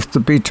 truth to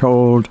be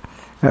told,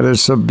 and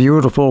it's a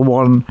beautiful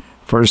one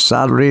for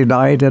Saturday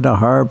night in a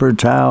harbour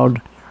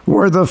town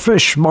where the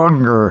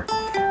fishmonger,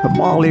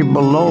 Molly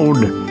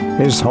Malone,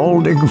 is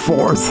holding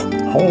forth,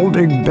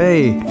 holding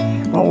bay.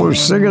 Oh,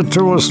 sing it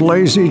to us,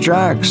 Lazy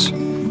Jacks.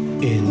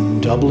 In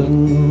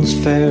Dublin's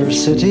fair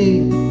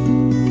city,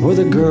 where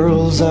the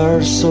girls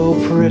are so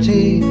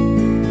pretty,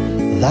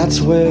 that's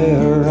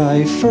where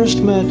I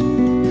first met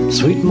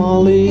sweet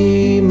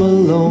Molly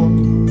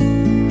Malone.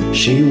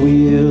 She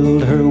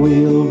wheeled her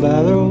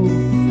wheelbarrow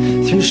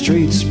through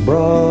streets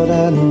broad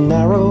and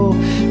narrow,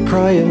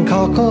 crying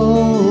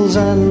cockles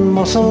and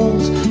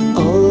mussels,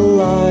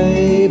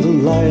 alive,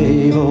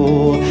 alive,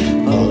 oh,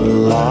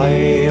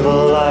 alive,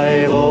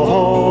 alive,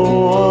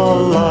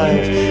 oh,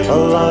 alive,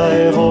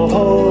 alive,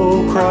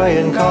 oh,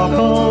 crying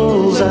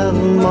cockles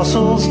and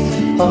mussels,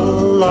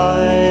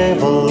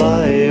 alive,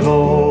 alive,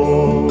 oh.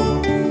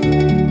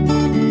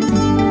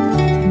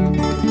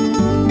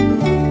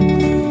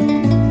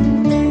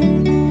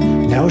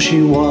 Now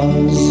she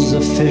was a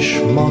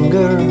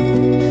fishmonger,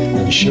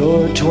 and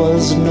sure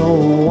 'twas no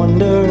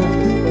wonder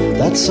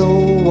that so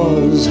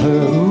was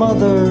her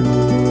mother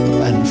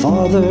and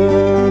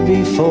father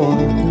before.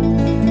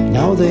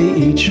 Now they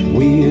each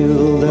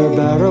wheel their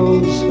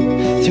barrows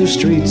through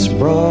streets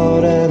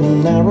broad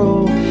and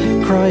narrow,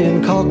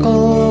 crying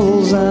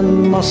cockles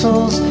and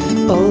mussels,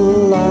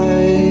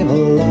 alive,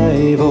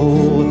 alive,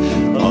 oh,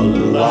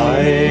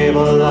 alive,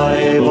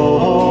 alive,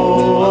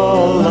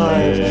 oh,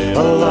 alive,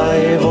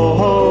 alive,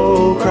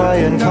 oh,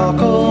 crying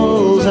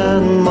cockles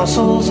and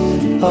mussels,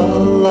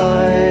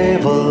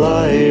 alive,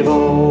 alive,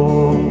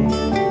 oh.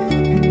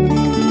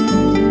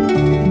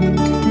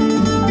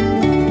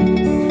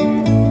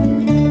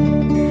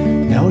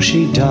 Now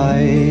she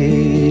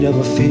died of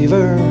a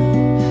fever,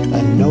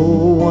 and no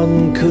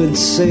one could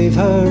save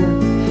her,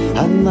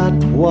 and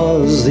that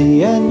was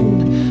the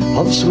end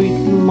of sweet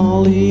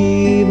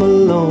Molly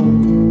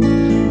Malone.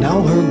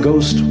 Now her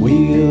ghost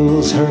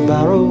wheels her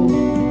barrow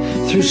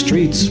through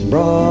streets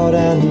broad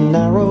and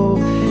narrow,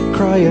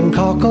 crying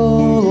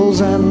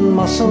cockles and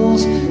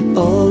mussels,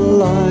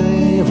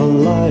 alive,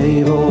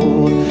 alive,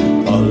 oh,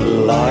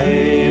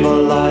 alive,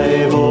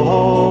 alive,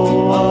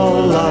 oh,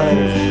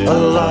 alive,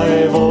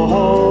 alive,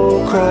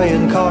 oh,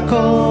 crying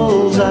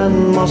cockles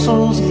and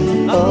mussels,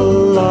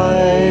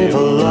 alive,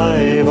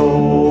 alive, oh.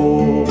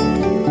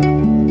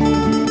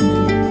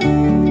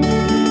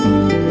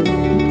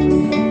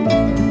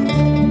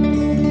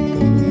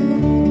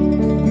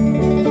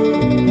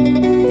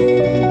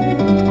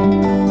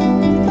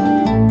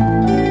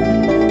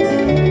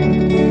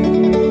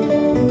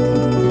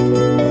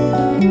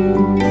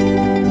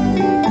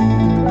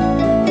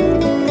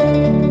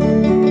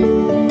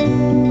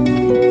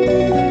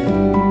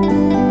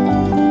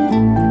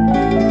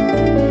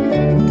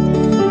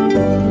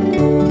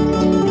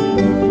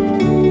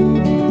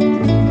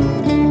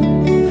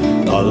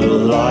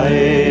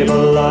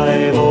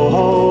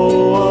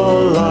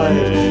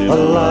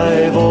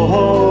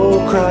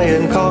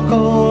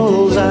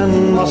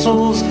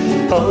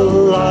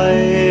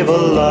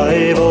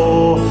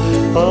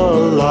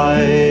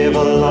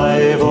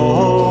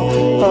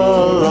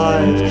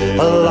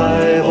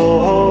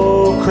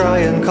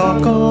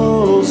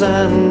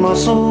 and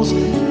muscles,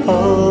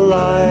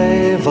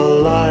 alive,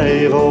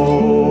 alive,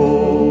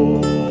 oh.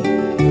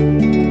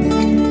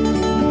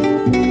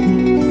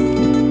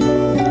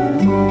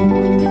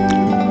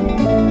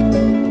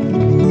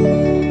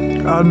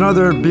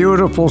 Another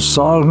beautiful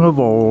song of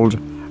old,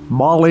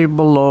 Molly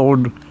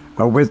Malone,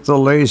 with the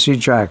Lazy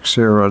Jacks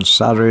here on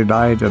Saturday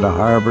night in a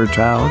harbor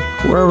town,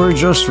 where we're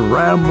just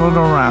rambling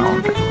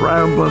around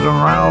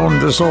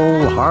this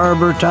old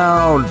harbor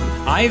town.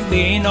 I've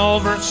been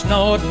over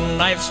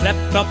Snowdon, I've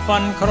slept up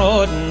on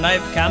Crowdon,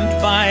 I've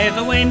camped by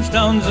the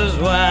Wainstones as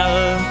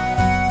well.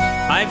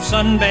 I've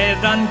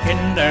sunbathed on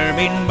Kinder,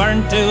 been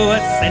burnt to a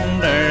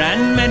cinder,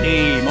 and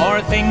many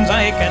more things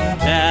I can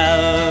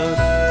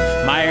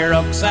tell. My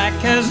rucksack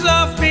has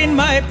oft been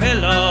my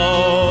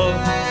pillow,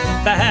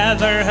 the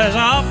heather has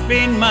oft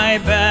been my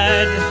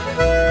bed,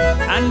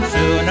 and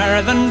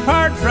sooner than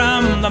part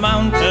from the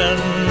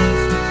mountains,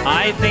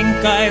 I think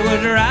I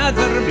would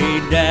rather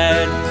be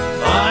dead.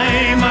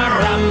 I'm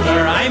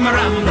a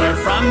rambler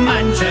from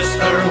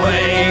Manchester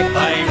way,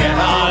 I get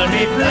all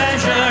me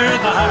pleasure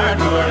the hard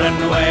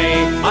whirling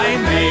way. I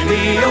may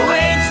be a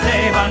wage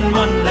slave on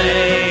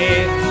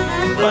Monday,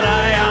 but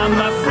I am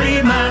a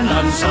free man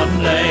on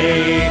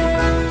Sunday.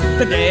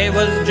 The day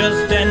was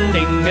just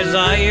ending as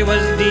I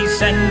was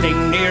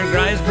descending near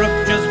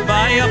Grisebrook just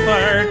by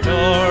Upper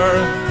Tor,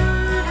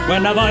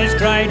 when a voice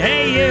cried,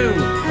 "Hey you,"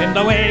 in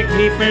the way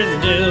keepers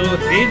do.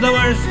 He's the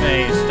worst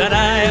face that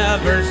I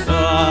ever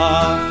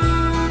saw.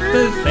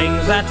 The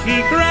things that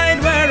he cried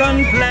were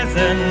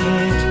unpleasant.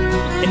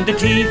 In the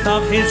teeth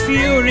of his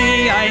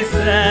fury I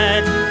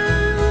said,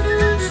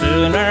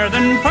 sooner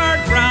than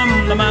part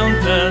from the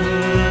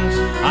mountains,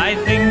 I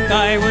think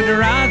I would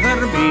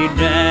rather be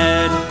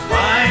dead.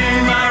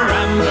 I'm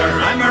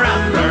a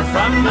rambler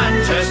from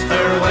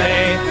Manchester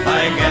way,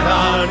 I get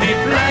all me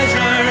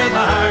pleasure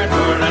the hard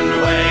whirling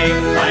way.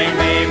 I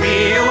may be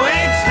a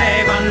wage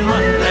slave on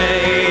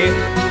Monday,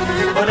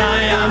 but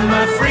I am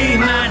a free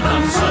man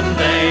on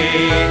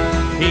Sunday.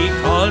 He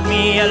called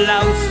me a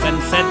louse and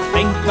said,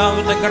 think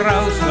of the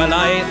grouse. Well,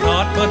 I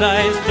thought, but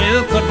I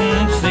still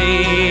couldn't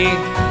see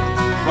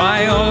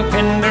why old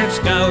Kinder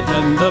Scout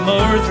and the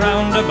moors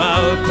round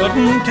about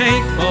couldn't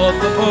take both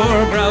the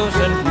poor grouse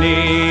and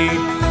me.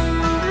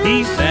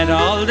 He said,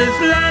 all this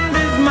land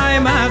is my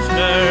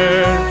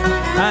master's.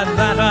 At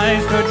that I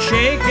stood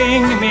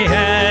shaking me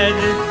head.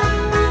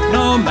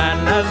 No man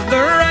has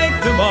the right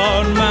to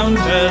own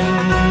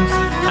mountains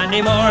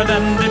any more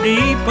than the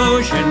deep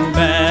ocean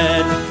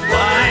bed.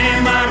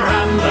 I'm a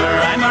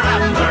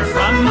rambler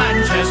from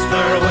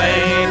Manchester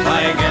way,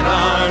 I get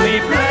all me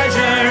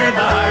pleasure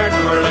the hard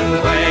whirling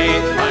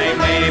way. I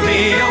may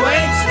be a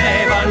wage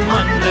slave on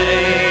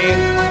Monday,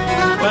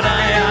 but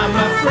I am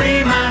a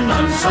free man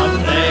on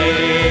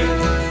Sunday.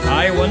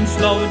 I once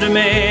loved a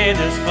maid,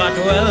 a spot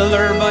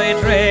welder by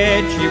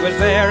trade. She was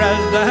fair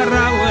as the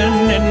rowan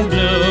in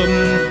bloom,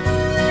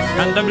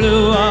 and the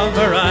blue of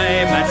her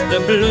eye matched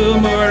the blue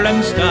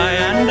moorland sky,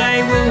 and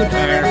I wooed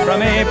her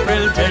from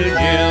April till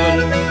June.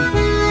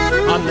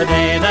 On the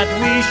day that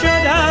we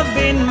should have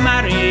been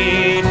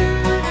married,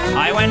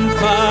 I went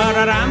for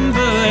a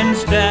ramble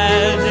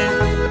instead,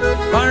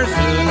 for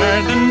sooner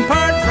than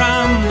part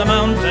from the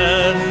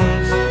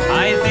mountains,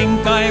 I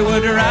think I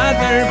would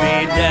rather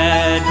be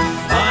dead.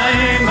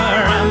 I'm a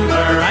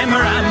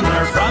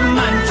rambler from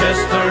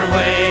Manchester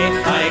way,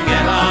 I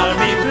get all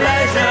me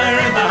pleasure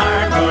the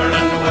hard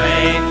whirling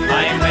way.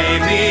 I may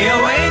be a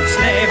wage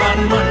slave on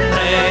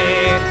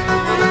Monday,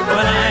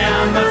 but I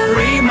am a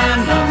free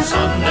man on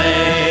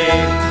Sunday.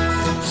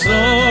 So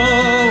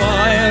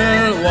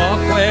I'll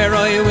walk where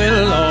I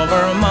will,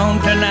 over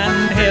mountain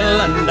and hill,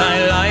 and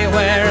I'll lie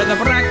where the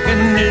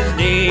bracken is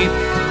deep.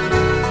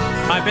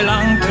 I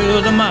belong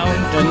to the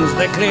mountains,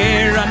 the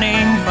clear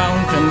running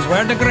fountains,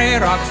 where the grey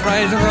rocks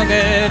rise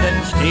rugged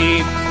and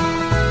steep.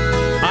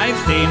 I've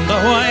seen the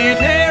white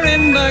hare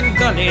in the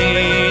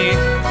gully,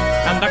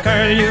 and the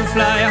curlew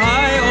fly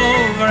high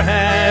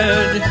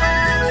overhead,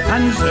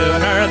 and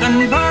sooner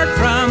than part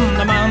from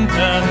the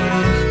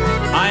mountains,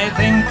 I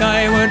think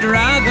I would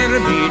rather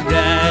be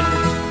dead.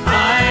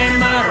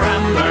 I'm a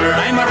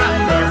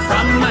rambler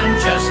from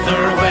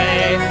Manchester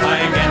way, I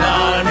get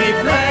all me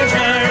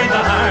pleasure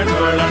the hard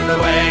whirling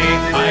way.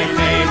 I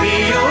may be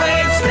a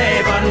wage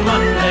slave on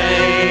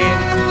Monday,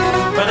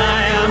 but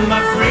I am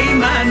a free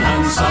man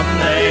on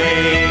Sunday.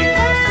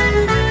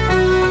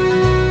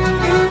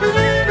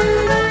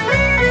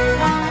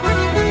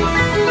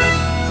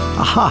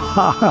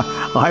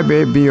 I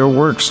may be a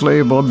work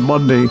slave on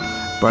Monday,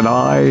 but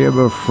I am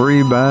a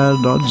free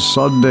man on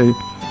Sunday.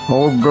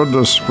 Oh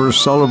goodness, we're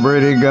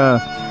celebrating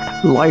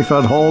life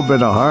at home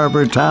in a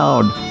harbor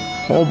town.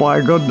 Oh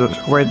my goodness.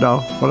 Wait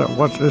now,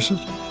 what is it?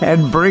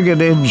 And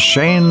bringing in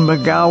Shane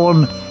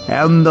MacEwen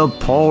and the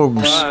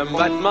Pogues. I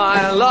met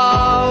my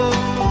love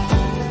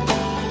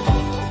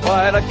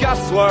by the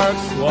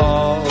gasworks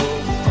wall,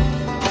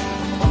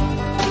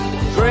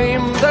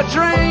 dreamed a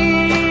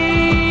dream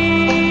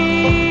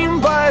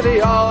by the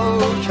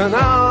old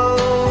canal.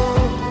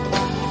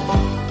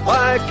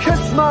 I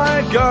kissed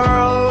my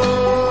girl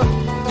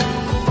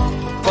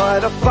by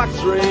the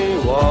factory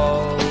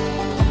wall.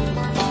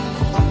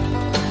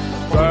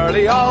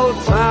 Dirty old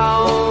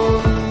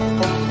town,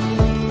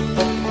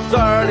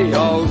 dirty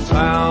old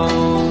town.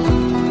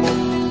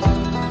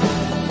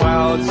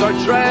 Clouds are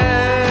drifting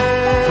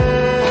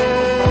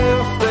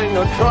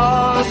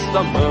across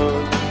the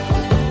moon.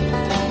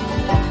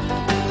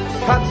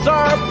 Cats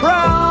are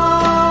prowling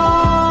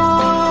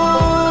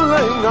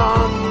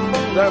on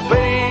their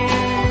beat.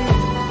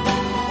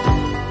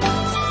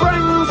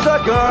 Springs a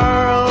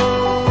girl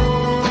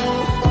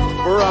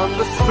from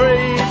the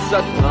streets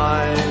at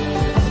night.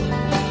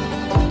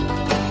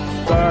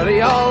 Dirty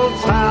old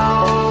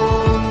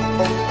town,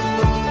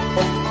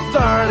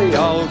 dirty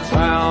old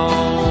town.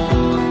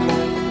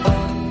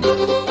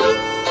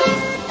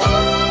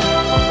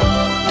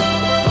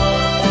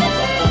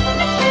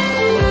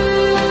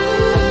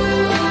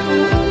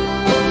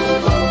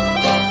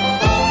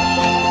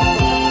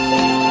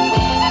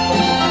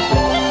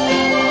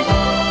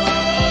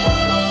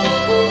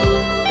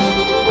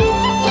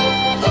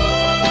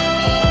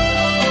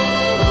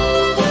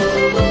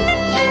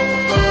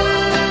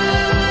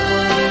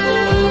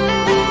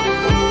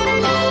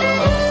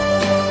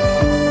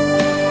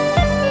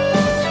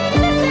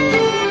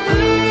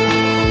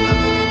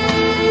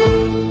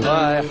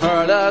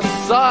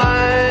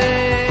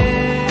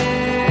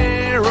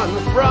 Siren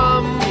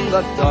from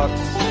the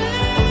docks.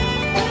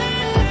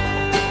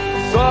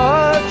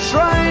 Saw a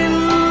train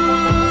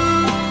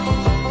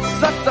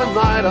set the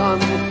night on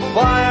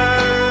fire.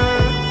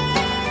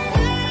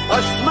 I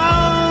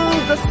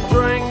smelled the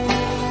string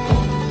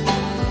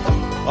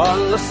on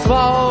the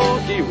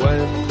smoky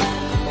wind.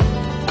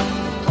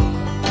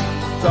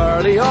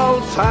 Dirty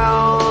old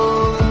town,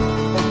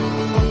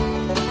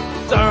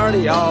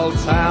 dirty old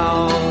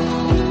town.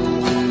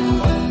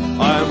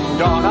 I'm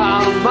gonna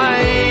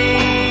make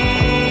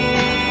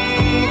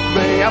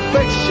me a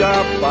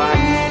picture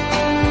back,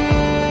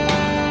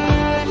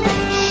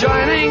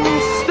 shining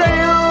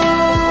steel,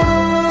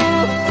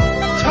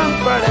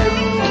 tempered in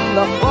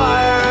the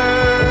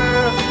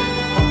fire.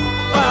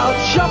 I'll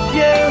chop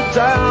you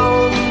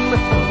down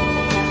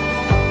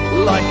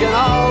like an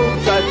old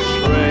dead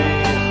tree.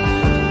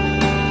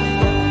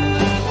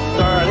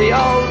 Dirty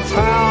old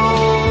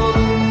town,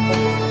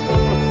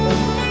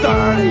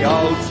 dirty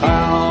old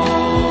town.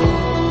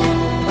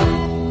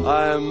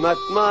 I met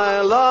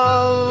my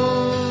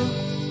love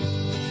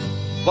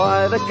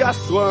by the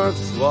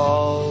gasworks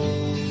wall.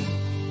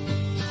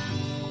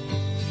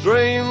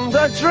 Dreamed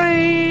a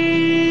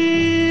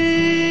dream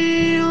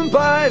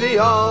by the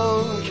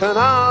old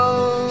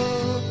canal.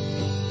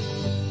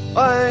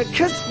 I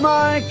kissed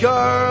my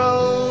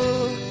girl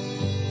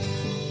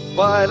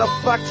by the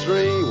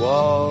factory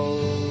wall.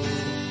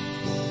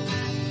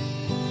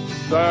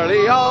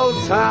 Dirty old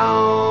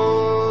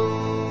town,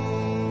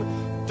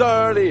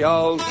 dirty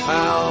old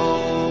town,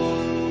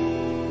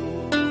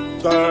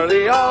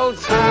 dirty old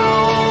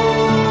town,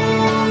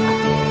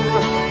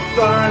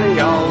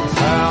 dirty old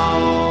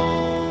town.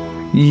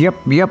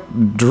 Yep,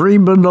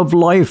 dreaming of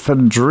life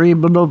and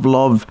dreaming of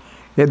love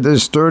in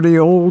this dirty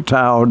old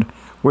town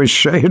with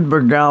Shane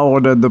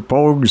MacEwen and the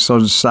Pogues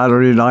on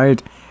Saturday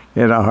night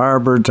in a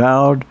harbour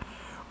town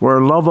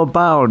where love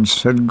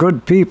abounds and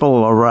good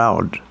people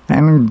around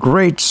and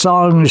great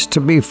songs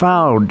to be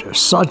found,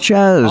 such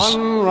as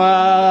On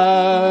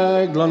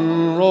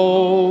Raglan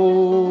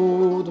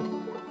Road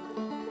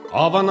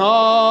of an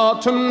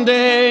autumn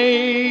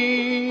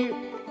day,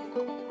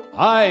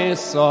 I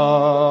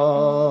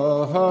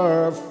saw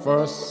her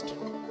first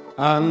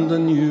and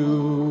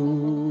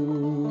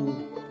knew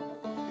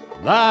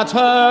that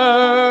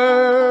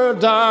her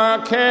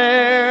dark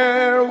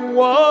hair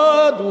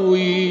would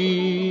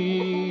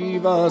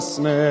weave a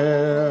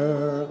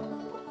snare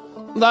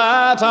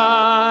that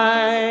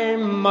I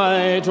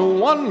might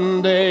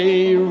one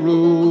day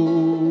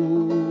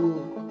rue.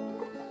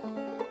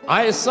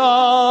 I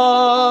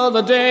saw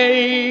the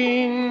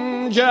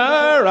danger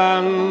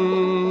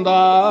and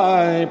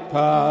I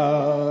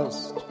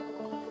passed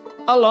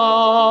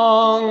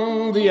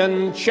along the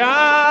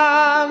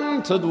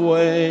enchanted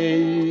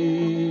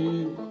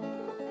way,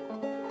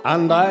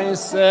 and I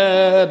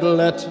said,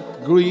 let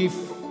grief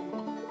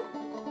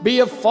be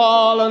a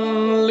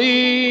fallen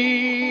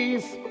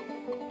leaf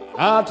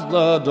at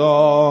the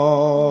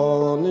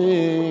dawning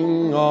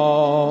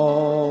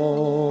of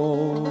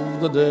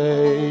the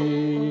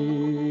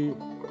day.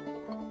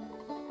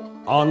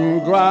 On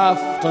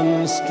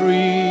Grafton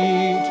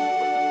Street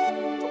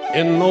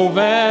in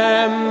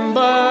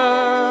November,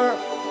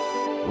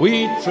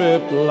 we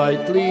tripped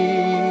lightly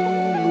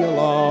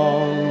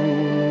along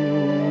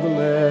the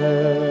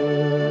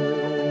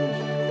ledge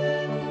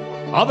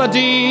of a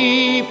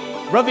deep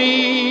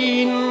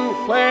ravine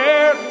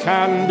where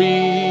can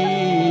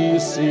be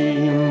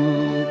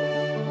seen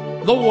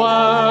the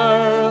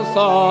worth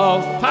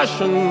of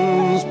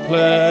passion's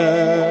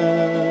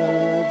pledge.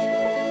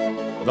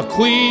 The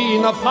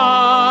Queen of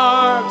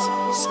Hearts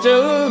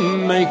still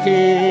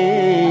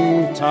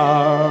making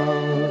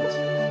tart,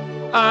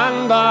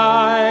 and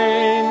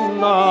I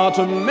not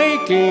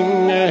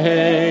making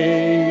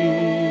hay.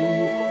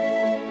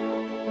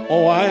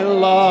 Oh, I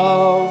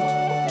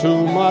loved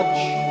too much,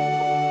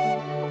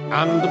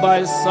 and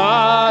by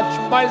such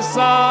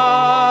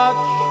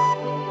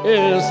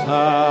is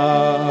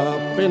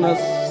happiness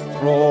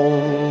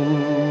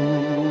thrown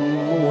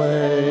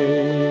away.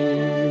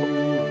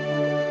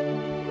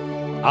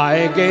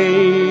 I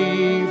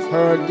gave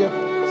her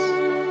gifts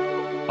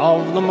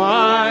of the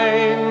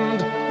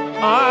mind,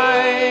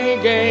 I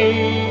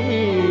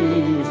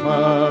gave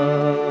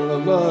her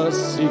the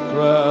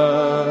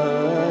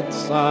secret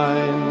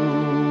sign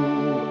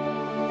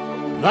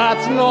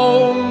that's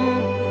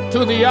known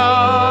to the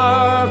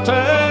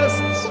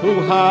artists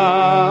who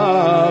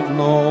have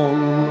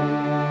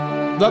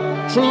known the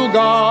true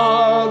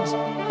gods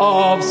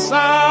of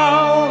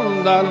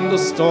sound and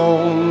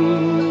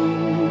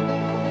stone,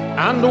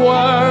 and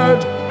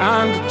word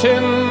and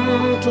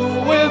tint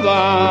without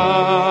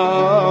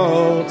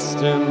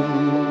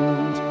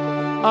stint.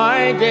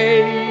 I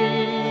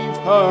gave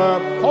her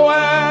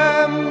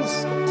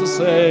poems to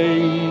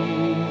say,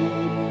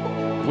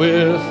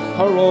 with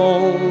her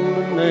own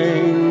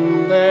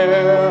name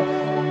there,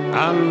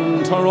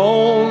 and her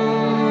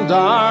own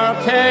dark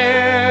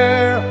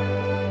hair,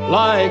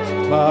 like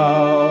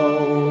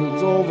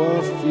clouds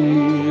over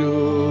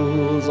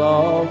fields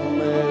of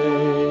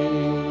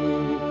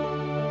May.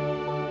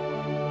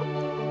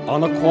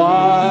 On a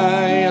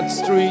quiet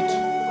street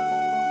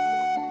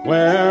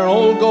where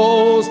old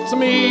ghosts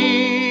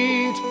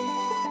meet,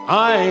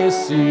 I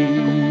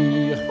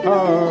see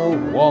her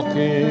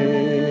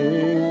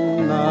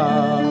walking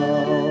now,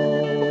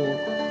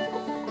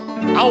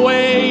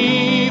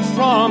 away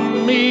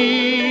from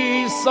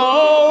me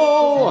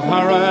so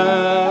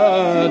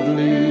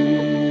hurriedly.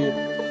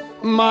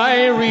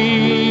 My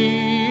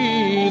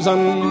reason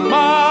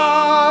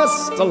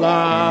must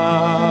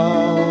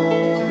allow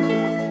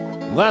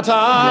that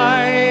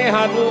I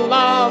had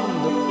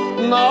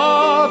loved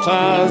not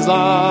as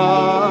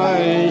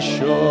I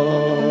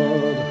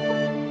should,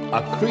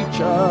 a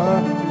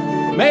creature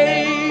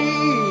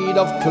made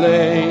of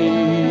clay.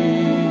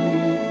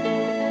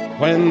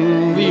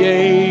 When the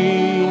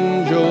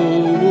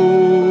angel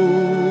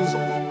woos,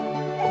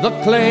 the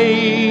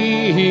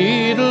clay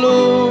he'd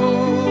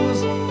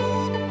lose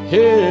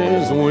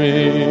his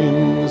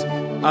wings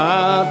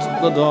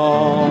at the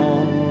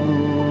dawn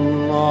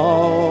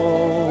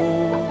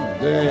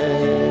of day.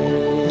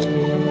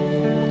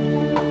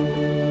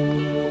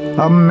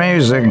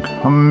 Amazing,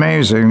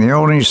 amazing. The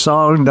only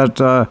song that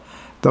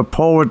the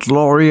poet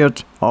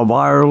laureate of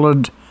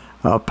Ireland,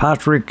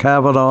 Patrick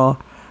Kavanagh,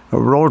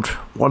 wrote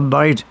one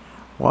night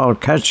while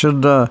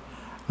catching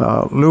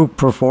Luke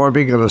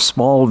performing in a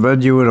small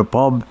venue in a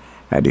pub,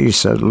 and he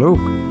said, "Luke,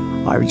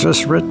 I've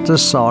just written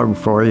this song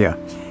for you."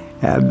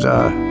 And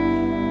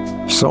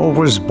so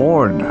was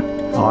born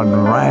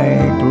on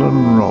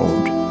Raglan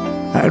Road,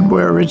 and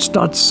where it's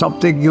not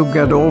something you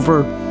get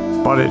over,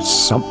 but it's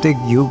something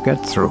you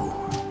get through.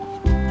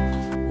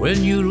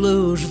 When you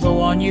lose the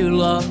one you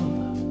love,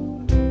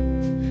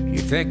 you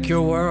think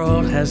your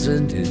world has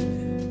ended.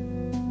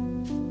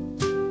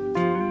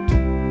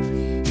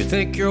 You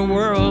think your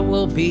world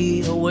will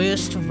be a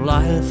waste of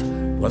life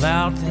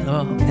without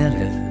them in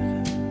it.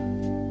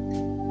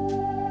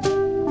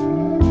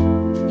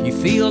 You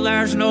feel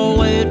there's no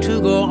way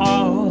to go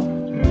on,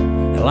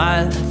 and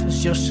life is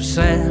just a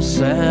sad,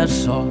 sad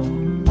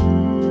song.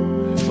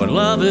 But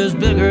love is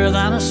bigger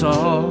than us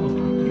all.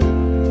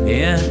 The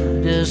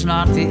end is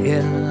not the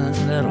end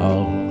at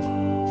all.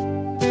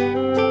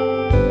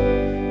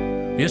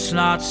 It's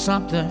not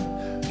something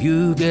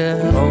you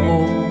get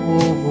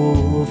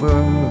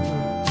over,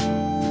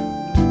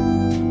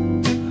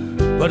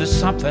 but it's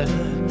something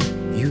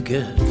you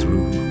get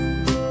through.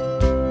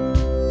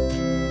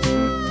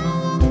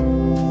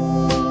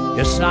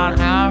 It's not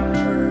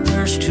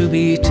ours to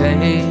be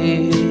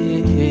taken.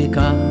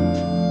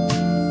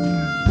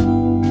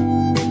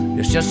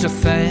 It's just a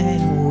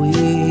thing we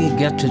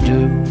get to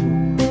do.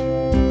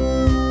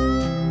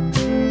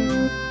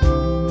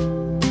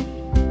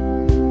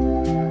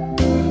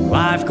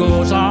 Life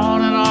goes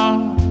on and on,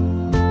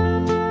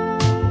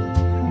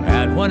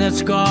 and when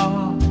it's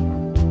gone,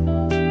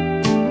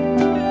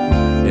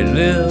 it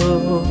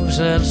lives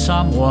in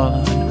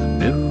someone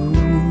new.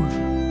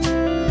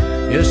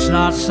 It's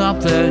not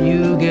something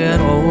you get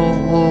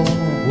over,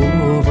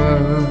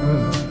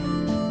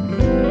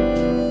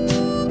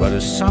 but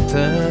it's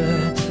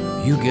something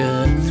you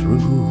get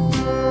through.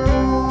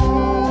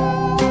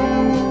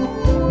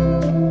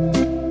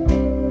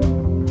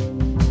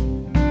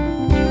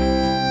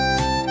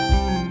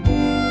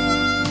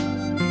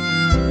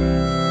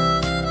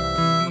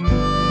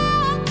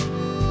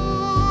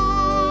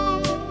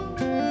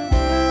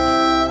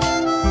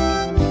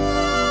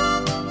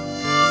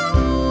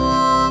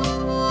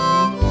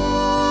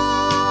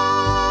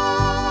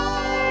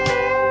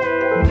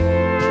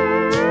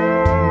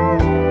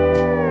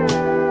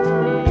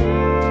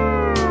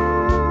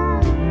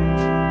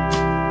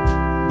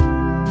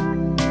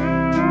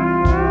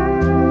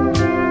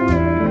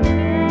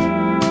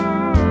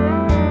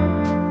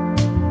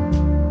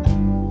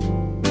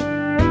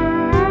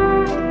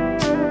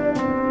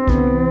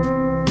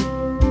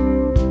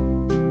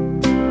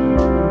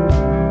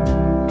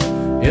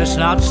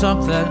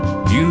 something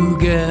you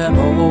get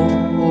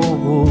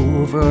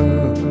over,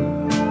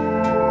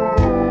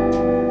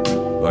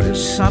 but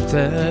it's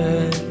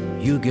something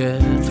you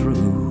get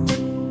through.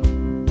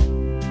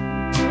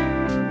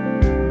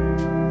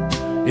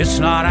 It's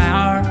not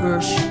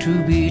ours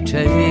to be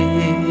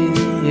taken.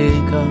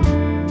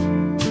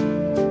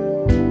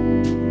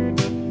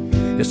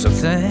 It's a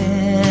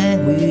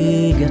thing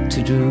we get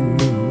to do.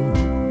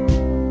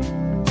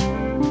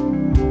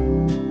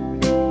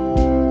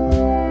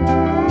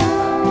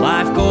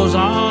 Life goes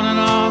on and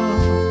on,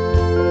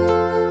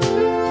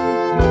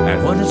 and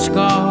when it's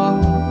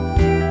gone,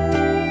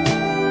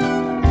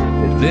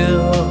 it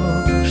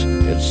lives,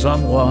 it's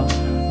someone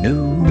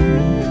new.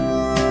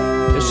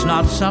 It's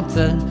not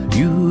something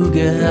you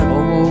get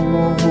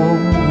over,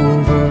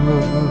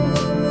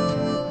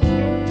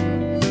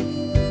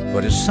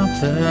 but it's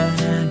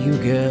something you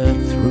get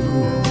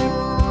through.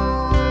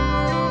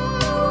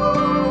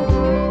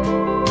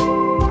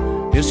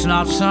 It's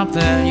not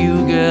something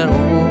you get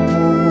over,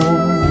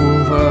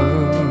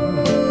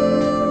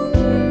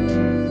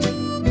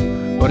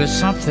 but it's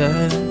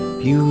something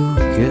you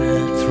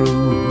get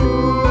through.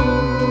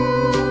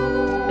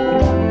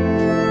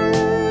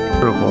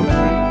 Beautiful.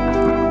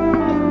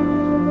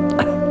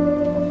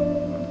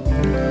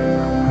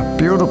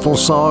 Beautiful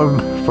song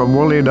from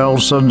Willie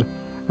Nelson,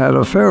 and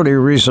a fairly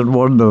recent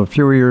one a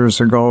few years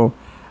ago.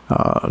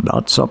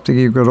 Not something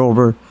you get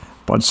over,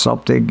 but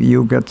something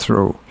you get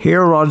through.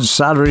 Here on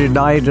Saturday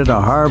night in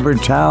a harbor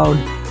town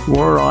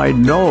where I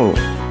know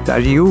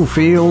that you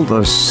feel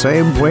the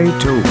same way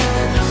too.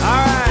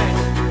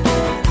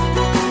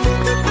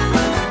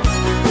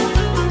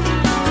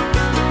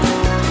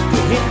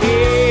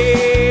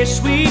 Hey,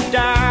 sweet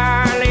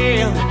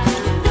darling,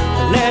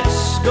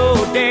 let's go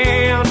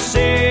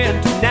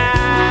dancing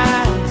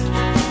tonight.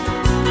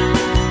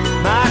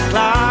 My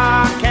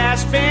clock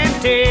has been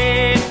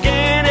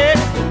ticking, it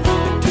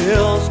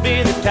tells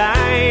me the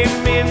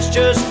timing's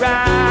just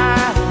right.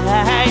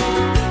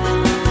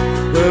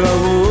 Well, I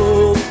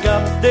woke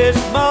up this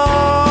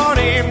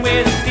morning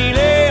with a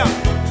feeling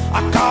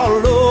I call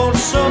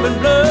lonesome and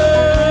blue.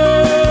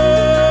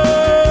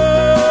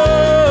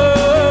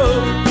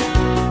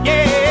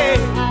 Yeah,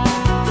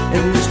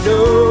 and there's no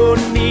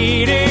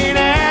need in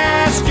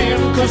asking,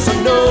 'cause I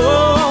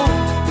know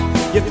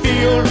you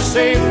feel the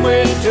same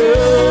way too.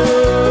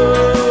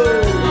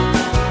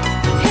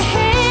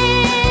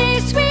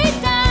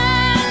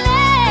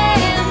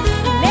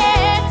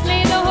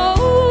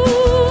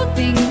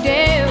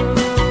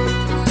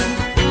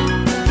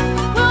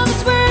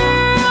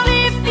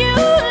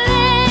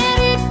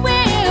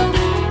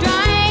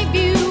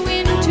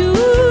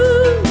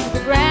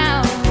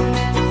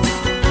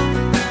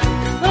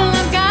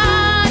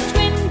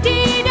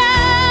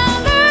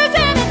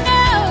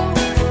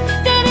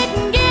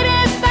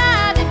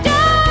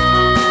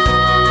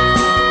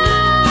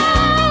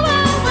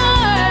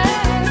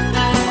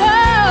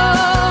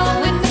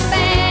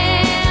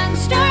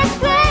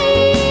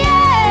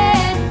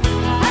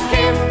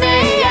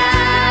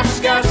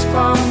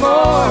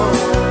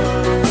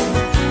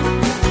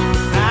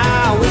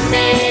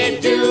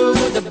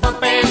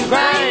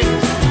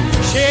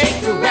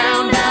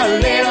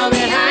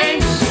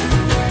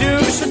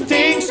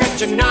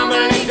 You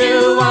normally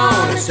do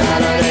on a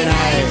Saturday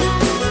night.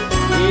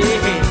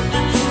 Yeah,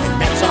 and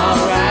that's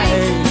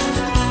alright.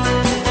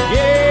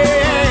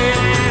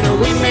 Yeah, and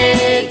we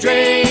may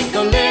drink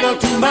a little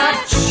too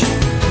much,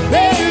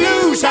 may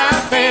lose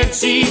our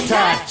fancy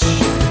touch.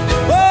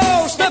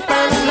 Oh, step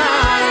in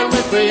line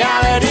with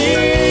reality.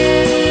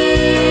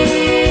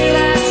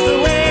 That's the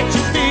way it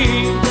should be.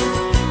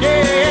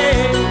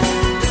 Yeah,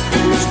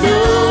 there's no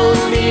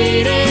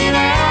need in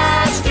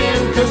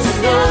asking, 'cause I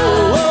know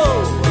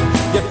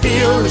you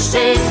feel the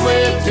same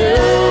way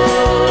too.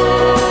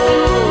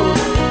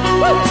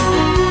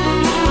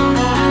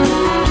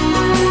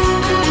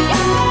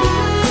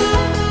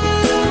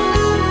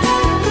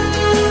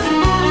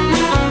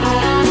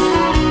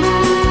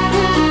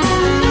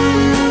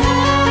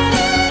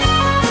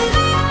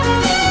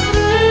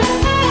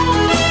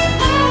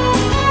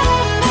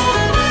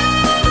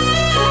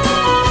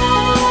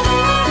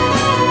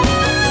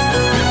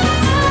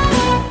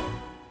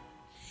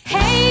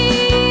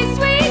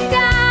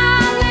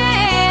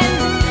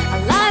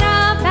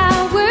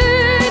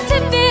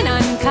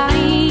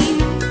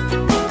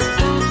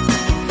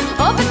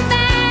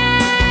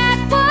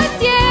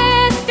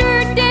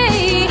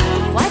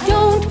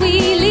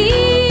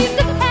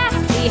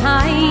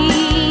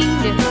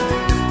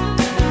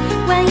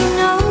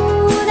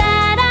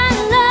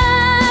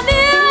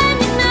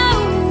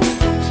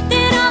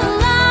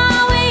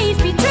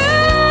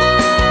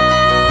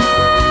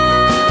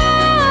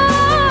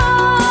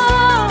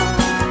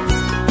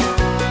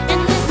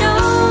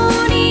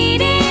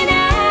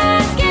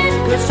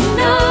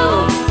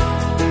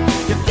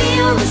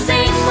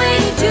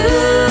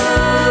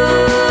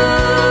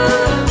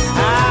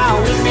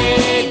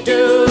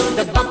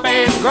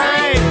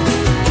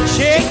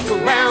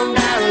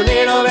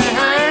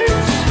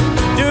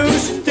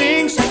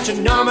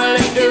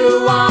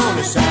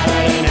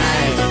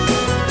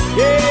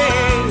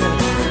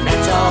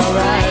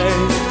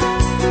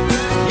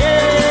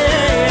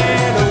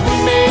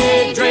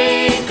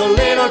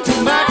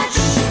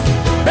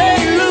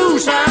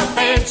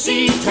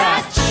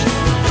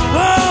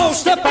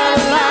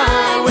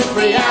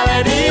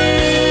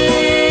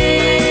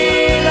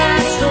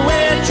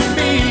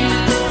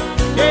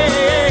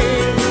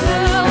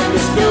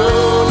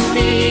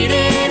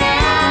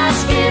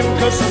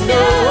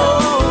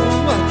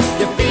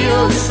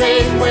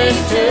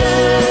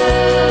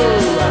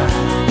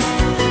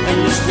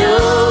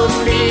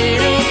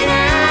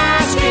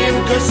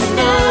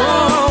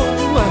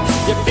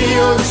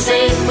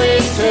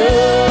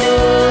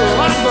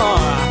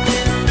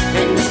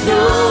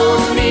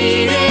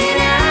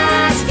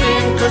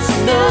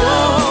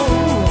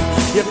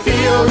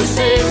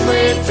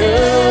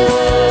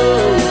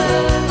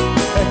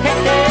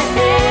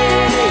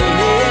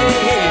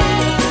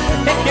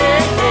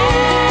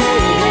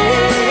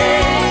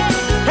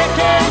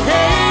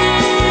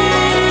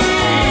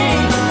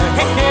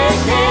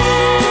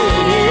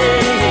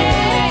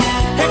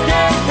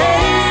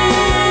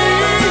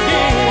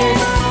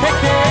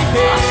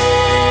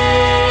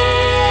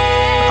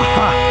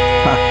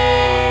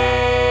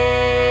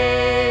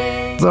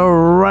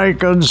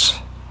 Frankens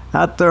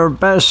at their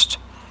best,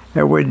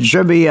 and with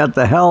Jimmy at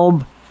the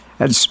helm.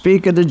 And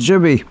speaking of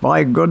Jimmy,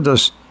 my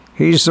goodness,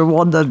 he's the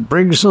one that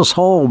brings us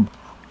home.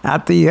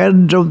 At the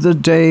end of the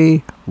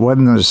day,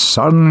 when the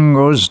sun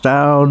goes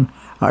down,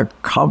 a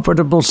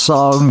comfortable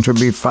song to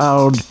be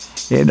found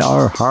in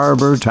our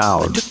harbor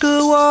town. I took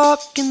a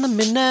walk in the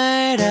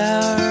midnight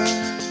hour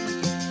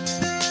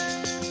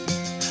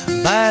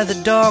by the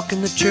dock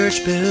in the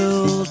church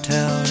bell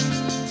tower.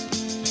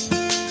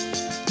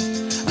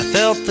 I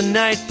felt the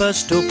night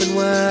bust open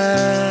wide,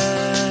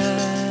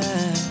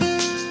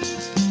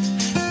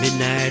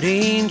 midnight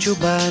angel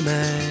by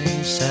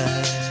my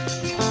side.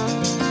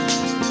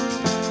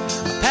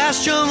 I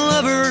passed young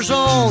lovers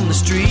on the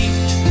street,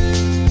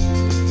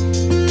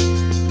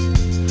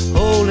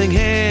 holding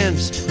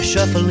hands,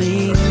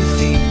 shuffling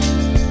feet.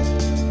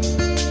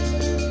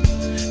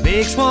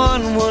 Makes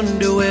one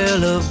wonder where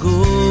love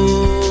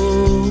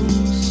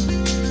goes.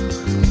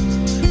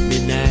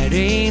 Midnight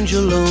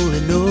angel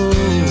only knows.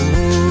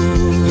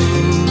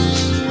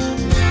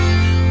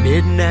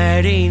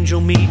 Midnight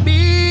angel, meet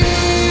me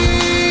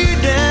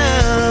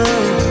down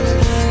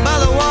by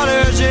the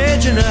water's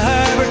edge in the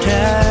harbor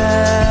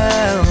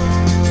town.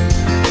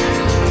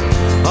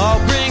 I'll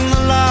bring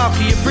the lock,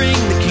 you bring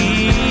the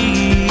key.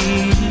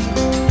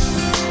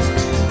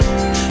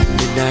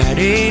 Midnight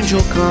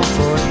angel,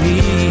 comfort me.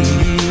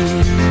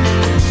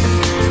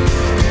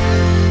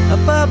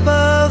 Up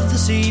above the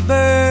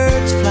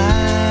seabirds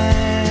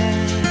fly,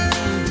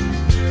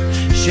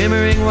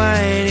 shimmering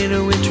white in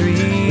a wintry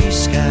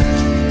sky.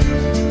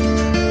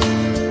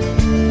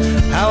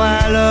 How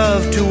I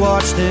love to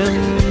watch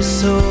them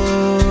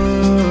soar.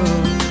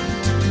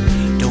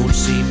 Don't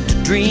seem to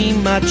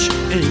dream much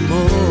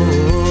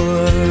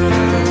anymore.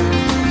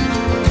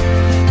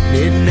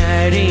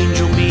 Midnight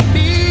angel, meet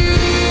me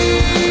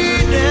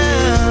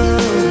down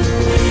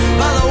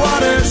by the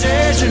water's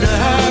edge in a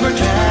harbor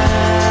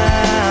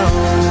town.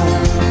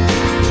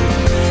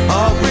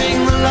 I'll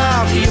bring the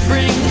lock, you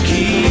bring the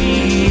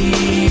key.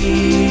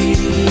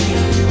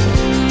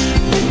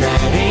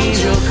 Midnight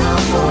angel,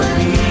 comfort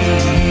me.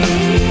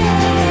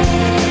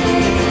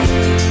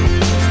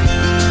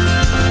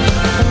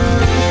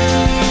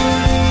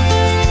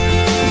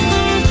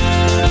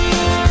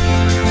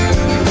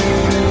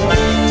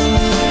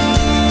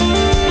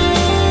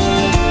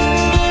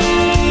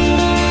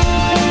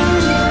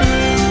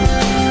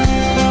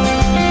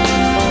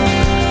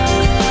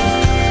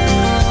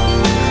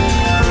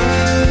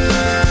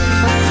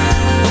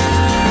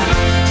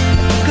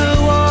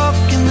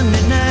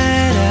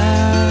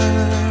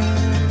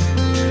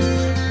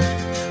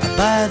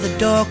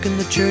 Dock in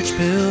the church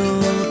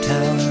bell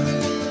tower.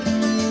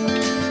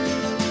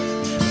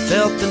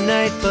 Felt the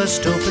night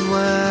bust open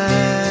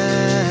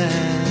wide.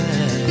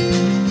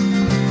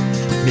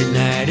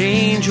 Midnight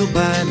angel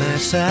by my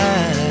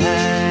side.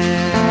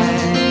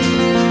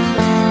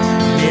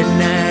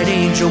 Midnight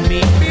angel,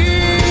 meet me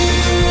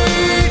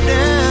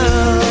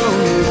down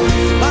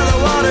by the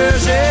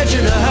water's edge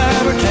in a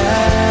harbor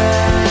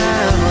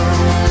town.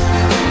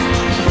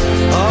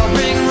 I'll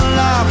bring the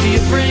lock, you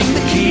bring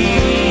the key.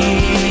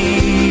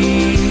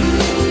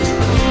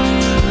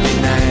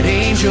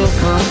 Angel,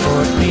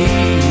 comfort me.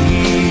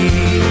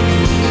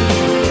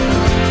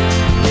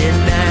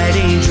 Midnight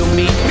angel,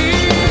 meet me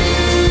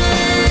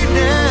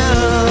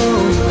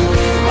down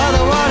by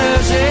the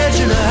water's edge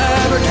in a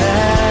harbor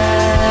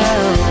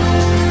town.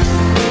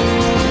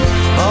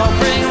 I'll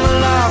bring the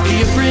lock,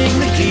 you bring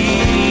the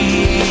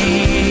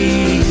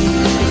key.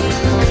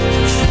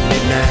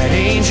 Midnight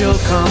angel,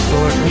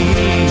 comfort me.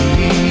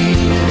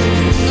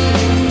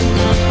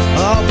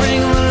 I'll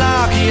bring the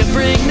lock, you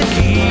bring the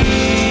key.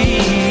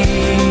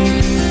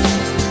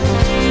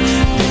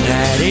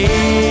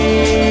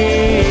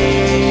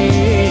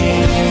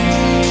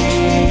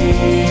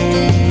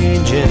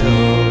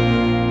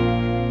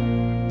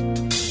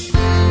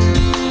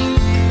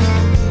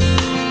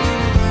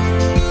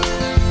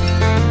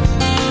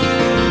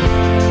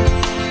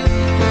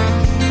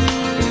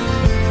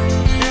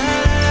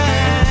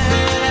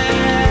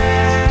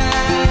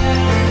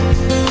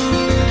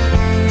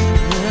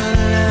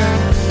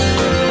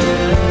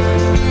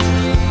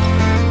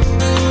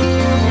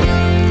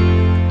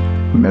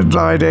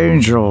 Midnight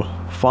angel,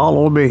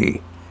 follow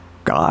me,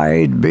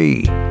 guide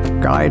me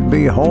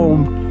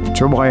home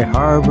to my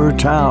harbor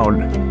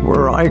town,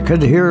 where I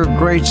can hear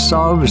great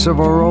songs of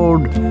our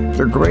own,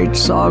 the great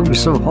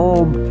songs of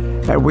home,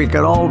 and we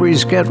can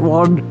always get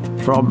one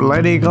from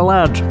Lenny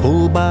Gallant.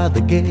 Pulled by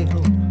the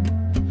gale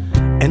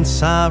and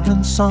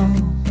siren song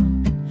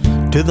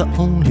to the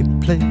only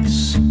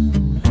place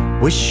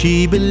where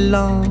she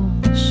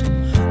belongs.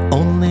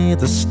 Only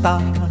the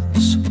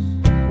stars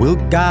will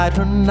guide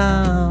her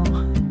now.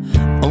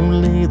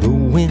 Only the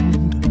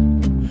wind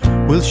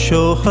will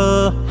show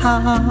her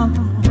how.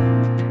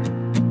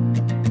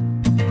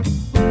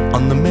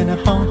 On the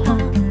Minnehaha,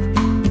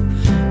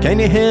 can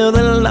you hear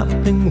the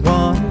lapping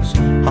waters?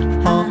 Ha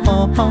ha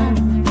ha ha.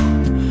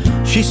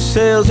 She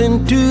sails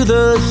into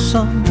the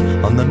sun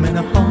on the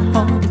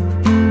Minnehaha.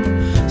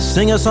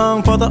 Sing a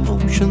song for the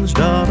ocean's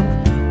daughter.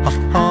 Ha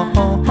ha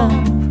ha ha.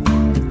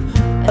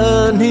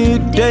 a new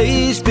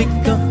day's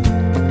begun.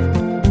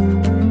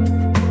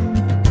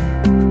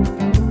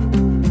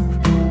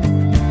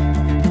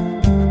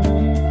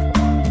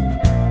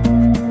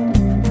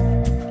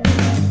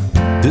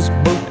 This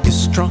boat is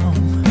strong,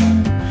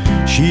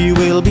 she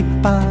will be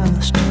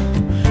fast.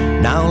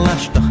 Now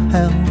lash the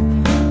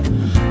helm,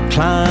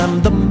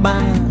 climb the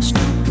mast,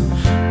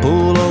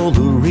 pull all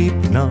the reef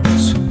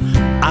knots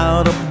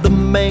out of the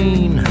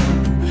main,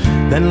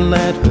 then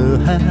let her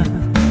have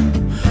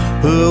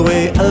her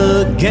way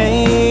again.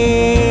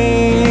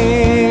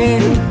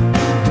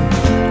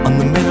 On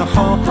the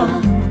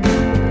Minnehaha,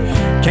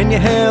 can you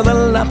hear the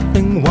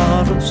laughing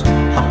waters?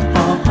 Ha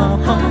ha ha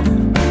ha.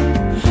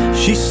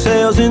 She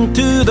sails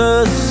into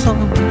the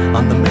sun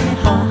on the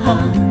Minnehaha.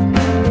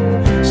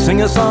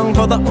 Sing a song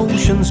for the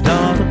ocean's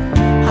daughter.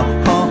 Ha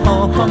ha ha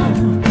ha.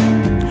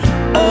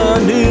 A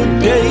new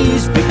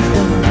day's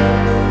begun.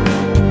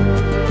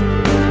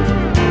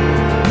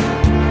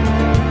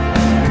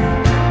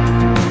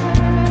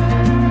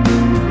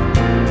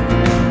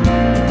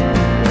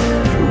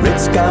 Red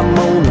sky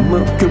moaning,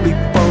 mercury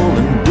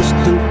falling,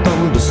 distant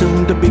thunder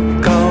soon to be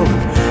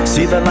calling.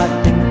 See the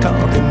lightning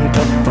talking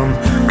tough from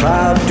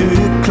cloud to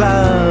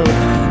cloud.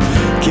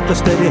 Keep a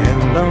steady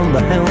hand on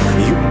the helm.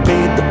 You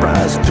paid the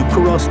price to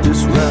cross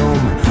this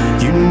realm.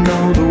 You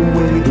know the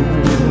way the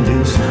wind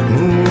is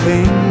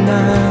moving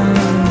now.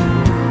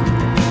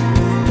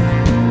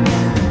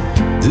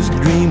 This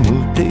dream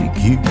will take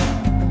you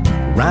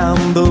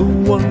round the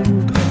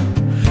world.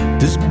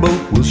 This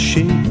boat will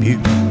shape you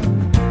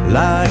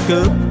like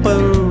a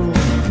pearl.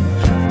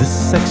 The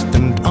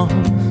sextant on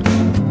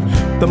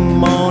the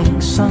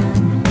morning sun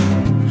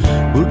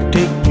will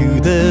take you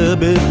there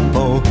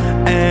before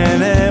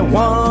anyone.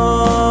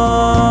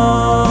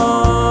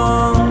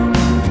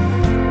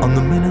 On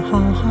the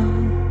Minnehaha,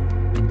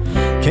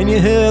 can you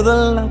hear the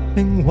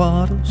lapping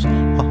waters?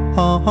 Ha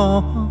ha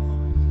ha ha.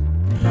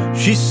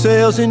 She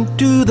sails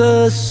into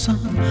the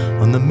sun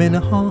on the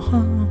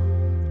Minnehaha.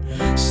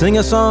 Sing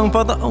a song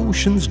for the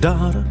ocean's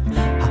daughter.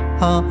 Ha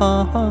ha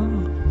ha ha.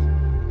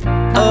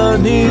 A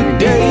new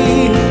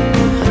day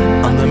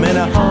on the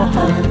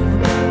Minnehaha.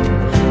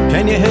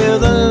 Can you hear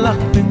the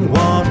laughing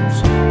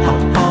waters? Ha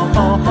ha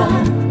ha ha.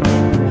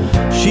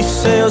 She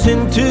sails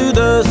into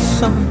the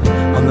sun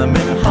on the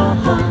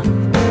Minnehaha.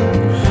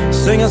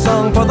 Sing a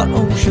song for the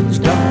ocean's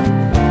daughter.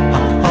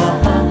 Ha ha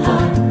ha ha.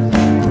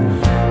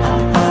 Ha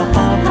ha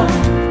ha ha.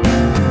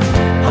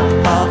 Ha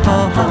ha ha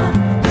ha.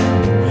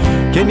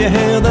 Can you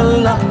hear the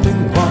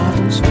laughing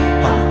waters?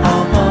 Ha ha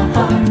ha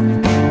ha.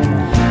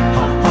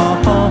 Ha ha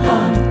ha ha.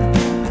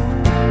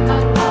 Ha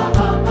ha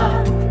ha ha.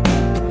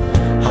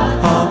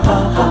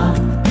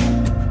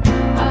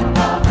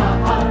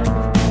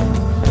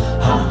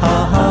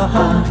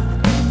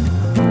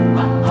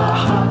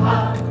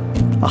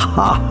 Ha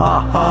ha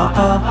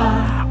ha ha.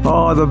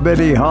 Oh, the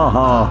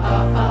Minnehaha.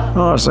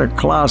 Oh, it's a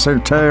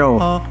classic tale.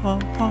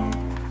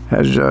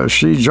 As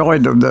she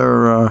joined them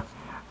there,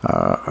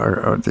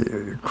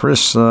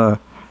 Chris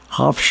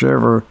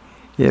Hofschiver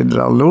in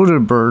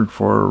Lunenburg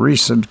for a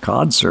recent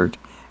concert,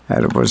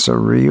 and it was a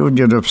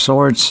reunion of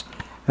sorts.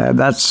 And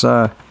that's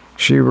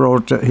he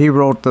wrote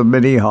the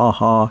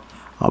Minnehaha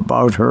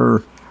about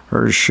her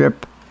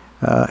ship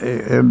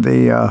in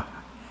the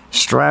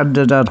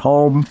stranded at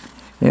home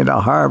in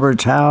a harbor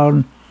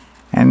town,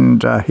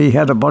 and he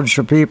had a bunch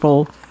of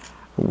people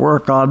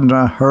work on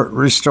her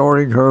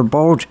restoring her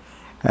boat,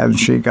 and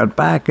she got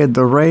back in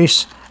the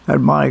race,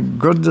 and my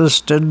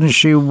goodness, didn't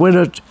she win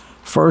it?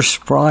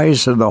 First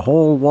prize in the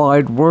whole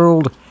wide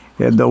world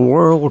in the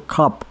World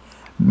Cup.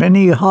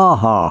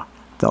 Minnehaha,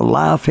 the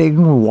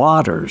laughing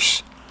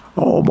waters.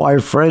 Oh, my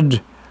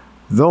friend,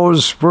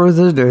 those were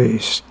the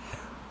days.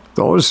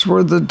 Those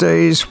were the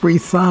days we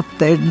thought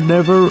they'd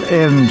never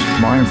end,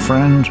 my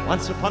friend.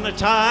 Once upon a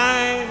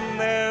time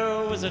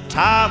there was a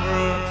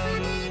tavern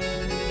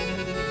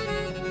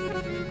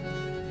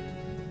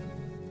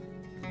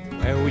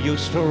where we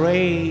used to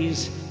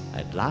raise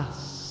a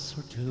glass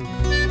or two.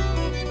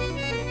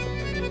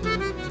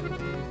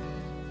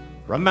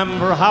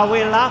 Remember how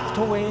we laughed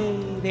away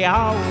the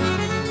hours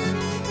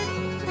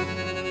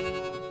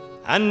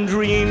and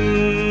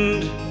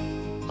dreamed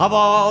of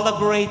all the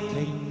great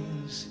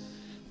things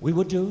we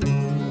would do.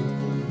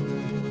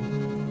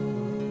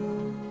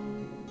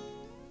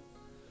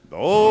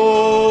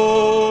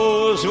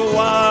 Those were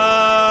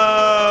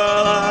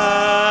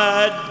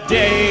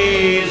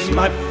days,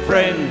 my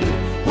friend,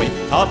 we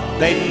thought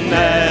they'd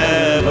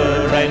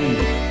never end.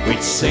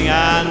 We'd sing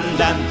and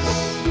dance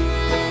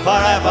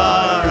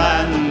forever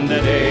and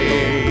a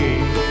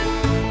day.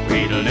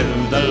 We'd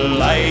live the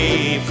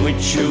life we'd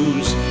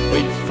choose,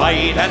 we'd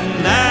fight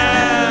and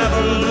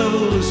never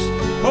lose.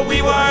 For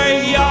we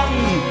were young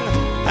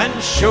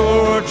and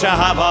sure to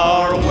have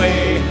our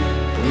way.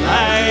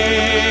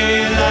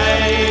 Lay,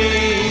 lay,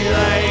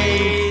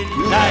 lay,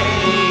 lay,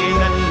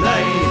 lay,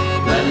 lay,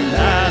 lay,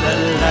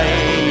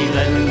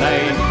 lay,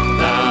 lay.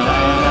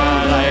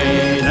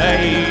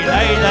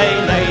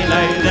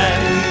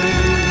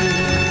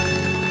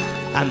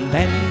 And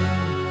then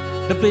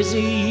the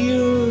busy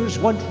years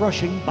went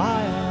rushing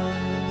by us.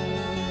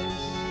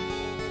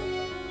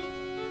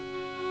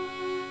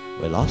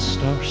 We lost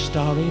our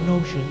starry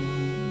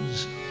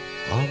notions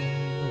on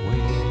the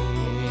way.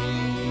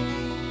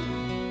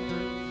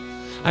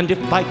 And if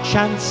by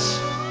chance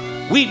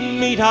we'd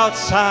meet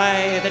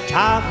outside the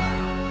tavern,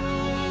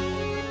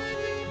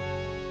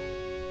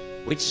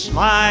 we'd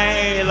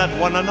smile at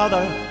one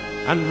another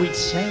and we'd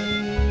say,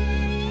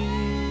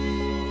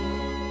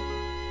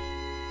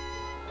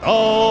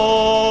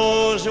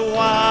 those were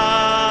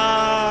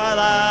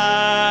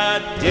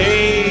the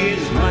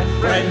days, my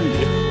friend,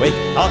 we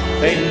thought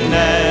they'd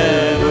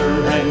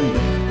never end.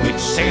 We'd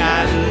sing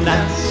and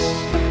dance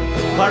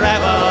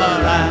forever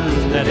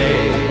and a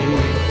day.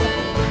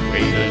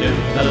 We'd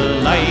live the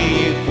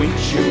life we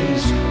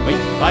choose,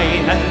 we'd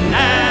fight and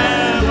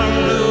never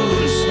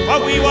lose. For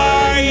we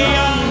were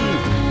young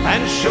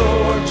and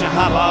sure to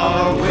have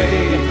our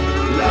way.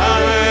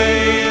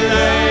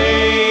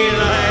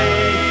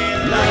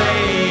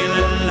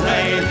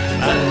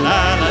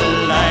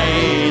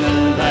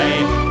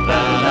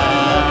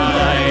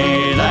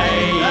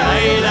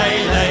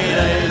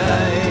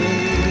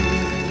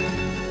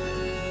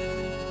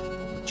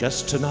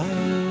 Just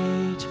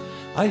tonight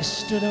I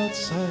stood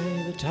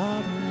outside the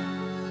tavern.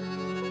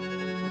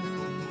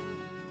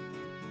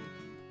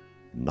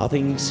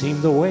 Nothing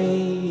seemed the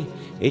way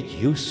it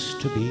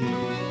used to be.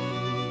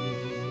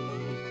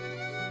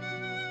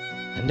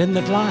 And in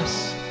the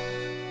glass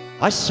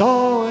I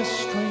saw a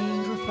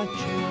strange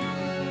reflection.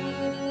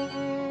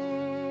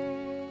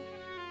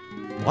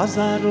 Was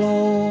that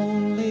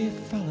lonely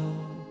fellow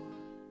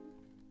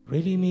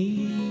really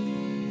me?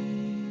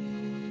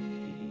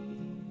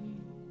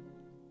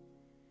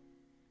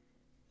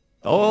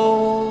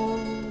 Those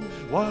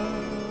were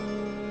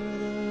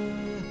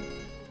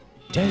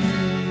the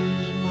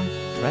days, my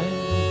friend,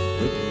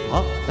 we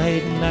thought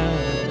they'd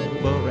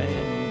never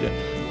end.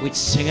 We'd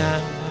sing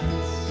and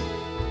dance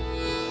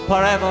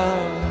forever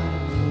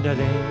and a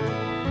day.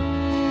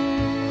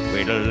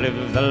 We'd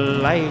live the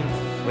life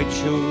we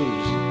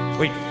choose,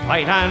 we'd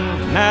fight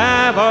and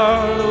never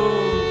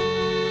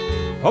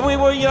lose. For we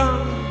were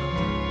young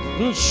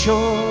and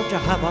sure to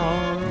have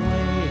our way.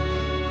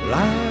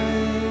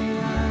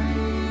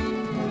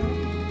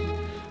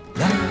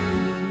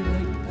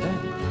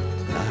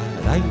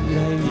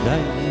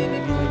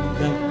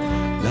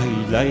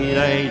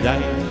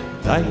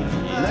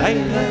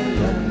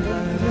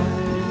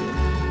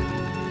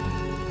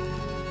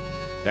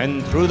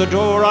 Then through the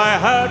door I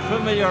heard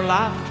familiar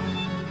laughter.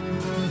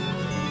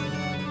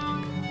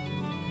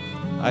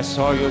 I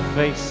saw your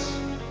face,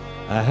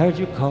 I heard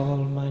you call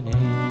my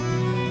name.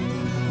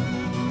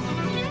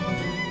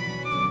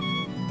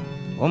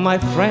 Oh, my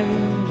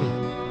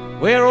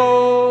friend, we're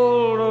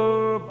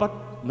older but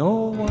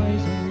no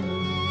wiser.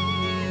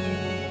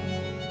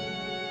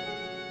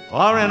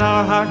 For in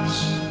our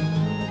hearts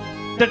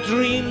the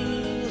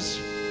dreams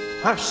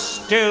are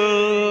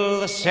still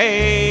the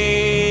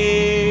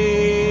same.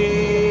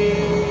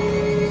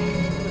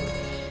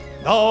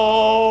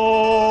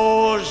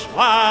 Those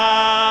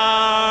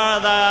were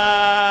the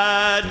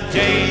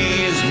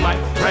days, my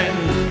friend,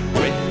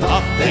 we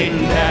thought they'd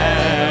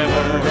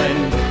never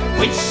end.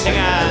 We'd sing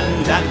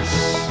and dance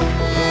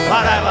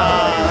forever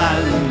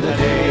and a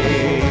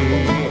day.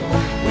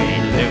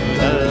 We'd live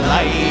the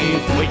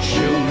life we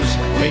choose,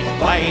 we'd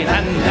fight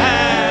and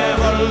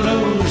never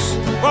lose.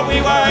 For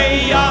we were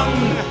young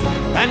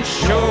and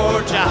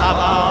sure to have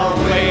our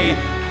way.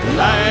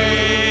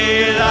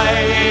 Lay,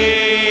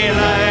 lay, lay,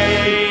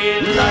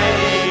 lay, lay,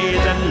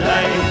 lay,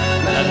 lay, lay,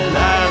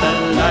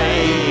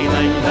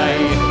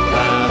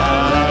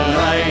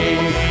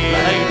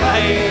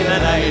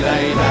 lay,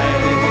 lay,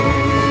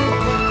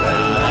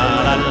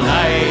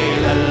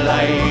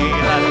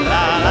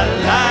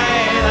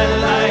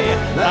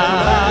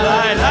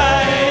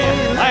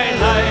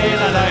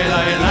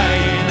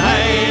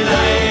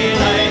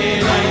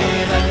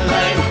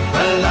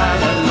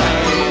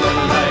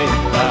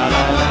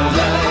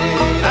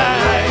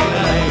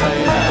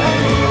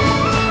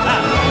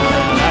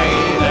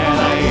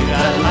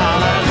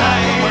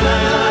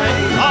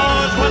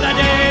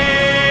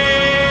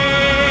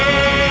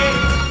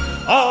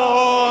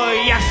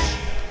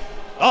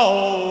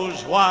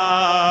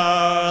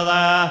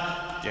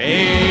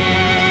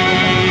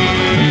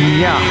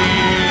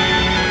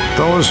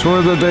 Those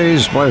were the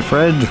days, my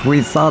friend,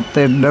 we thought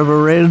they'd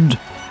never end.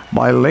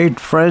 My late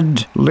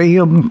friend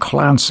Liam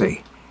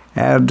Clancy,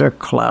 and a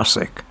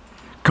classic.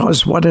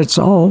 'Cause when it's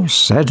all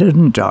said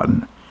and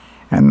done,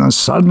 and the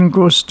sun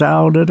goes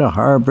down in a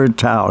harbor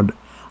town,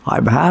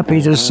 I'm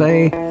happy to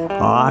say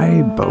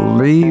I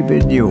believe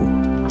in you.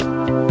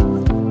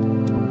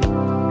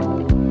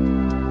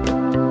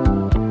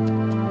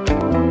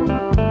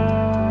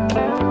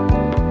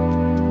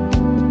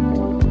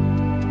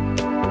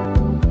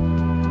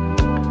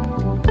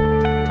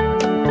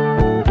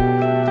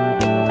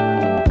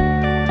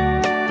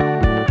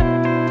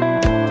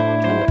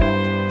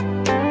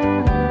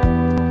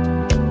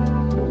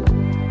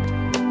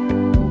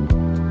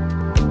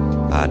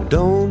 I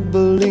don't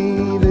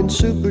believe in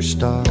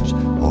superstars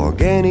or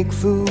organic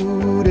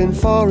food and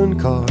foreign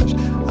cars.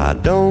 I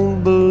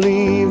don't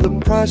believe the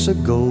price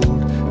of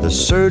gold, the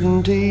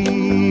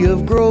certainty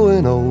of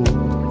growing old,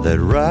 that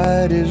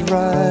right is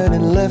right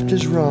and left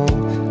is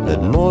wrong,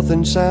 that north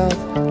and south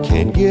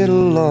can't get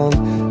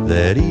along,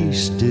 that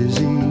east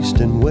is east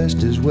and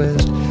west is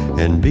west,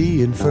 and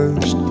being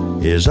first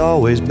is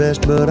always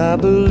best. But I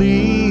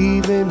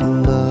believe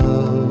in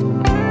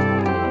love,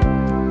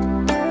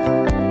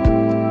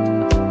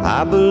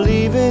 I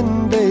believe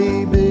in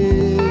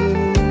babies,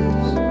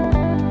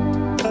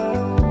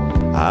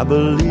 I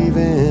believe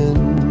in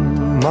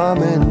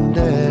mom and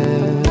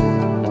dad,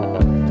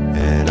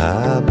 and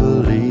I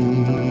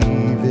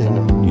believe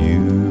in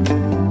you.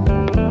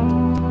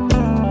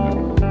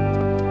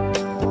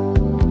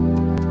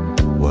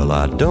 Well,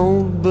 I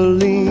don't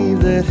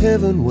believe that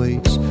heaven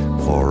waits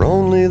for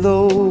only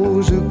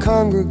those who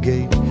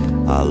congregate.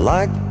 I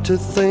like to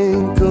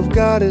think of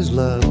God as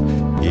love.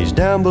 He's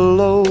down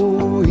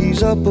below,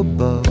 He's up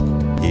above.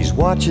 He's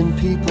watching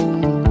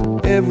people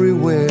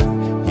everywhere.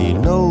 He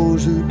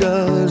knows who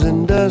does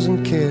and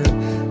doesn't care.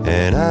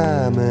 And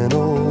I'm an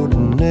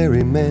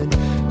ordinary man.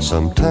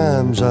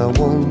 Sometimes I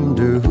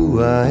wonder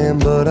who I am,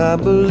 but I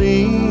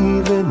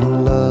believe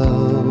in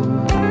love.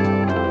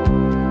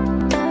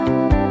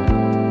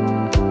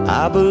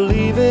 I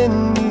believe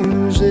in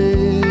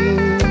music,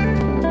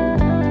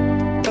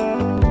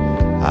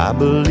 I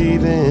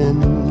believe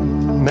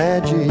in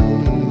magic,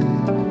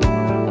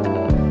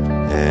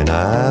 and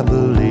I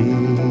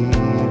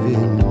believe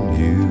in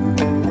you.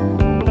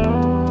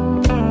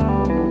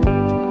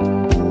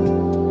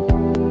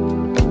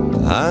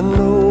 I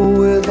know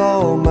with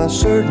all my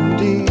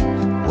certainty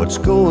what's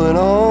going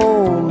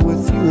on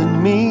with you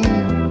and me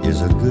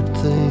is a good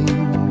thing.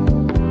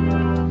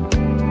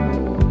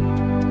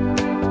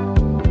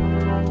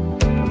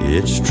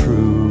 It's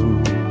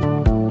true,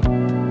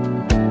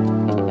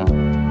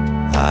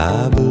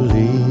 I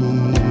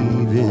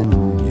believe in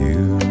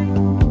you.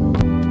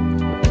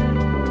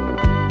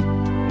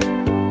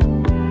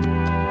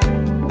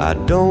 I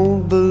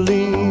don't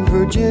believe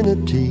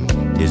virginity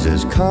is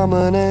as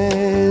common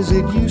as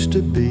it used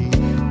to be.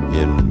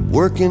 In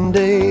working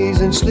days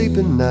and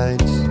sleeping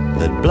nights,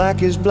 that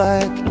black is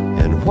black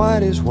and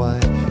white is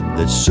white,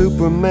 that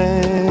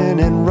Superman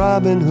and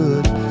Robin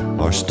Hood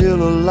are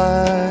still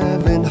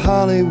alive in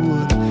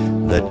Hollywood,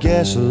 that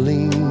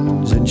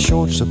gasoline's in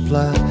short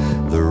supply,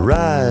 the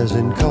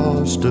rising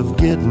cost of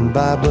getting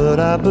by. But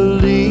I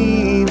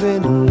believe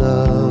in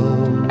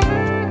love,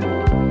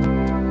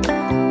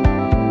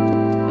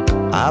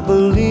 I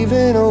believe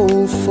in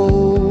old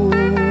folks,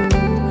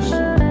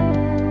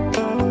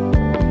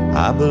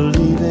 I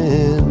believe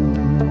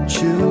in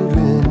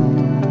children,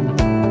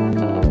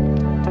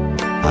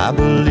 I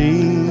believe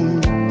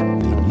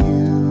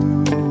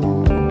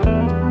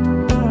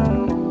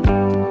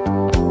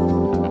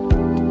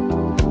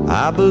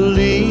I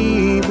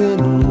believe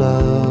in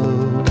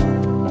love,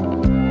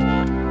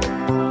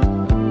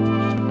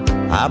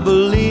 I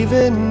believe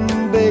in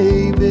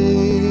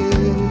babies,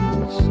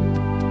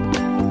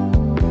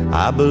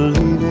 I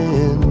believe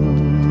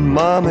in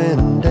mom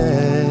and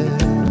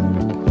dad,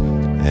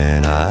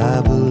 and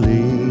I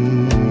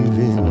believe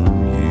in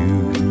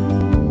you.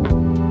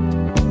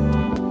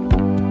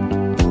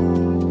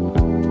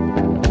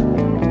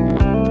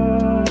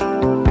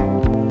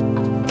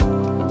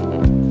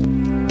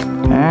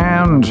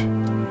 And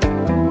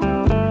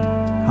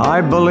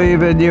I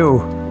believe in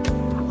you.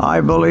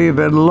 I believe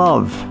in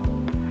love.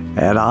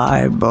 And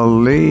I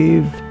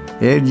believe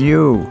in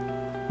you.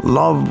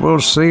 Love will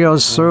see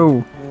us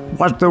through.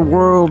 What the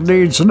world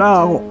needs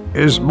now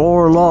is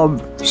more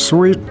love,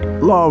 sweet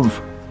love.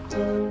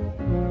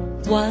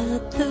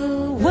 What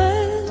the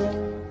world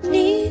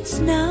needs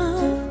now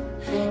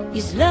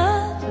is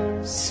love,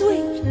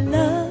 sweet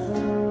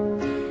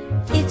love.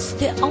 It's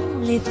the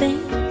only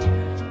thing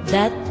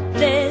that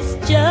there's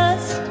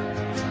just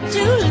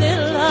too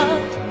little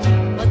of.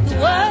 What the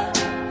world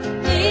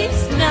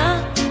needs now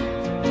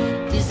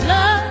is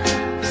love,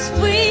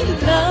 sweet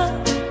love.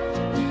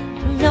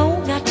 No,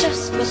 not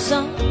just for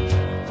some,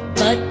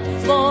 but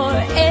for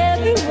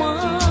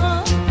everyone.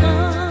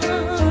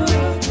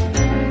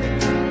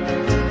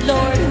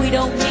 Lord, we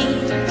don't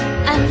need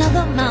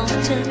another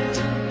mountain.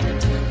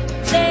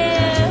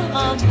 There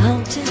are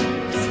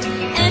mountains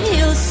and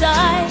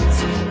hillsides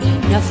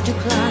enough to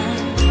climb.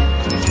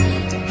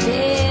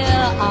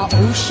 There are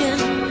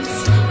oceans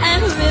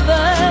and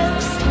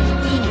rivers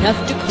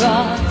enough to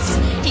cross,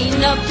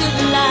 enough to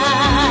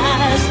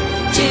last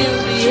till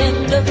the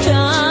end of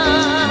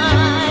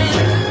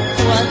time.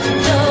 What the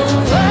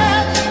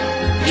world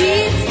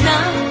needs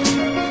now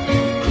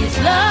is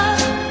love,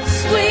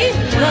 sweet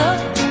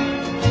love.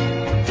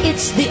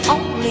 It's the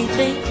only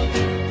thing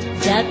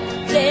that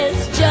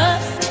there's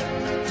just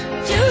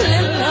too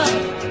little of.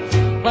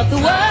 What the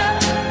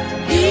world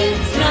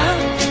needs now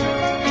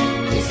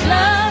is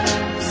love,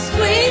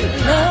 sweet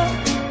love.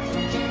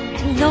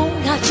 No,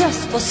 not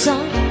just for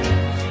some,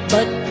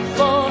 but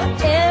for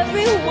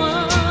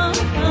everyone.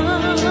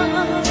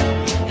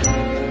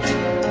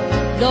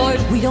 Lord,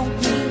 we don't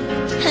need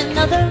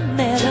another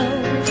medal.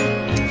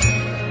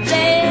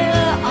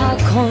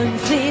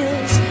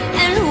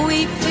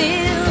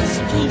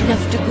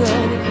 enough to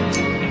grow.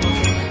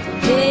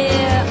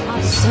 There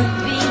are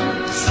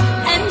sunbeams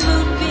and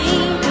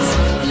moonbeams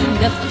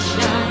enough to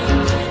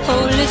shine.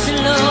 Oh, listen,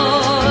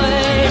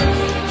 Lord,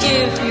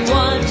 if you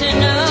want to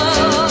know.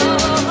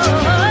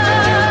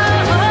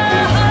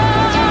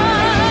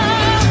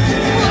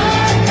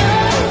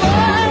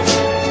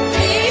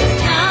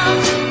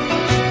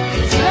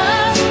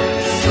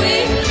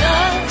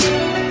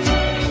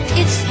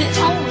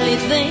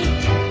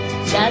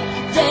 That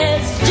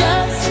there's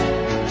just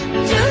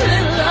too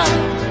little love.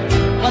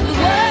 What the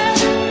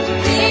world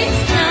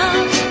needs now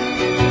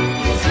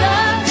is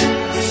love,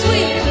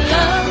 sweet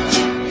love.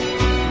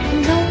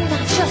 No,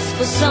 not just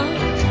for some,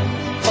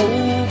 oh,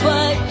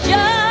 but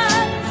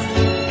just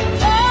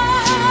for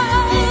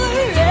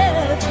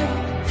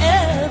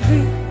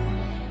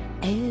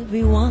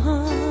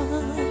everyone.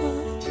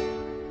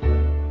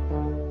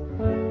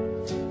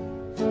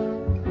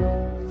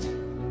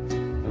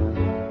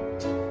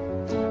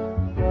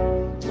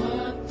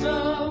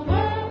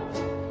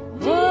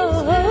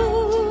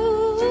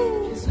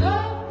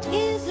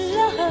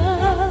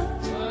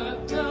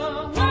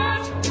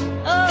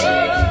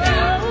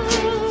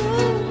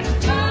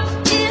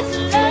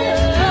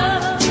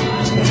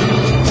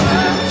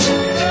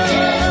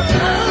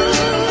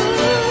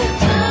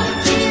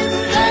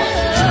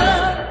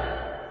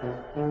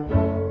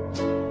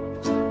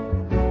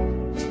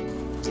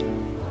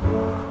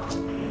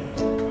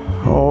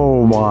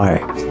 Oh my,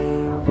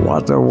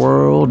 what the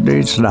world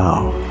needs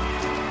now.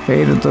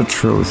 Ain't it the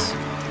truth?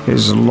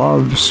 Is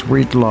love,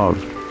 sweet love.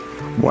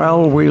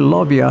 Well, we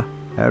love you,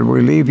 and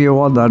we leave you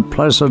on that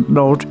pleasant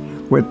note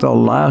with the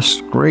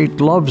last great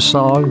love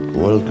song.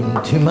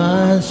 Welcome to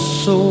my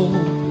soul.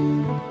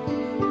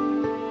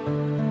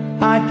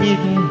 I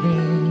didn't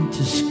mean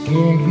to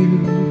scare you.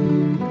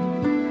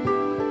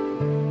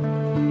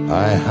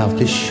 I have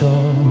to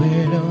show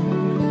it all.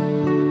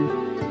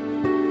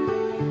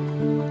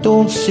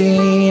 Don't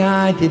say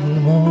I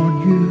didn't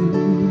warn you.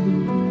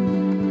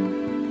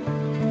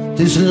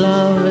 This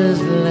love is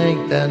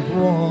like that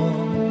wall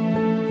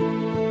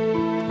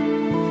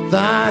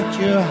that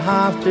you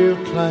have to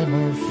climb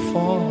or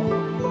fall.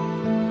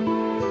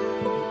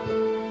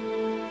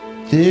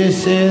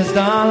 This is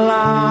the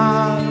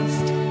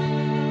last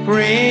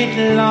great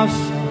love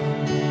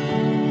song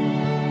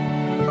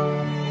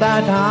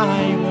that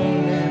I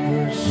will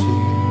ever sing.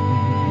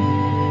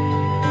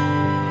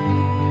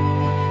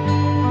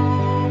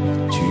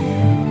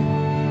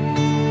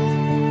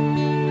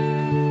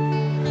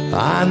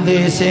 And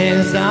this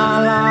is the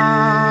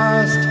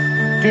last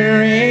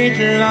great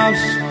love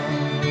song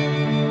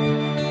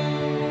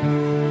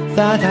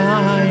that I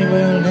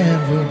will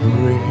never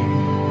bring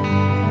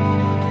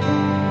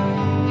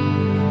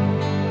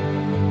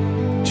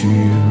to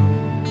you.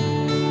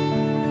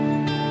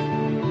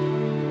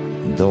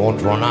 Don't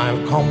run,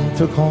 I've come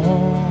to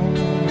call.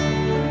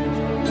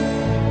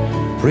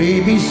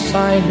 Pray be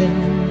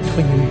silent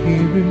when you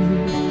hear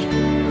it.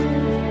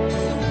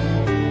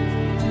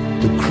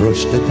 To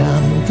crush the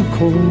damned, the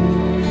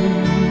cold.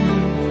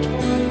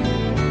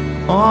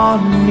 I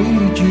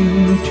need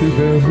you to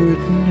bear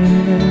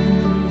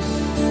witness.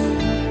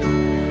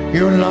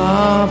 Your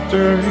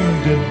laughter in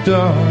the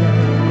dark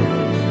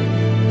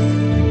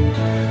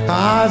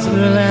has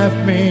left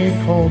me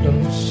cold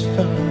and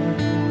stark.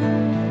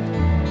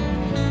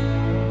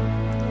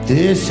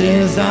 This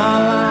is our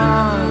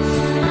last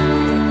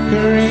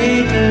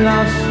great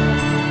love song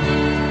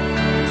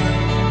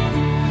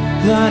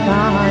that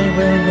I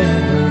will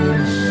never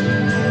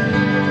sing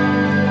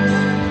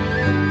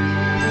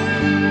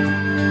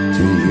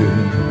to you.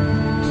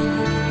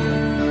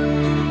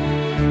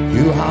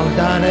 You have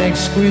done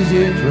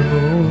exquisite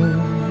remove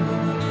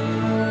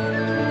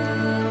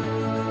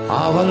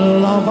our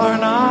love are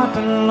not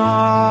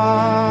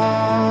lost.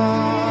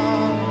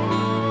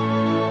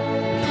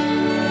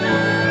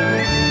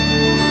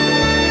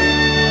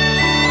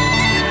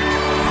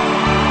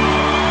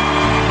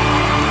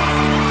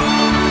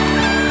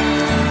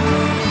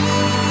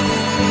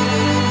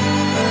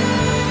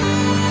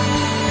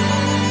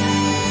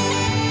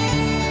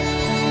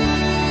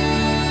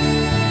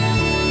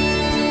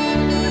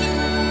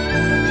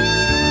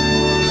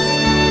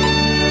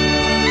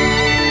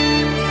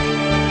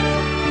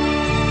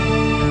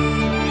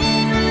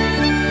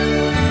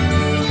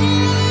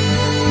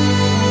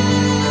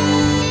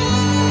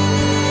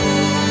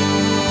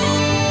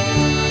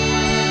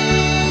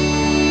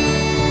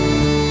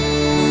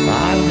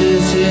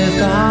 This is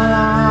the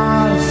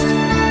last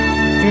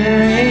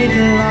great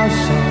love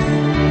song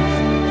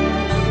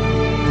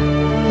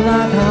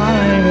that I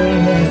will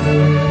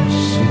never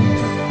sing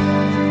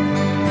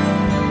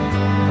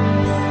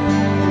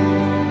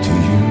to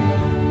you.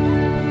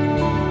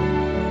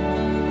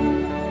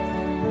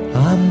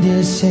 And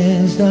this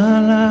is the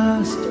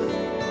last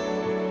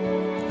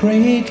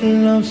great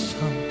love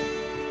song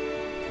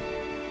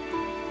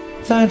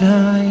that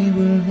I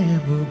will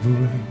never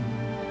bring.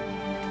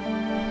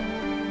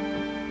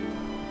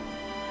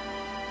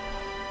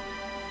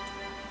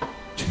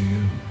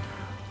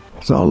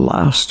 The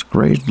last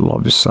great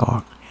love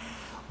song.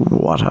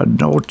 What a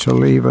note to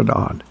leave it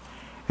on.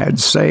 and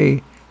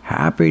say,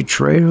 happy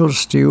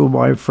trails to you,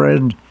 my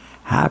friend.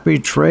 Happy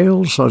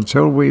trails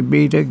until we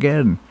meet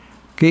again.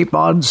 Keep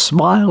on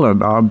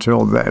smiling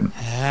until then.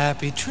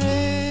 Happy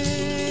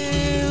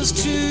trails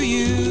to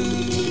you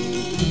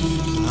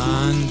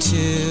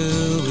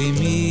until we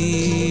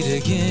meet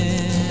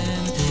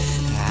again.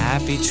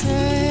 Happy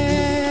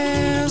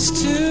trails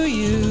to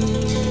you.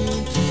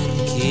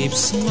 Keep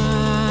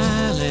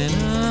smiling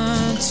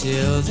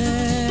until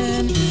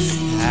then.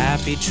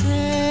 Happy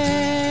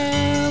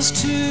trails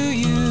to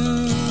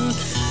you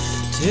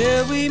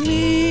till we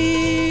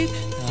meet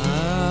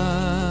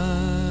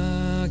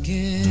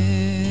again.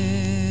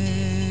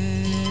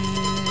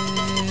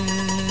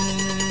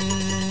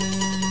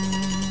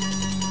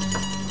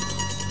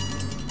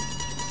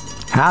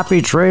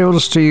 Happy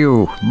trails to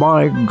you.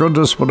 My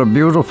goodness, what a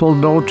beautiful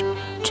note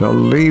to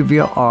leave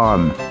you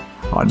on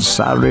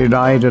Saturday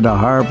night in a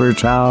harbor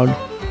town,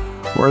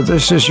 where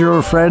this is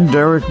your friend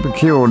Derek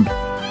MacEwen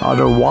on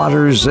the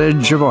water's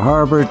edge of a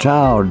harbor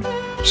town,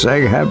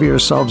 saying have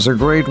yourselves a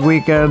great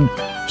weekend,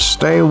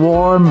 stay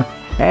warm,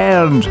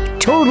 and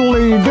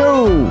totally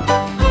do!